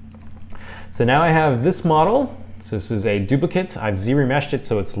here. So now I have this model. So this is a duplicate. I've ZRemeshed it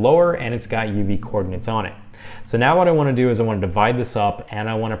so it's lower and it's got UV coordinates on it. So now what I want to do is I want to divide this up, and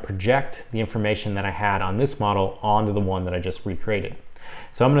I want to project the information that I had on this model onto the one that I just recreated.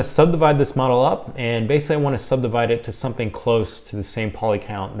 So I'm going to subdivide this model up, and basically I want to subdivide it to something close to the same poly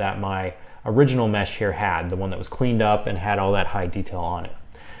count that my original mesh here had, the one that was cleaned up and had all that high detail on it.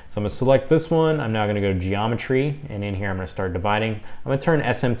 So I'm going to select this one. I'm now going to go to geometry, and in here I'm going to start dividing. I'm going to turn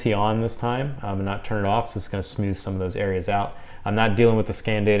SMT on this time. I'm going to not turn it off, so it's going to smooth some of those areas out. I'm not dealing with the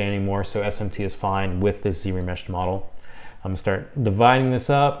scan data anymore, so SMT is fine with this ZRemeshed model. I'm going to start dividing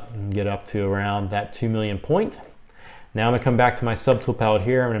this up and get up to around that 2 million point. Now I'm going to come back to my subtool palette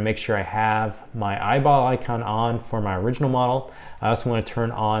here. I'm going to make sure I have my eyeball icon on for my original model. I also want to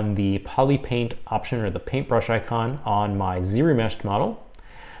turn on the poly paint option, or the paintbrush icon, on my ZRemeshed model.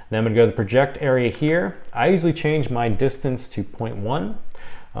 Then I'm going to go to the project area here. I usually change my distance to 0.1.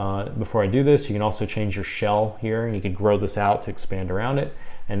 Before I do this, you can also change your shell here, and you can grow this out to expand around it.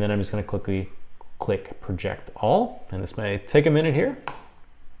 And then I'm just going to quickly click project all, and this may take a minute here.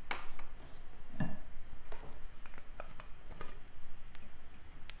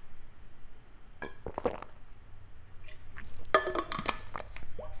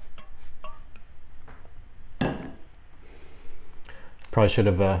 Probably should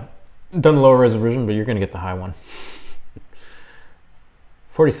have done the lower resolution, but you're going to get the high one.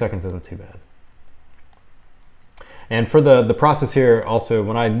 40 seconds isn't too bad. And for the process here, also,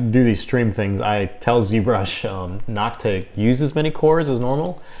 when I do these stream things, I tell ZBrush not to use as many cores as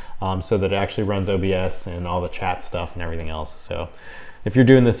normal, so that it actually runs OBS and all the chat stuff and everything else. So if you're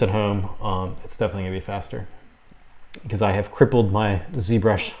doing this at home, it's definitely going to be faster, because I have crippled my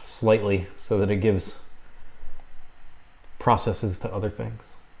ZBrush slightly so that it gives processes to other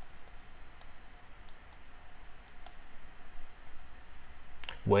things.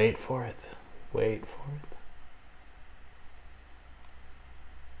 Wait for it. Wait for it.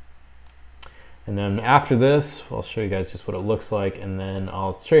 And then after this, I'll show you guys just what it looks like, and then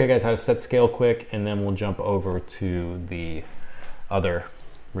I'll show you guys how to set scale quick, and then we'll jump over to the other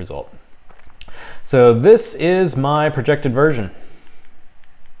result. So this is my projected version.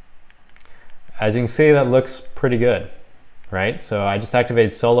 As you can see, that looks pretty good, right? So I just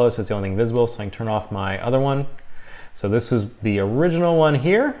activated solo, so it's the only thing visible, so I can turn off my other one. So this is the original one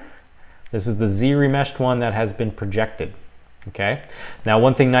here. This is the ZRemeshed one that has been projected. Okay. Now,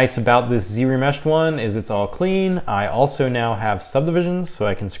 one thing nice about this ZRemeshed one is it's all clean. I also now have subdivisions, so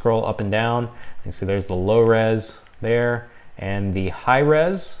I can scroll up and down. You see there's the low res there and the high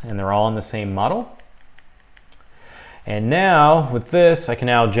res, and they're all in the same model. And now with this, I can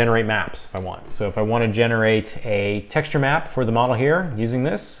now generate maps if I want. So if I want to generate a texture map for the model here using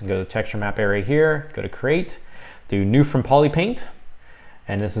this, go to the texture map area here, go to create, do new from poly paint.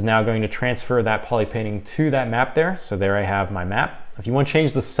 And this is now going to transfer that poly painting to that map there. So there I have my map. If you want to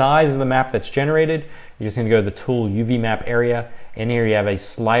change the size of the map that's generated, you're just going to go to the tool UV map area. In here you have a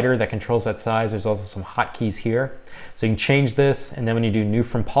slider that controls that size. There's also some hotkeys here. So you can change this, and then when you do new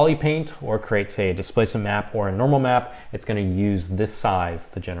from poly paint or create, say, a displacement map or a normal map, it's going to use this size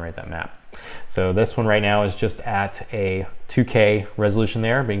to generate that map. So this one right now is just at a 2K resolution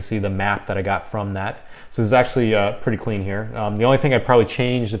there, but you can see the map that I got from that. So this is actually pretty clean here. The only thing I'd probably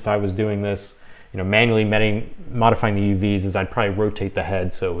change if I was doing this, manually modifying the UVs, is I'd probably rotate the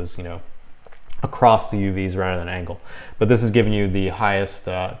head so it was, across the UVs rather than angle. But this is giving you the highest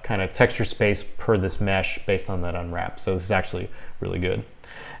kind of texture space per this mesh based on that unwrap. So this is actually really good.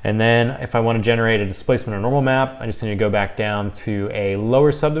 And then if I want to generate a displacement or normal map, I just need to go back down to a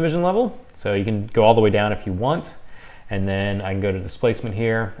lower subdivision level. So you can go all the way down if you want. And then I can go to displacement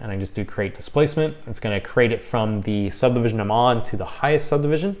here and I just do create displacement. It's going to create it from the subdivision I'm on to the highest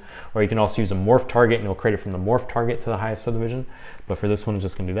subdivision, or you can also use a morph target and it'll create it from the morph target to the highest subdivision. But for this one, I'm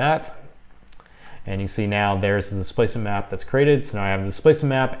just going to do that. And you see now there's the displacement map that's created. So now I have the displacement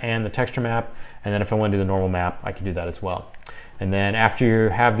map and the texture map. And then if I want to do the normal map, I can do that as well. And then after you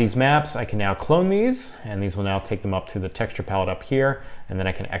have these maps, I can now clone these, and these will now take them up to the texture palette up here. And then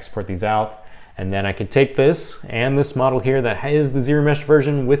I can export these out. And then I can take this and this model here that is the ZBrush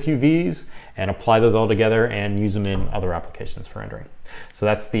version with UVs and apply those all together and use them in other applications for rendering. So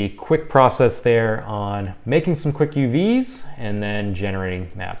that's the quick process there on making some quick UVs and then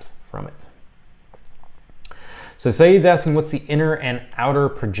generating maps from it. So Saeed's asking, what's the inner and outer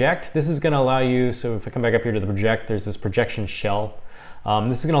project? This is going to allow you, so if I come back up here to the project, there's this projection shell.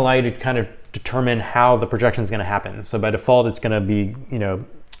 This is going to allow you to kind of determine how the projection is going to happen. So by default, it's going to be,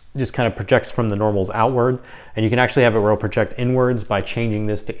 just kind of projects from the normals outward. And you can actually have it where it'll project inwards by changing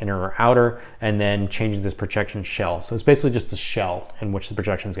this to inner or outer and then changing this projection shell. So it's basically just a shell in which the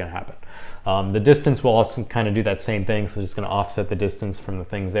projection is going to happen. The distance will also kind of do that same thing. So it's just going to offset the distance from the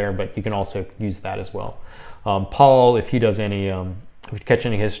things there, but you can also use that as well. Paul, if he does any, if you catch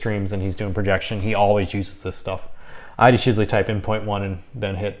any of his streams and he's doing projection, he always uses this stuff. I just usually type in 0.1 and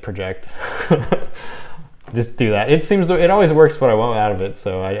then hit project. Just do that. It always works what I want out of it,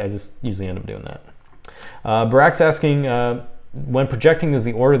 so I just usually end up doing that. Barak's asking, when projecting, does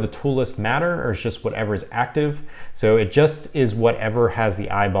the order of the tool list matter, or is just whatever is active? So it just is whatever has the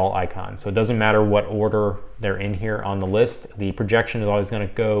eyeball icon. So it doesn't matter what order they're in here on the list. The projection is always going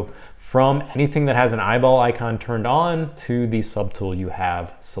to go from anything that has an eyeball icon turned on to the subtool you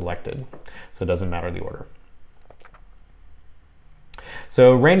have selected. So it doesn't matter the order.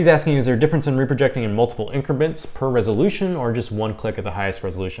 So Randy's asking, is there a difference in reprojecting in multiple increments per resolution or just one click at the highest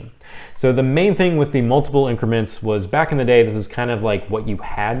resolution? So the main thing with the multiple increments was back in the day, this was kind of like what you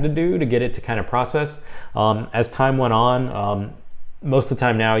had to do to get it to kind of process. As time went on, most of the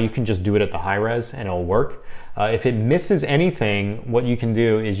time now you can just do it at the high res and it'll work. If it misses anything, what you can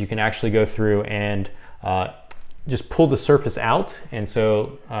do is you can actually go through and just pull the surface out. And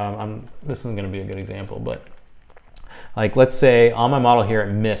so this isn't going to be a good example, but like let's say on my model here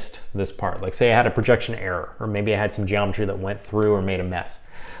it missed this part. Like say I had a projection error, or maybe I had some geometry that went through or made a mess.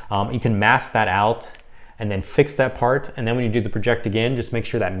 You can mask that out and then fix that part, and then when you do the project again, just make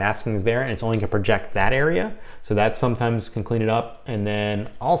sure that masking is there and it's only going to project that area. So that sometimes can clean it up. And then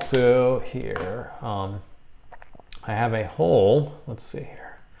also here, I have a hole. Let's see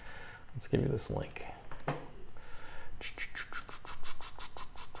here. Let's give you this link.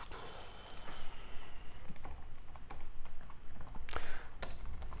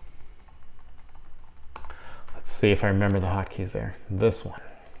 Let's see if I remember the hotkeys there. This one.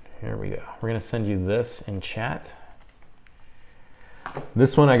 Here we go. We're going to send you this in chat.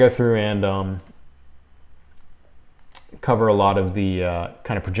 This one I go through and cover a lot of the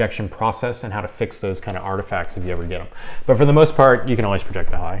kind of projection process and how to fix those kind of artifacts if you ever get them. But for the most part, you can always project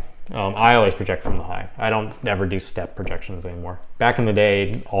the high. I always project from the high. I don't ever do step projections anymore. Back in the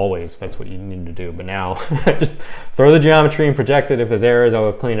day, always that's what you need to do. But now, just throw the geometry and project it. If there's errors,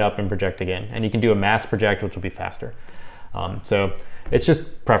 I'll clean it up and project again. And you can do a mass project, which will be faster. So it's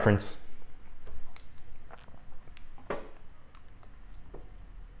just preference.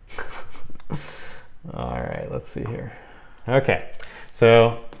 All right, let's see here. Okay,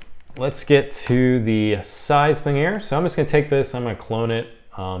 so let's get to the size thing here. So I'm just gonna take this, I'm gonna clone it,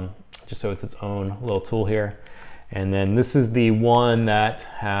 just so it's its own little tool here. And then this is the one that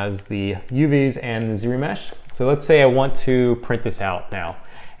has the UVs and the ZBrush. So let's say I want to print this out now,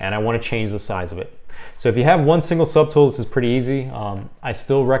 and I wanna change the size of it. So if you have one single subtool, this is pretty easy. I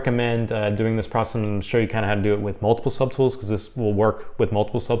still recommend doing this process and show you kind of how to do it with multiple subtools, because this will work with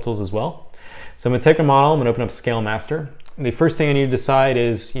multiple subtools as well. So I'm gonna take a model, I'm gonna open up Scale Master. The first thing I need to decide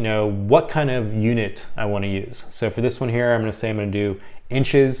is, what kind of unit I wanna use. So for this one here, I'm gonna say I'm gonna do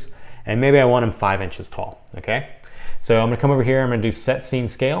inches, and maybe I want them 5 inches tall, okay? So I'm gonna come over here, I'm gonna do Set Scene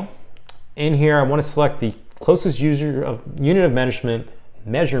Scale. In here, I wanna select the closest unit of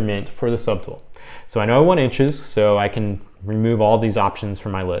measurement for the subtool. So I know I want inches, so I can remove all these options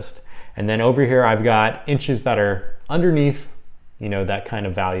from my list. And then over here, I've got inches that are underneath, you know, that kind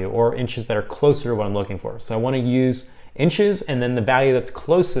of value, or inches that are closer to what I'm looking for. So I want to use inches and then the value that's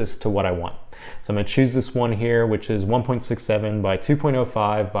closest to what I want. So I'm going to choose this one here, which is 1.67 by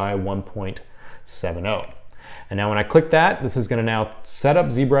 2.05 by 1.70. And now when I click that, this is going to now set up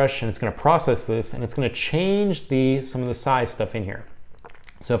ZBrush, and it's going to process this, and it's going to change some of the size stuff in here.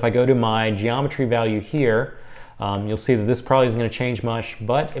 So if I go to my geometry value here, you'll see that this probably isn't going to change much,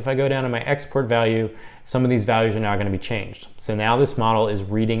 but if I go down to my export value, some of these values are now going to be changed. So now this model is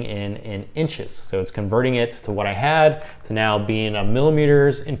reading in inches. So it's converting it to what I had to now being a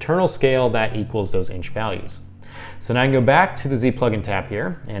millimeters internal scale that equals those inch values. So now I can go back to the Z plugin tab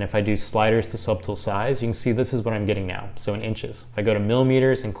here, and if I do sliders to subtool size, you can see this is what I'm getting now, so in inches. If I go to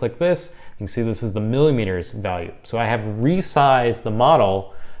millimeters and click this, you can see this is the millimeters value. So I have resized the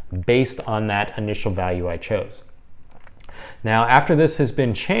model based on that initial value I chose. Now, after this has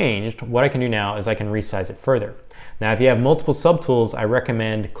been changed, what I can do now is I can resize it further. Now, if you have multiple subtools, I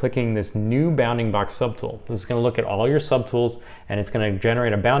recommend clicking this new bounding box subtool. This is going to look at all your subtools, and it's going to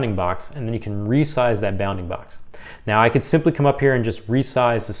generate a bounding box, and then you can resize that bounding box. Now, I could simply come up here and just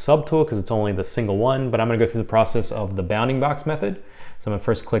resize the subtool because it's only the single one, but I'm going to go through the process of the bounding box method. So I'm going to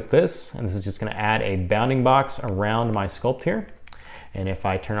first click this, and this is just going to add a bounding box around my sculpt here. And if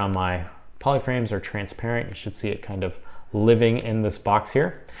I turn on my polyframes or transparent, you should see it kind of living in this box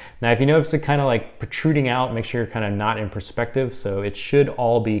here. Now, if you notice it kind of like protruding out, make sure you're kind of not in perspective. So it should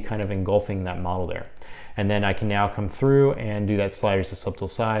all be kind of engulfing that model there. And then I can now come through and do that sliders to subtool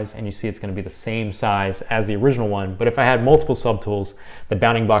size, and you see it's going to be the same size as the original one. But if I had multiple subtools, the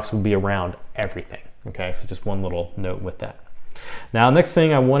bounding box would be around everything. Okay, so just one little note with that. Now, next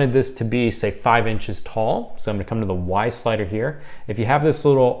thing, I wanted this to be, say, 5 inches tall. So I'm going to come to the Y slider here. If you have this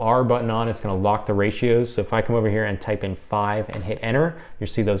little R button on, it's going to lock the ratios. So if I come over here and type in 5 and hit enter, you'll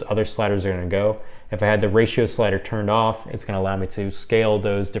see those other sliders are going to go. If I had the ratio slider turned off, it's going to allow me to scale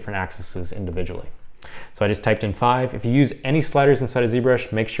those different axes individually. So I just typed in 5. If you use any sliders inside of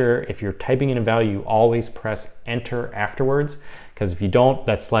ZBrush, make sure if you're typing in a value, you always press enter afterwards, because if you don't,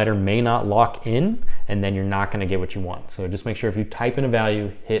 that slider may not lock in, and then you're not going to get what you want. So just make sure if you type in a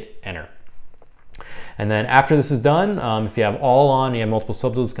value, hit enter. And then after this is done, if you have all on, you have multiple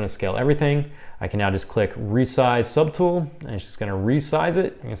subtools, it's going to scale everything. I can now just click resize subtool, and it's just going to resize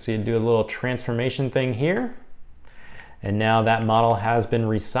it. You can see it do a little transformation thing here. And now that model has been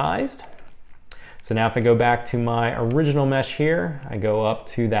resized. So now if I go back to my original mesh here, I go up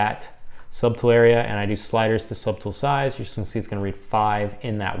to that subtool area and I do sliders to subtool size. You can see it's going to read 5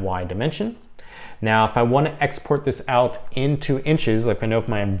 in that Y dimension. Now, if I want to export this out into inches, like I know if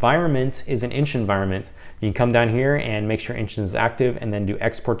my environment is an inch environment, you can come down here and make sure inches is active and then do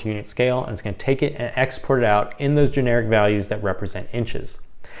export to unit scale, and it's going to take it and export it out in those generic values that represent inches.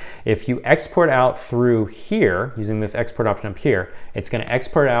 If you export out through here, using this export option up here, it's going to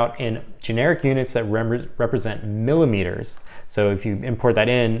export out in generic units that represent millimeters. So if you import that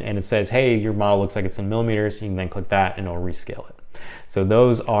in and it says, hey, your model looks like it's in millimeters, you can then click that and it'll rescale it. So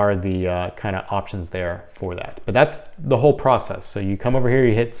those are the kind of options there for that. But that's the whole process. So you come over here,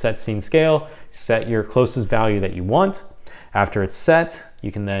 you hit set scene scale, set your closest value that you want. After it's set,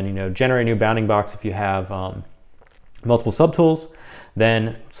 you can then generate a new bounding box if you have multiple subtools.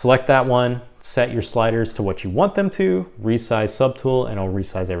 Then select that one, set your sliders to what you want them to, resize subtool, and it'll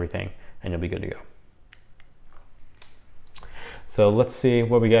resize everything, and you'll be good to go. So let's see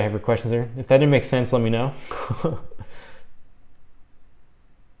what we got here for questions here. If that didn't make sense, let me know.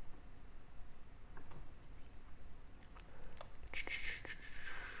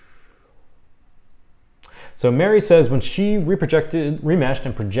 So Mary says when she remeshed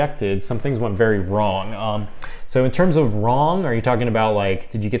and projected, some things went very wrong. So in terms of wrong, are you talking about like,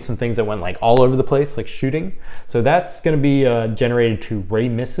 did you get some things that went like all over the place, like shooting? So that's gonna be generated to ray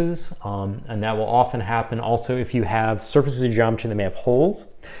misses, and that will often happen also if you have surfaces of geometry that may have holes.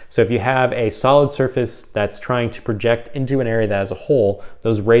 So if you have a solid surface that's trying to project into an area that has a hole,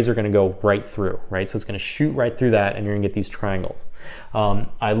 those rays are gonna go right through, right? So it's gonna shoot right through that and you're gonna get these triangles.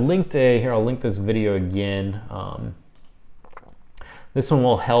 I linked here, I'll link this video again. This one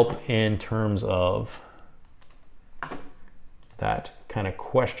will help in terms of that kind of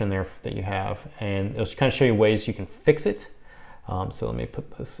question there that you have, and it'll kind of show you ways you can fix it. So let me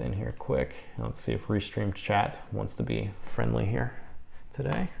put this in here quick. Let's see if Restream Chat wants to be friendly here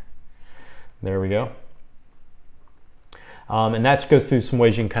today. There we go. And that goes through some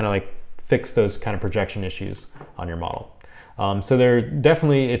ways you can kind of like fix those kind of projection issues on your model. So they're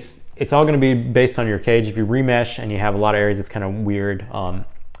definitely, it's all going to be based on your cage. If you remesh and you have a lot of areas that's kind of weird,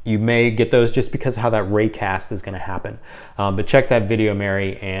 you may get those just because of how that ray cast is going to happen. But check that video,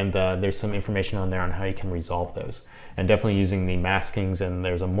 Mary, and there's some information on there on how you can resolve those. And definitely using the maskings, and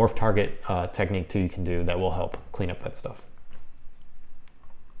there's a morph target technique too you can do that will help clean up that stuff.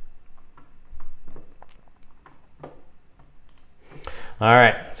 All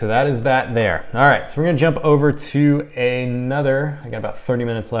right, so that is that there. All right, so we're gonna jump over to another, I got about 30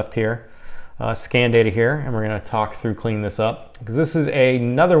 minutes left here, scan data here, and we're gonna talk through cleaning this up, because this is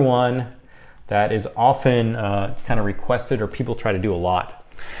another one that is often kind of requested, or people try to do a lot.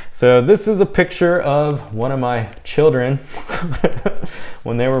 So this is a picture of one of my children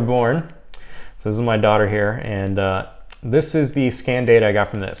when they were born. So this is my daughter here, and this is the scan data I got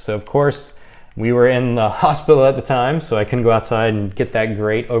from this. So of course, we were in the hospital at the time, so I couldn't go outside and get that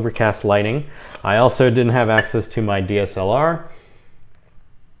great overcast lighting. I also didn't have access to my DSLR.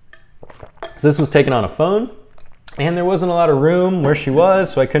 So this was taken on a phone, and there wasn't a lot of room where she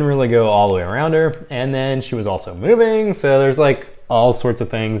was, so I couldn't really go all the way around her. And then she was also moving, so there's like all sorts of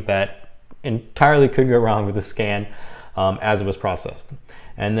things that entirely could go wrong with the scan as it was processed.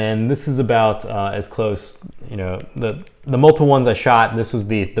 And then this is about as close, you know, the multiple ones I shot, this was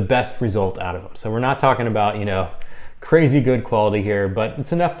the best result out of them. So we're not talking about, you know, crazy good quality here, but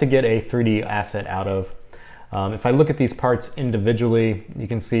it's enough to get a 3D asset out of. If I look at these parts individually, you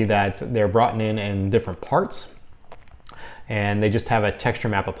can see that they're brought in different parts, and they just have a texture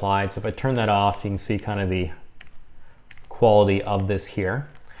map applied. So if I turn that off, you can see kind of the quality of this here.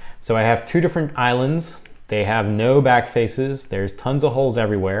 So I have two different islands. They have no back faces. There's tons of holes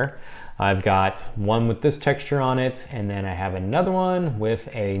everywhere. I've got one with this texture on it, and then I have another one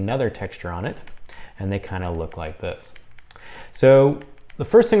with another texture on it, and they kind of look like this. So the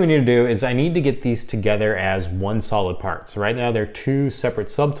first thing we need to do is I need to get these together as one solid part. So right now they're two separate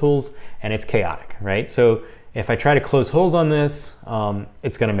subtools, and it's chaotic, right? So if I try to close holes on this,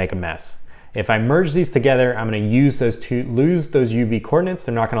 it's gonna make a mess. If I merge these together, I'm going to lose those UV coordinates.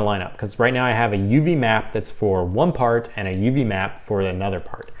 They're not going to line up, because right now I have a UV map that's for one part and a UV map for another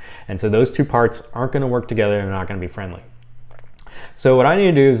part. And so those two parts aren't going to work together. They're not going to be friendly. So what I need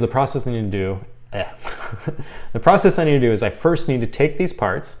to do is the process I need to do is I first need to take these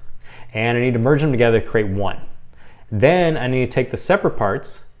parts and I need to merge them together to create one. Then I need to take the separate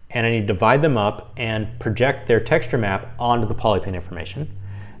parts and I need to divide them up and project their texture map onto the polypaint information.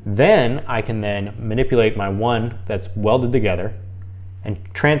 Then I can then manipulate my one that's welded together and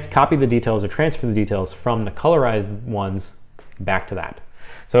copy the details or transfer the details from the colorized ones back to that.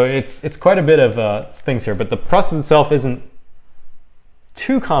 So it's quite a bit of things here, but the process itself isn't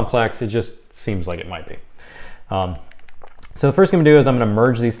too complex. It just seems like it might be. So the first thing I'm gonna do is I'm gonna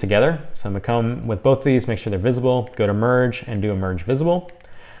merge these together. So I'm gonna come with both of these, make sure they're visible, go to merge and do a merge visible.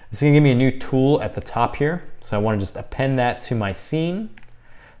 This is gonna give me a new tool at the top here. So I wanna just append that to my scene.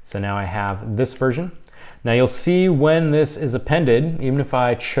 So now I have this version. Now you'll see when this is appended, even if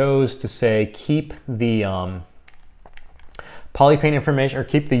I chose to say keep the polypaint information or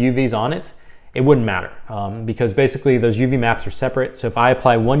keep the UVs on it, it wouldn't matter because basically those UV maps are separate. So if I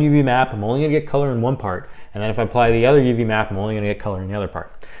apply one UV map, I'm only gonna get color in one part. And then if I apply the other UV map, I'm only gonna get color in the other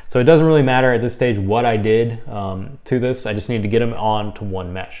part. So it doesn't really matter at this stage what I did to this. I just need to get them on to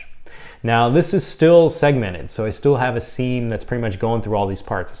one mesh. Now this is still segmented, so I still have a seam that's pretty much going through all these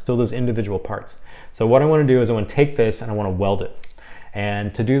parts. It's still those individual parts. So what I want to do is I want to take this and I want to weld it.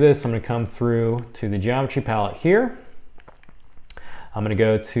 And to do this, I'm going to come through to the geometry palette here. I'm going to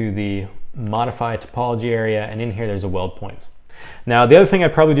go to the modify topology area, and in here there's a weld points. Now the other thing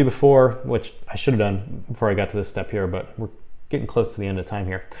I'd probably do before, which I should have done before I got to this step here, but we're getting close to the end of time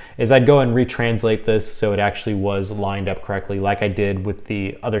here, is I'd go and retranslate this so it actually was lined up correctly like I did with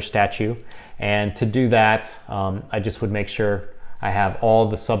the other statue. And to do that, I just would make sure I have all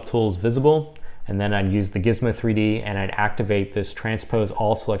the subtools visible, and then I'd use the Gizmo 3D and I'd activate this transpose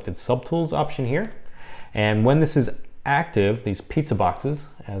all selected subtools option here. And when this is active, these pizza boxes,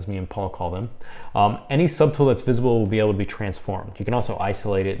 as me and Paul call them, any subtool that's visible will be able to be transformed. You can also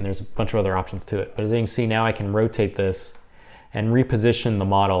isolate it, and there's a bunch of other options to it. But as you can see now, I can rotate this and reposition the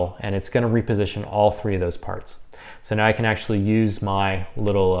model, and it's going to reposition all three of those parts. So now I can actually use my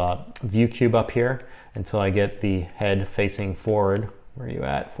little view cube up here until I get the head facing forward. Where are you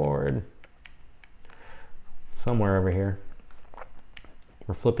at? Forward. Somewhere over here.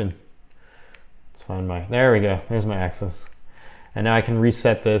 We're flipping. Let's find my, there we go. There's my axis. And now I can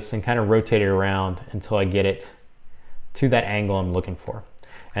reset this and kind of rotate it around until I get it to that angle I'm looking for.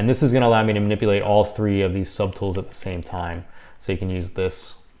 And this is going to allow me to manipulate all three of these subtools at the same time. So you can use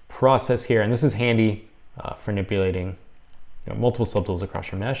this process here, and this is handy for manipulating multiple subtools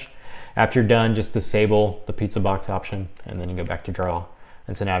across your mesh. After you're done, just disable the pizza box option, and then you go back to draw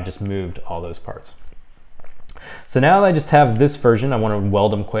And so now I've just moved all those parts. So now that I just have this version, I want to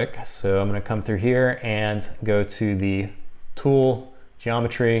weld them quick. So I'm going to come through here and go to the Tool,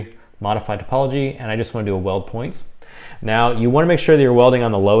 Geometry, Modify Topology, and I just want to do a weld points. Now you want to make sure that you're welding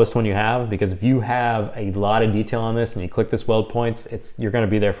on the lowest one you have, because if you have a lot of detail on this and you click this weld points, you're going to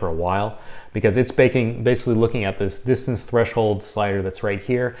be there for a while, because it's basically looking at this distance threshold slider that's right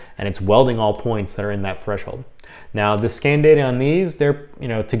here, and it's welding all points that are in that threshold. Now the scan data on these, they're,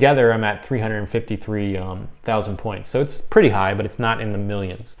 together I'm at 353,000 points. So it's pretty high, but it's not in the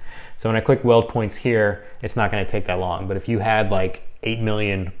millions. So when I click weld points here, it's not going to take that long. But if you had like 8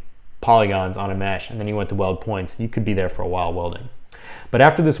 million polygons on a mesh and then you went to weld points, you could be there for a while welding. But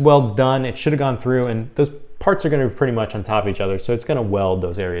after this weld's done, it should have gone through, and those parts are going to be pretty much on top of each other, so it's going to weld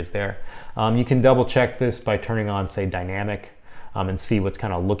those areas there. You can double check this by turning on, say, dynamic, and see what's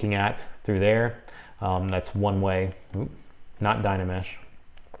kind of looking at through there. That's one way. Not Dynamesh,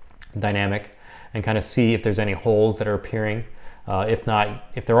 dynamic, and kind of see if there's any holes that are appearing. If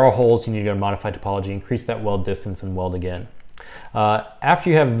there are holes, you need to go to Modify Topology, increase that weld distance, and weld again.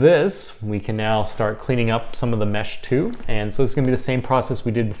 After you have this, we can now start cleaning up some of the mesh too. And so it's going to be the same process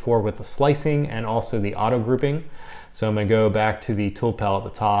we did before with the slicing and also the auto grouping. So I'm going to go back to the tool palette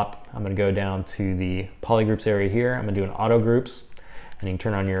at the top. I'm going to go down to the polygroups area here. I'm going to do an auto groups, and you can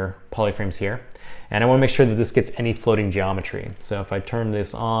turn on your polyframes here. And I want to make sure that this gets any floating geometry. So if I turn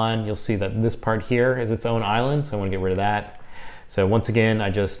this on, you'll see that this part here is its own island. So I want to get rid of that. So once again, I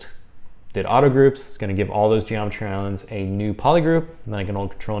just did auto groups. It's going to give all those geometry islands a new polygroup. And then I can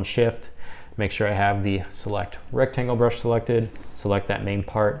hold Control and Shift, make sure I have the select rectangle brush selected, select that main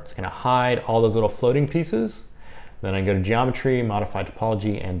part. It's going to hide all those little floating pieces. Then I go to Geometry, Modify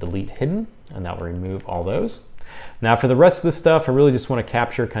Topology, and Delete Hidden, and that will remove all those. Now for the rest of the stuff, I really just want to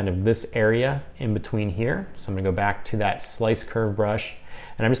capture kind of this area in between here. So I'm going to go back to that Slice Curve brush,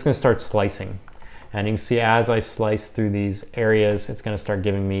 and I'm just going to start slicing. And you can see as I slice through these areas, it's going to start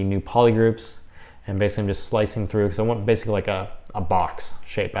giving me new polygroups. And basically I'm just slicing through because I want basically like a box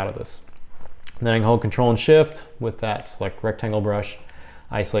shape out of this. And then I can hold Control and Shift with that Select Rectangle brush,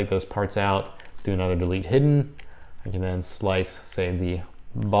 isolate those parts out, do another Delete Hidden. I can then slice, say, the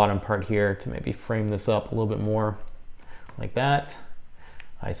bottom part here to maybe frame this up a little bit more like that.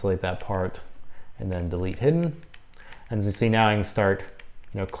 Isolate that part and then Delete Hidden. And as you see now, I can start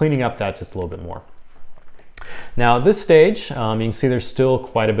cleaning up that just a little bit more. Now at this stage, you can see there's still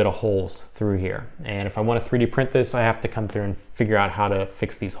quite a bit of holes through here. And if I want to 3D print this, I have to come through and figure out how to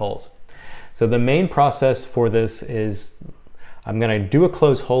fix these holes. So the main process for this is I'm going to do a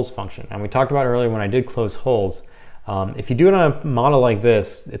close holes function. And we talked about earlier when I did close holes, if you do it on a model like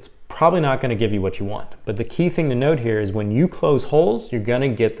this, it's probably not going to give you what you want. But the key thing to note here is when you close holes, you're going to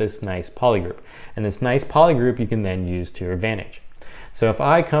get this nice polygroup. And this nice polygroup you can then use to your advantage. So if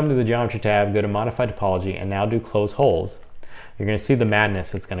I come to the Geometry tab, go to Modify Topology, and now do close holes, you're going to see the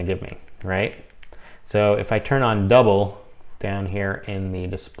madness it's going to give me, right? So if I turn on double down here in the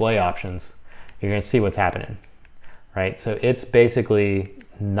display options, you're going to see what's happening, right? So it's basically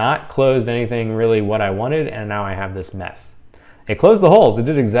not closed anything really what I wanted, and now I have this mess. It closed the holes. It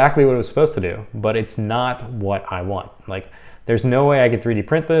did exactly what it was supposed to do, but it's not what I want. Like, there's no way I could 3D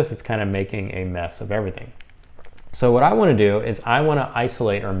print this. It's kind of making a mess of everything. So what I want to do is I want to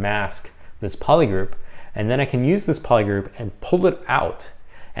isolate or mask this polygroup, and then I can use this polygroup and pull it out.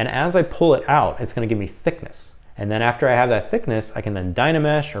 And as I pull it out, it's going to give me thickness. And then after I have that thickness, I can then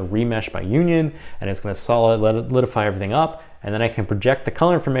Dynamesh or remesh by union, and it's going to solidify everything up. And then I can project the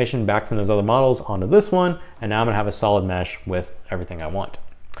color information back from those other models onto this one, and now I'm going to have a solid mesh with everything I want.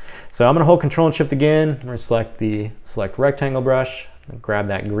 So I'm going to hold Control and Shift again. I'm going to select the Select Rectangle brush, grab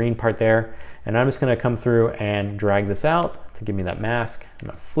that green part there, and I'm just going to come through and drag this out to give me that mask. I'm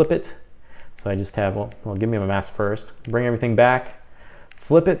going to flip it. So I just have, well, give me my mask first. Bring everything back,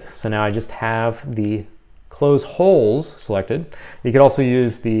 flip it. So now I just have the close holes selected. You could also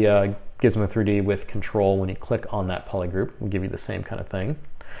use the Gizmo 3D with Control when you click on that polygroup. It'll give you the same kind of thing.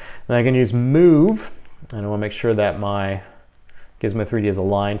 Then I can use Move, and I want to make sure that my Gizmo 3D is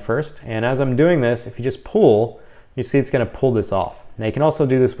aligned first. And as I'm doing this, if you just pull, you see it's going to pull this off. Now you can also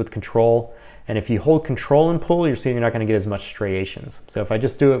do this with Control, and if you hold Control and pull, you're seeing you're not going to get as much striations. So if I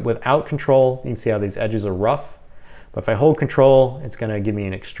just do it without Control, you can see how these edges are rough. But if I hold Control, it's going to give me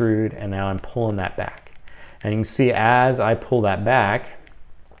an extrude, and now I'm pulling that back. And you can see as I pull that back,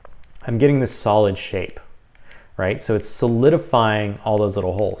 I'm getting this solid shape, right? So it's solidifying all those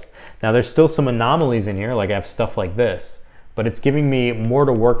little holes. Now there's still some anomalies in here, like I have stuff like this, but it's giving me more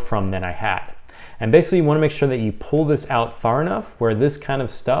to work from than I had. And basically you want to make sure that you pull this out far enough where this kind of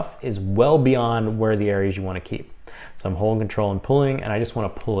stuff is well beyond where the areas you want to keep. So I'm holding control and pulling, and I just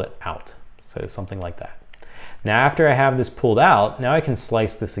want to pull it out. So something like that. Now after I have this pulled out, now I can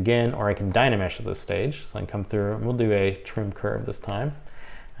slice this again, or I can Dynamesh at this stage. So I can come through, and we'll do a trim curve this time.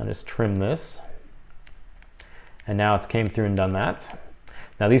 I'll just trim this. And now it's came through and done that.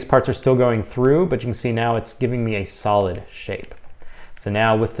 Now these parts are still going through, but you can see now it's giving me a solid shape. So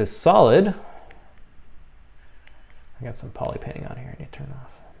now with this solid, I got some poly painting on here I need to turn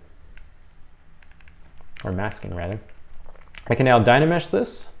off. Or masking rather. I can now Dynamesh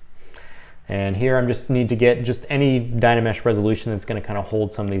this. And here I just need to get just any Dynamesh resolution that's going to kind of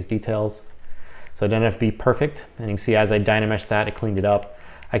hold some of these details. So it doesn't have to be perfect. And you can see as I Dynamesh that, it cleaned it up.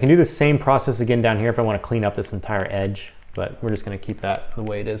 I can do the same process again down here if I want to clean up this entire edge, but we're just going to keep that the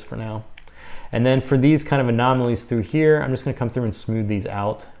way it is for now. And then for these kind of anomalies through here, I'm just going to come through and smooth these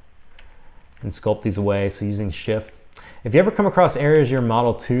out and sculpt these away. So using Shift. If you ever come across areas of your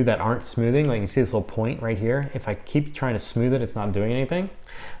model too that aren't smoothing, like you see this little point right here, if I keep trying to smooth it, it's not doing anything.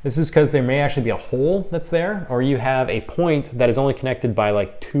 This is because there may actually be a hole that's there, or you have a point that is only connected by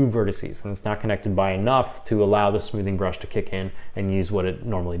like 2 vertices, and it's not connected by enough to allow the smoothing brush to kick in and use what it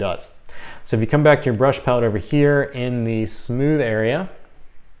normally does. So if you come back to your brush palette over here in the smooth area,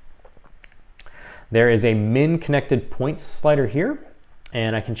 there is a min connected points slider here.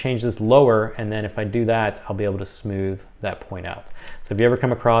 And I can change this lower, and then if I do that, I'll be able to smooth that point out. So if you ever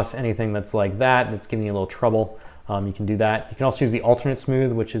come across anything that's like that, that's giving you a little trouble, you can do that. You can also use the alternate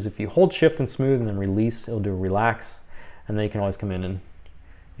smooth, which is if you hold Shift and smooth and then release, it'll do a relax. And then you can always come in and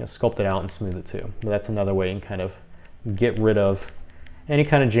sculpt it out and smooth it too. But that's another way you can kind of get rid of any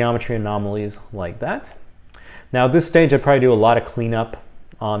kind of geometry anomalies like that. Now at this stage, I'd probably do a lot of cleanup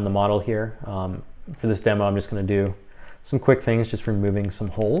on the model here. For this demo, I'm just gonna do some quick things, just removing some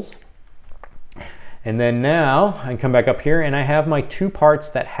holes. And then now I can come back up here and I have my 2 parts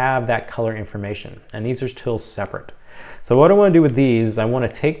that have that color information, and these are still separate. So what I want to do with these is I want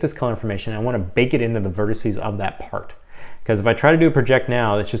to take this color information and I want to bake it into the vertices of that part. Because if I try to do a project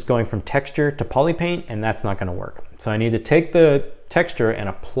now, it's just going from texture to poly paint, and that's not going to work. So I need to take the texture and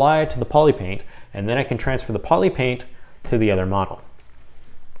apply it to the poly paint, and then I can transfer the poly paint to the other model.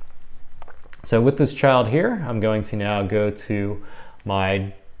 So with this child here, I'm going to now go to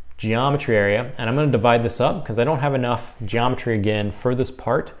my geometry area, and I'm going to divide this up because I don't have enough geometry again for this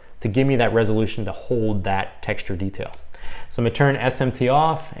part to give me that resolution to hold that texture detail. So I'm going to turn SMT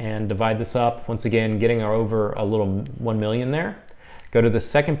off and divide this up, once again getting over a little 1 million there. Go to the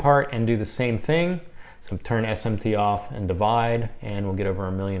second part and do the same thing. So turn SMT off and divide, and we'll get over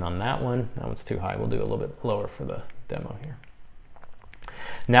 1 million on that one. That one's too high, we'll do a little bit lower for the demo here.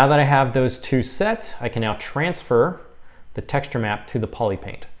 Now that I have those 2 set, I can now transfer the texture map to the poly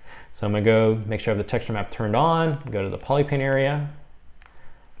paint. So I'm gonna go make sure I have the texture map turned on, go to the poly paint area,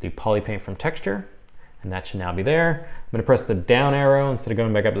 do poly paint from texture, and that should now be there. I'm gonna press the down arrow instead of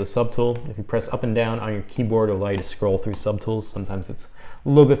going back up to the subtool. If you press up and down on your keyboard, it'll allow you to scroll through subtools. Sometimes it's a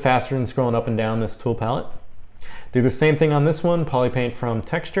little bit faster than scrolling up and down this tool palette. Do the same thing on this one, poly paint from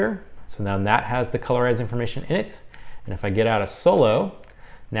texture. So now that has the colorized information in it. And if I get out of solo,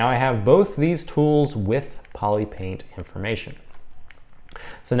 now I have both these tools with poly paint information.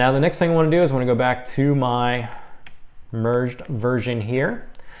 So now the next thing I want to do is I want to go back to my merged version here.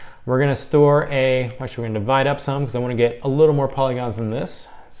 We're going to store actually we're going to divide up some because I want to get a little more polygons than this.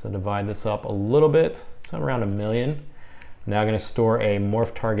 So divide this up a little bit, so around 1 million. Now I'm going to store a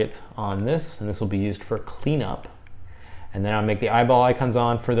morph target on this, and this will be used for cleanup. And then I'll make the eyeball icons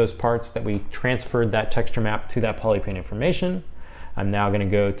on for those parts that we transferred that texture map to that poly paint information. I'm now going to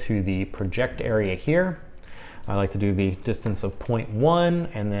go to the project area here. I like to do the distance of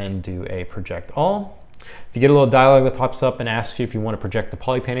 0.1 and then do a project all. If you get a little dialog that pops up and asks you if you want to project the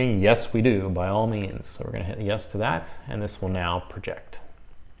poly painting, yes we do, by all means. So we're going to hit yes to that, and this will now project.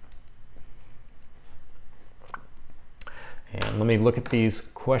 And let me look at these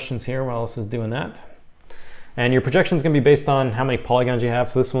questions here while this is doing that. And your projection is going to be based on how many polygons you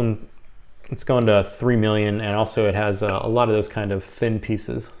have. So this one, it's going to 3 million, and also it has a lot of those kind of thin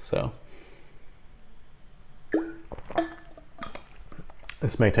pieces. So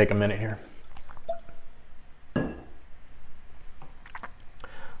this may take a minute here.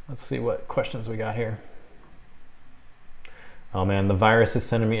 Let's see what questions we got here. Oh man, the virus is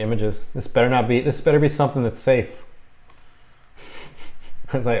sending me images. This better be something that's safe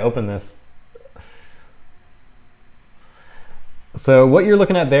as I open this. So what you're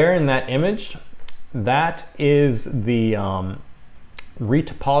looking at there in that image, that is the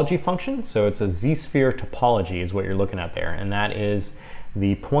retopology function. So it's a Z-sphere topology is what you're looking at there. And that is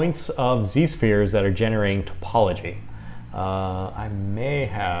the points of z-spheres that are generating topology. I may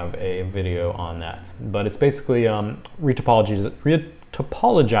have a video on that, but it's basically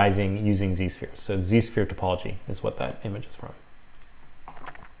retopologizing using z-spheres. So z-sphere topology is what that image is from.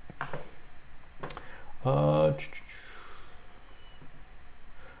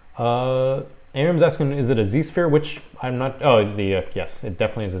 Aram's asking, is it a z-sphere? Which I'm not, yes, it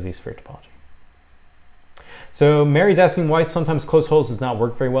definitely is a z-sphere topology. So Mary's asking why sometimes close holes does not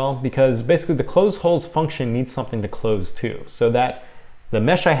work very well, because basically the close holes function needs something to close to. So that the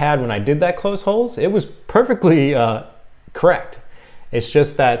mesh I had when I did that close holes, it was perfectly correct. It's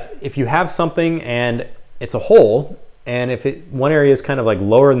just that if you have something and it's a hole, and if one area is kind of like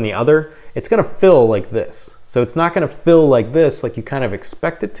lower than the other, it's gonna fill like this. So it's not gonna fill like this like you kind of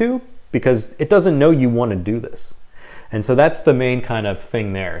expect it to, because it doesn't know you wanna do this. And so that's the main kind of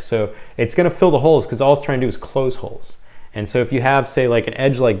thing there. So it's gonna fill the holes because all it's trying to do is close holes. And so if you have, say, like an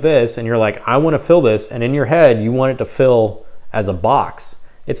edge like this, and you're like, I wanna fill this, and in your head, you want it to fill as a box,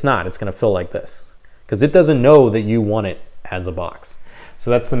 it's not, it's gonna fill like this. Because it doesn't know that you want it as a box. So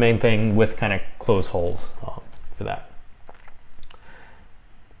that's the main thing with kind of close holes for that.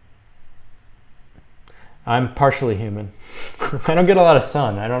 I'm partially human. I don't get a lot of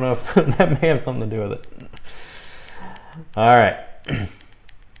sun. I don't know if that may have something to do with it. All right.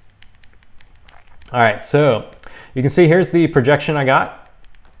 All right, so you can see here's the projection I got.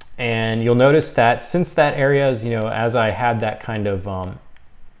 And you'll notice that since that area is, as I had that kind of,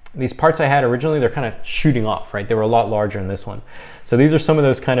 these parts I had originally, they're kind of shooting off, right? They were a lot larger in this one. So these are some of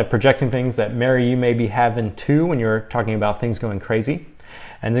those kind of projecting things that, Mary, you may be having too when you're talking about things going crazy.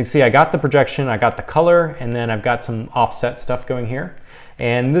 And you can see I got the projection, I got the color, and then I've got some offset stuff going here.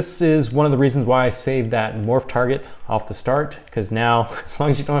 And this is one of the reasons why I saved that Morph Target off the start, because now, as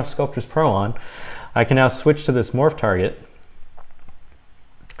long as you don't have Sculptris Pro on, I can now switch to this Morph Target.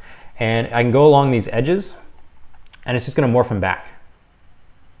 And I can go along these edges, and it's just gonna morph them back.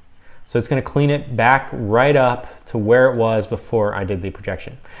 So it's gonna clean it back right up to where it was before I did the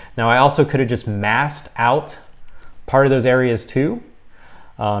projection. Now I also could have just masked out part of those areas too,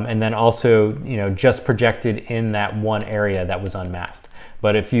 and then also just projected in that one area that was unmasked.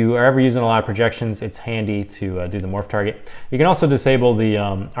 But if you are ever using a lot of projections, it's handy to do the Morph Target. You can also disable the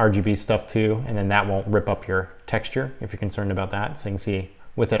RGB stuff too, and then that won't rip up your texture if you're concerned about that. So you can see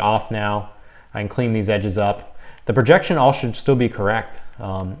with it off now, I can clean these edges up. The projection all should still be correct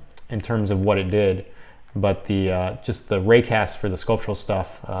in terms of what it did, but just the raycast for the sculptural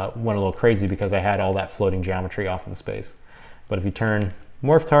stuff went a little crazy because I had all that floating geometry off in space. But if you turn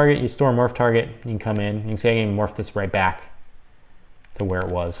Morph Target, you store Morph Target, you can come in, you can see I can morph this right back to where it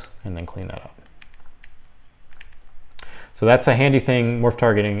was and then clean that up. So that's a handy thing. Morph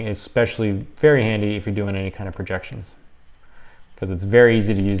targeting is especially very handy if you're doing any kind of projections, because it's very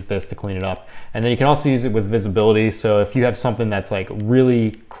easy to use this to clean it up. And then you can also use it with visibility. So if you have something that's like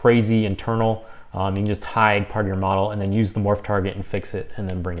really crazy internal, you can just hide part of your model and then use the Morph Target and fix it and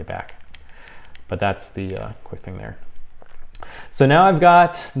then bring it back. But that's the quick thing there. So now I've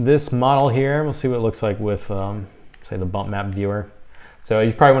got this model here. We'll see what it looks like with, say, the bump map viewer. So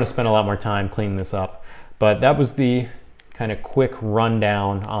you probably want to spend a lot more time cleaning this up. But that was the kind of quick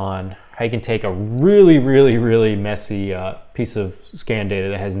rundown on how you can take a really, really, really messy piece of scan data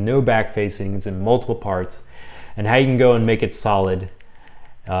that has no back facing, it's in multiple parts, and how you can go and make it solid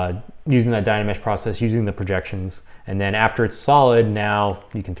using that Dynamesh process, using the projections. And then after it's solid, now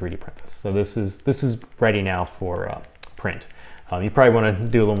you can 3D print this. So this is ready now for print. You probably want to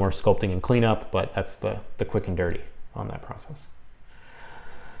do a little more sculpting and cleanup, but that's the quick and dirty on that process.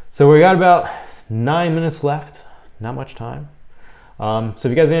 So we got about 9 minutes left, not much time. So if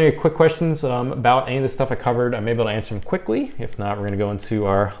you guys have any quick questions about any of the stuff I covered, I may be able to answer them quickly. If not, we're gonna go into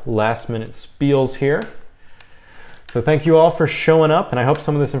our last minute spiels here. So thank you all for showing up, and I hope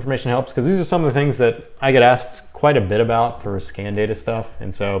some of this information helps, because these are some of the things that I get asked quite a bit about for scan data stuff.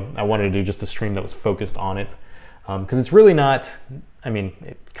 And so I wanted to do just a stream that was focused on it, because it's really not, I mean,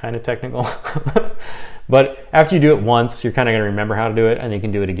 it's kind of technical, but after you do it once, you're kind of going to remember how to do it, and you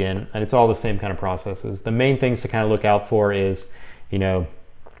can do it again. And it's all the same kind of processes. The main things to kind of look out for is,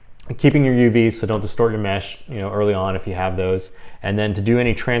 keeping your UVs, so don't distort your mesh, early on if you have those. And then to do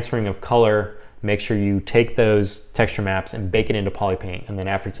any transferring of color, make sure you take those texture maps and bake it into Polypaint. And then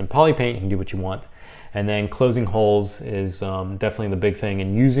after it's in Polypaint, you can do what you want. And then closing holes is definitely the big thing,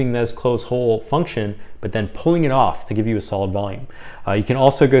 and using this close hole function, but then pulling it off to give you a solid volume. You can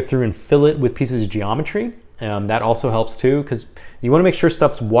also go through and fill it with pieces of geometry. That also helps too, because you want to make sure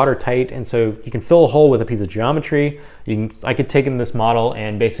stuff's watertight, and so you can fill a hole with a piece of geometry. I could take in this model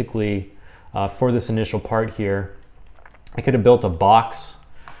and basically, for this initial part here, I could have built a box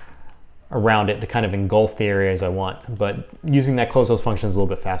around it to kind of engulf the areas I want, but using that close those functions is a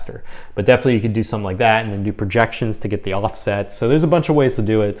little bit faster. But definitely you could do something like that and then do projections to get the offset. So there's a bunch of ways to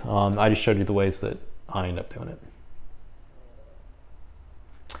do it. I just showed you the ways that I end up doing it.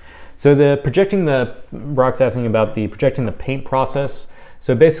 So Brock's asking about the projecting the paint process.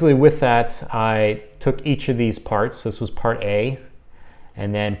 So basically with that, I took each of these parts. This was part A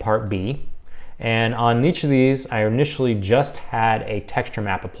and then part B. And on each of these, I initially just had a texture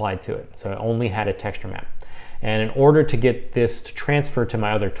map applied to it. So I only had a texture map. And in order to get this to transfer to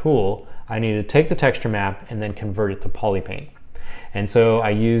my other tool, I needed to take the texture map and then convert it to polypaint. And so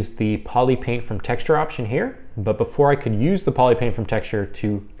I used the polypaint from texture option here. But before I could use the polypaint from texture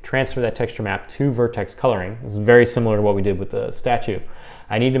to transfer that texture map to vertex coloring, this is very similar to what we did with the statue,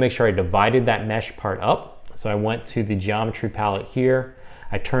 I need to make sure I divided that mesh part up. So I went to the geometry palette here.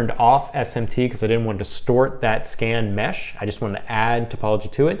 I turned off SMT because I didn't want to distort that scan mesh. I just wanted to add topology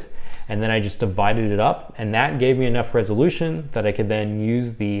to it. And then I just divided it up. And that gave me enough resolution that I could then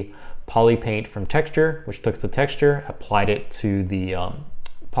use the polypaint from texture, which took the texture, applied it to the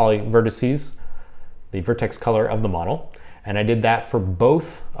poly vertices, the vertex color of the model. And I did that for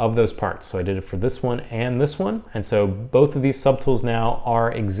both of those parts. So I did it for this one and this one. And so both of these subtools now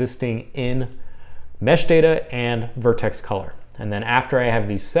are existing in mesh data and vertex color. And then after I have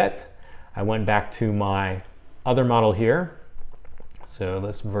these set, I went back to my other model here. So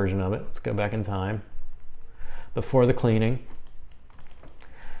this version of it, let's go back in time. Before the cleaning,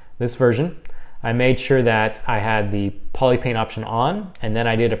 this version, I made sure that I had the polypaint option on, and then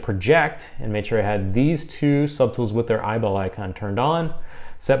I did a project and made sure I had these two subtools with their eyeball icon turned on,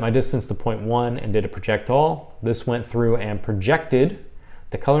 set my distance to 0.1 and did a project all. This went through and projected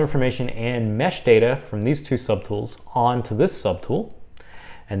the color information and mesh data from these two subtools onto this subtool.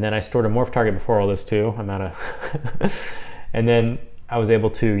 And then I stored a morph target before all this too. I'm out of, and then I was able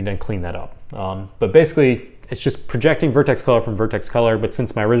to then clean that up. But basically it's just projecting vertex color from vertex color, but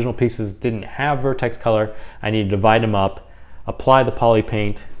since my original pieces didn't have vertex color, I need to divide them up, apply the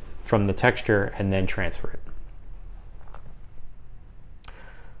polypaint from the texture, and then transfer it.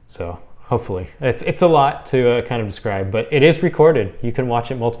 So hopefully, it's a lot to kind of describe, but it is recorded. You can watch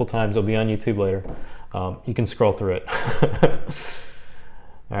it multiple times. It'll be on YouTube later. You can scroll through it.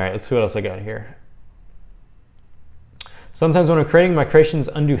 All right, let's see what else I got here. Sometimes when I'm creating my creations,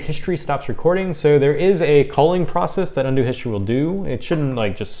 undo history stops recording. So there is a culling process that undo history will do. It shouldn't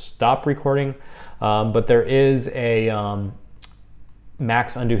like just stop recording, but there is a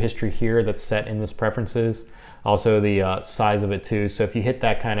max undo history here that's set in this preferences. Also the size of it too. So if you hit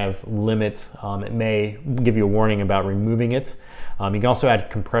that kind of limit, it may give you a warning about removing it. You can also add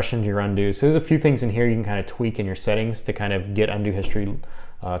compression to your undo. So there's a few things in here you can kind of tweak in your settings to kind of get undo history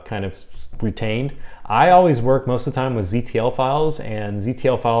kind of retained. I always work most of the time with ZTL files, and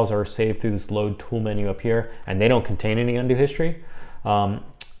ZTL files are saved through this load tool menu up here, and they don't contain any undo history.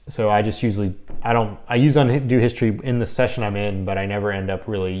 So I just usually, I use undo history in the session I'm in, but I never end up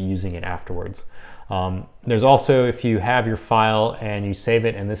really using it afterwards. There's also, if you have your file and you save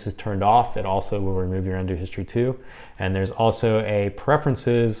it and this is turned off, it also will remove your undo history too. And there's also a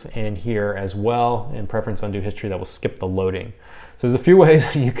preferences in here as well, in preference undo history, that will skip the loading. So there's a few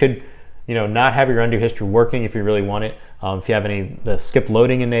ways you could, not have your undo history working if you really want it. If you have the skip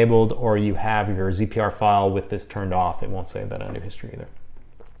loading enabled, or you have your ZPR file with this turned off, it won't save that undo history either.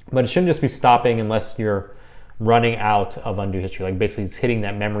 But it shouldn't just be stopping unless you're running out of undo history. Like basically it's hitting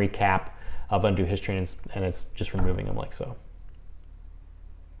that memory cap of undo history and it's just removing them like so.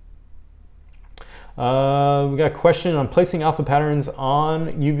 We got a question on placing alpha patterns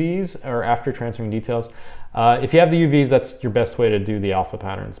on UVs or after transferring details. If you have the UVs, that's your best way to do the alpha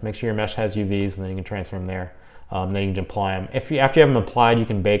patterns. Make sure your mesh has UVs and then you can transfer them there. Then you can apply them. After you have them applied, you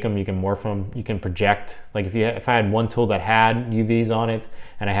can bake them, you can morph them, you can project. Like if I had one tool that had UVs on it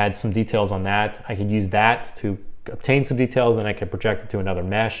and I had some details on that, I could use that to obtain some details, and I could project it to another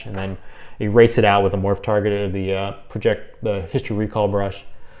mesh and then erase it out with a morph target or the history recall brush.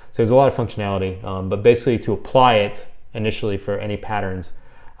 So there's a lot of functionality, but basically to apply it initially for any patterns,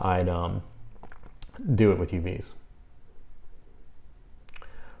 I'd do it with UVs.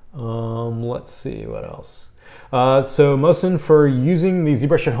 Let's see what else. So Mosin, for using the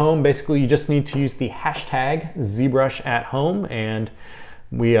ZBrush at home, basically you just need to use the hashtag ZBrush at home, and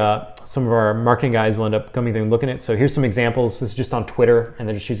some of our marketing guys will end up coming through and looking at it. So here's some examples. This is just on Twitter, and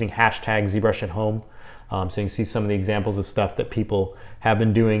they're just using hashtag ZBrush at home. So you can see some of the examples of stuff that people have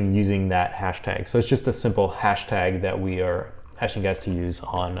been doing using that hashtag. So it's just a simple hashtag that we are asking guys to use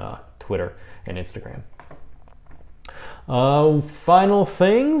on Twitter and Instagram. Final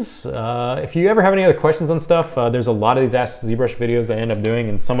things, if you ever have any other questions on stuff, there's a lot of these Ask ZBrush videos I end up doing,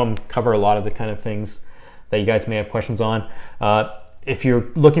 and some of them cover a lot of the kind of things that you guys may have questions on. If you're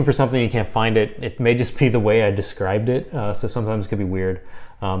looking for something and you can't find it, it may just be the way I described it, so sometimes it could be weird.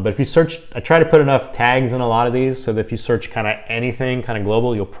 But if you search, I try to put enough tags in a lot of these so that if you search kind of anything kind of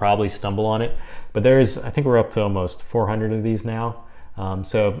global, you'll probably stumble on it. But there's, I think we're up to almost 400 of these now.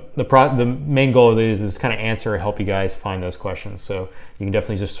 So the main goal of these is to kind of answer or help you guys find those questions. So you can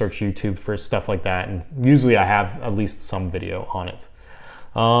definitely just search YouTube for stuff like that. And usually I have at least some video on it.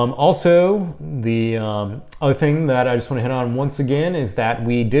 Also, the other thing that I just want to hit on once again is that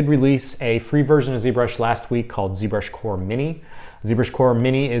we did release a free version of ZBrush last week called ZBrush Core Mini. ZBrush Core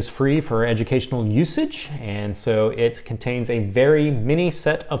Mini is free for educational usage, and so it contains a very mini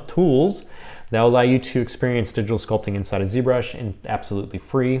set of tools that will allow you to experience digital sculpting inside of ZBrush and absolutely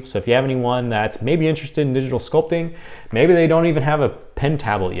free. So if you have anyone that's maybe interested in digital sculpting, maybe they don't even have a pen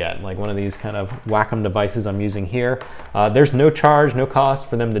tablet yet, like one of these kind of Wacom devices I'm using here, there's no charge, no cost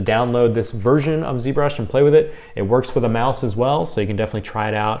for them to download this version of ZBrush and play with it. It works with a mouse as well, so you can definitely try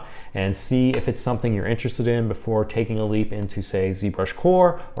it out and see if it's something you're interested in before taking a leap into, say, ZBrush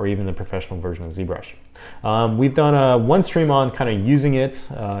Core or even the professional version of ZBrush. We've done one stream on kind of using it.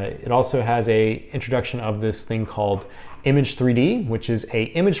 It also has a introduction of this thing called Image 3D, which is a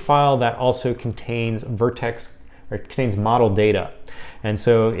image file that also contains vertex, or contains model data. And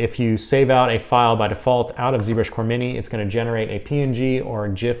so if you save out a file by default out of ZBrush Core Mini, it's going to generate a PNG or a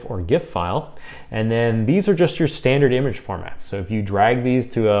GIF or GIF file. And then these are just your standard image formats. So if you drag these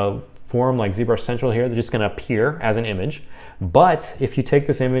to a form like ZBrush Central here, they're just going to appear as an image. But if you take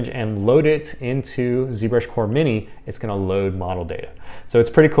this image and load it into ZBrush Core Mini, it's going to load model data. So it's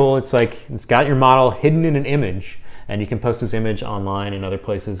pretty cool. It's like it's got your model hidden in an image, and you can post this image online and other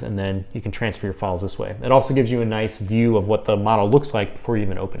places, and then you can transfer your files this way. It also gives you a nice view of what the model looks like before you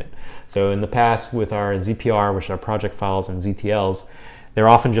even open it. So in the past with our ZPR, which are project files, and ZTLs, they're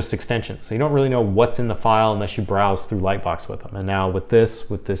often just extensions. So you don't really know what's in the file unless you browse through Lightbox with them. And now with this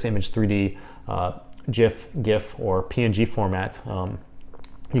Image 3D GIF, GIF, or PNG format,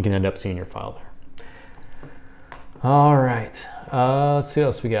 you can end up seeing your file there. All right, let's see what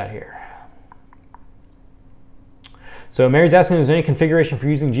else we got here. So Mary's asking if there's any configuration for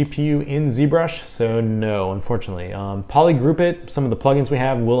using GPU in ZBrush. So no, unfortunately. Polygroup It, some of the plugins we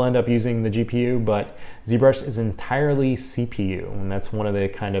have will end up using the GPU, but ZBrush is entirely CPU, and that's one of the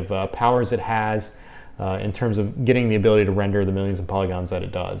kind of powers it has in terms of getting the ability to render the millions of polygons that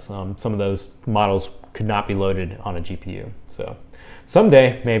it does. Some of those models could not be loaded on a GPU. So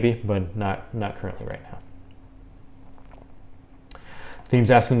someday, maybe, but not currently right now. Theme's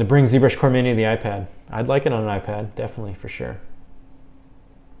asking to bring ZBrush Core Mini to the iPad. I'd like it on an iPad, definitely, for sure.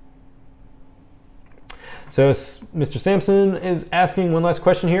 So Mr. Sampson is asking one last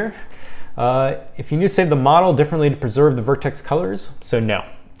question here. If you need to save the model differently to preserve the vertex colors, so no.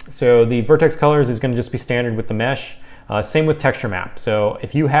 So the vertex colors is going to just be standard with the mesh. Same with texture map. So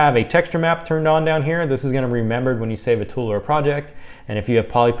if you have a texture map turned on down here, this is going to be remembered when you save a tool or a project. And if you have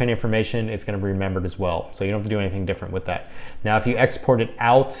polypin information, it's going to be remembered as well. So you don't have to do anything different with that. Now, if you export it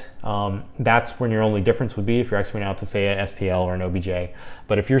out, that's when your only difference would be if you're exporting out to, say, an STL or an OBJ.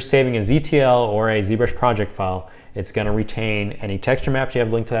 But if you're saving a ZTL or a ZBrush project file, it's going to retain any texture maps you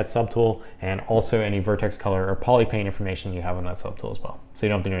have linked to that subtool, and also any vertex color or polypane information you have on that subtool as well. So you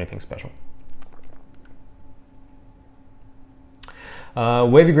don't have to do anything special.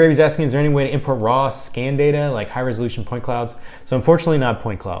 Wavy Gravy's asking, is there any way to import raw scan data like high resolution point clouds? So unfortunately not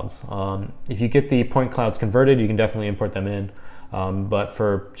point clouds. If you get the point clouds converted, you can definitely import them in. But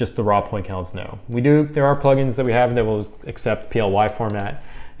for just the raw point clouds, no. There are plugins that we have that will accept PLY format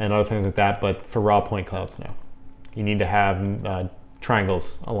and other things like that, but for raw point clouds, no. You need to have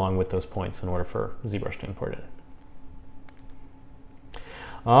triangles along with those points in order for ZBrush to import it.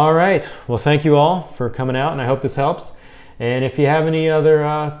 All right, well, thank you all for coming out, and I hope this helps. And if you have any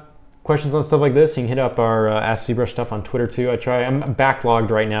other questions on stuff like this, you can hit up our Ask ZBrush stuff on Twitter too. I'm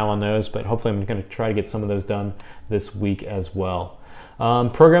backlogged right now on those, but hopefully I'm going to try to get some of those done this week as well.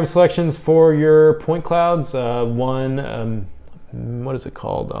 Program selections for your point clouds. What is it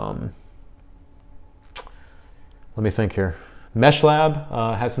called? Let me think here.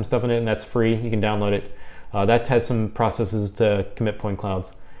 MeshLab has some stuff in it, and that's free. You can download it. That has some processes to commit point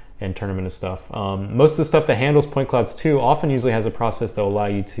clouds and turn them into stuff. Most of the stuff that handles point clouds too often usually has a process that will allow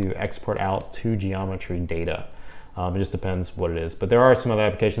you to export out to geometry data. It just depends what it is. But there are some other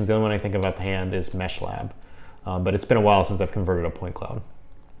applications. The only one I think of at the hand is MeshLab. But it's been a while since I've converted a point cloud.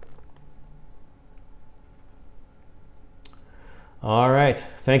 All right,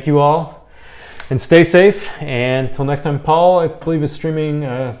 thank you all. And stay safe. And until next time, Paul, I believe, is streaming.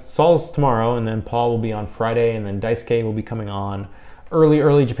 Saul's tomorrow, and then Paul will be on Friday, and then Daisuke will be coming on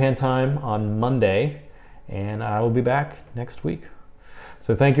early Japan time on Monday. And I will be back next week.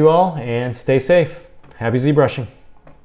 So thank you all, and stay safe. Happy ZBrushing.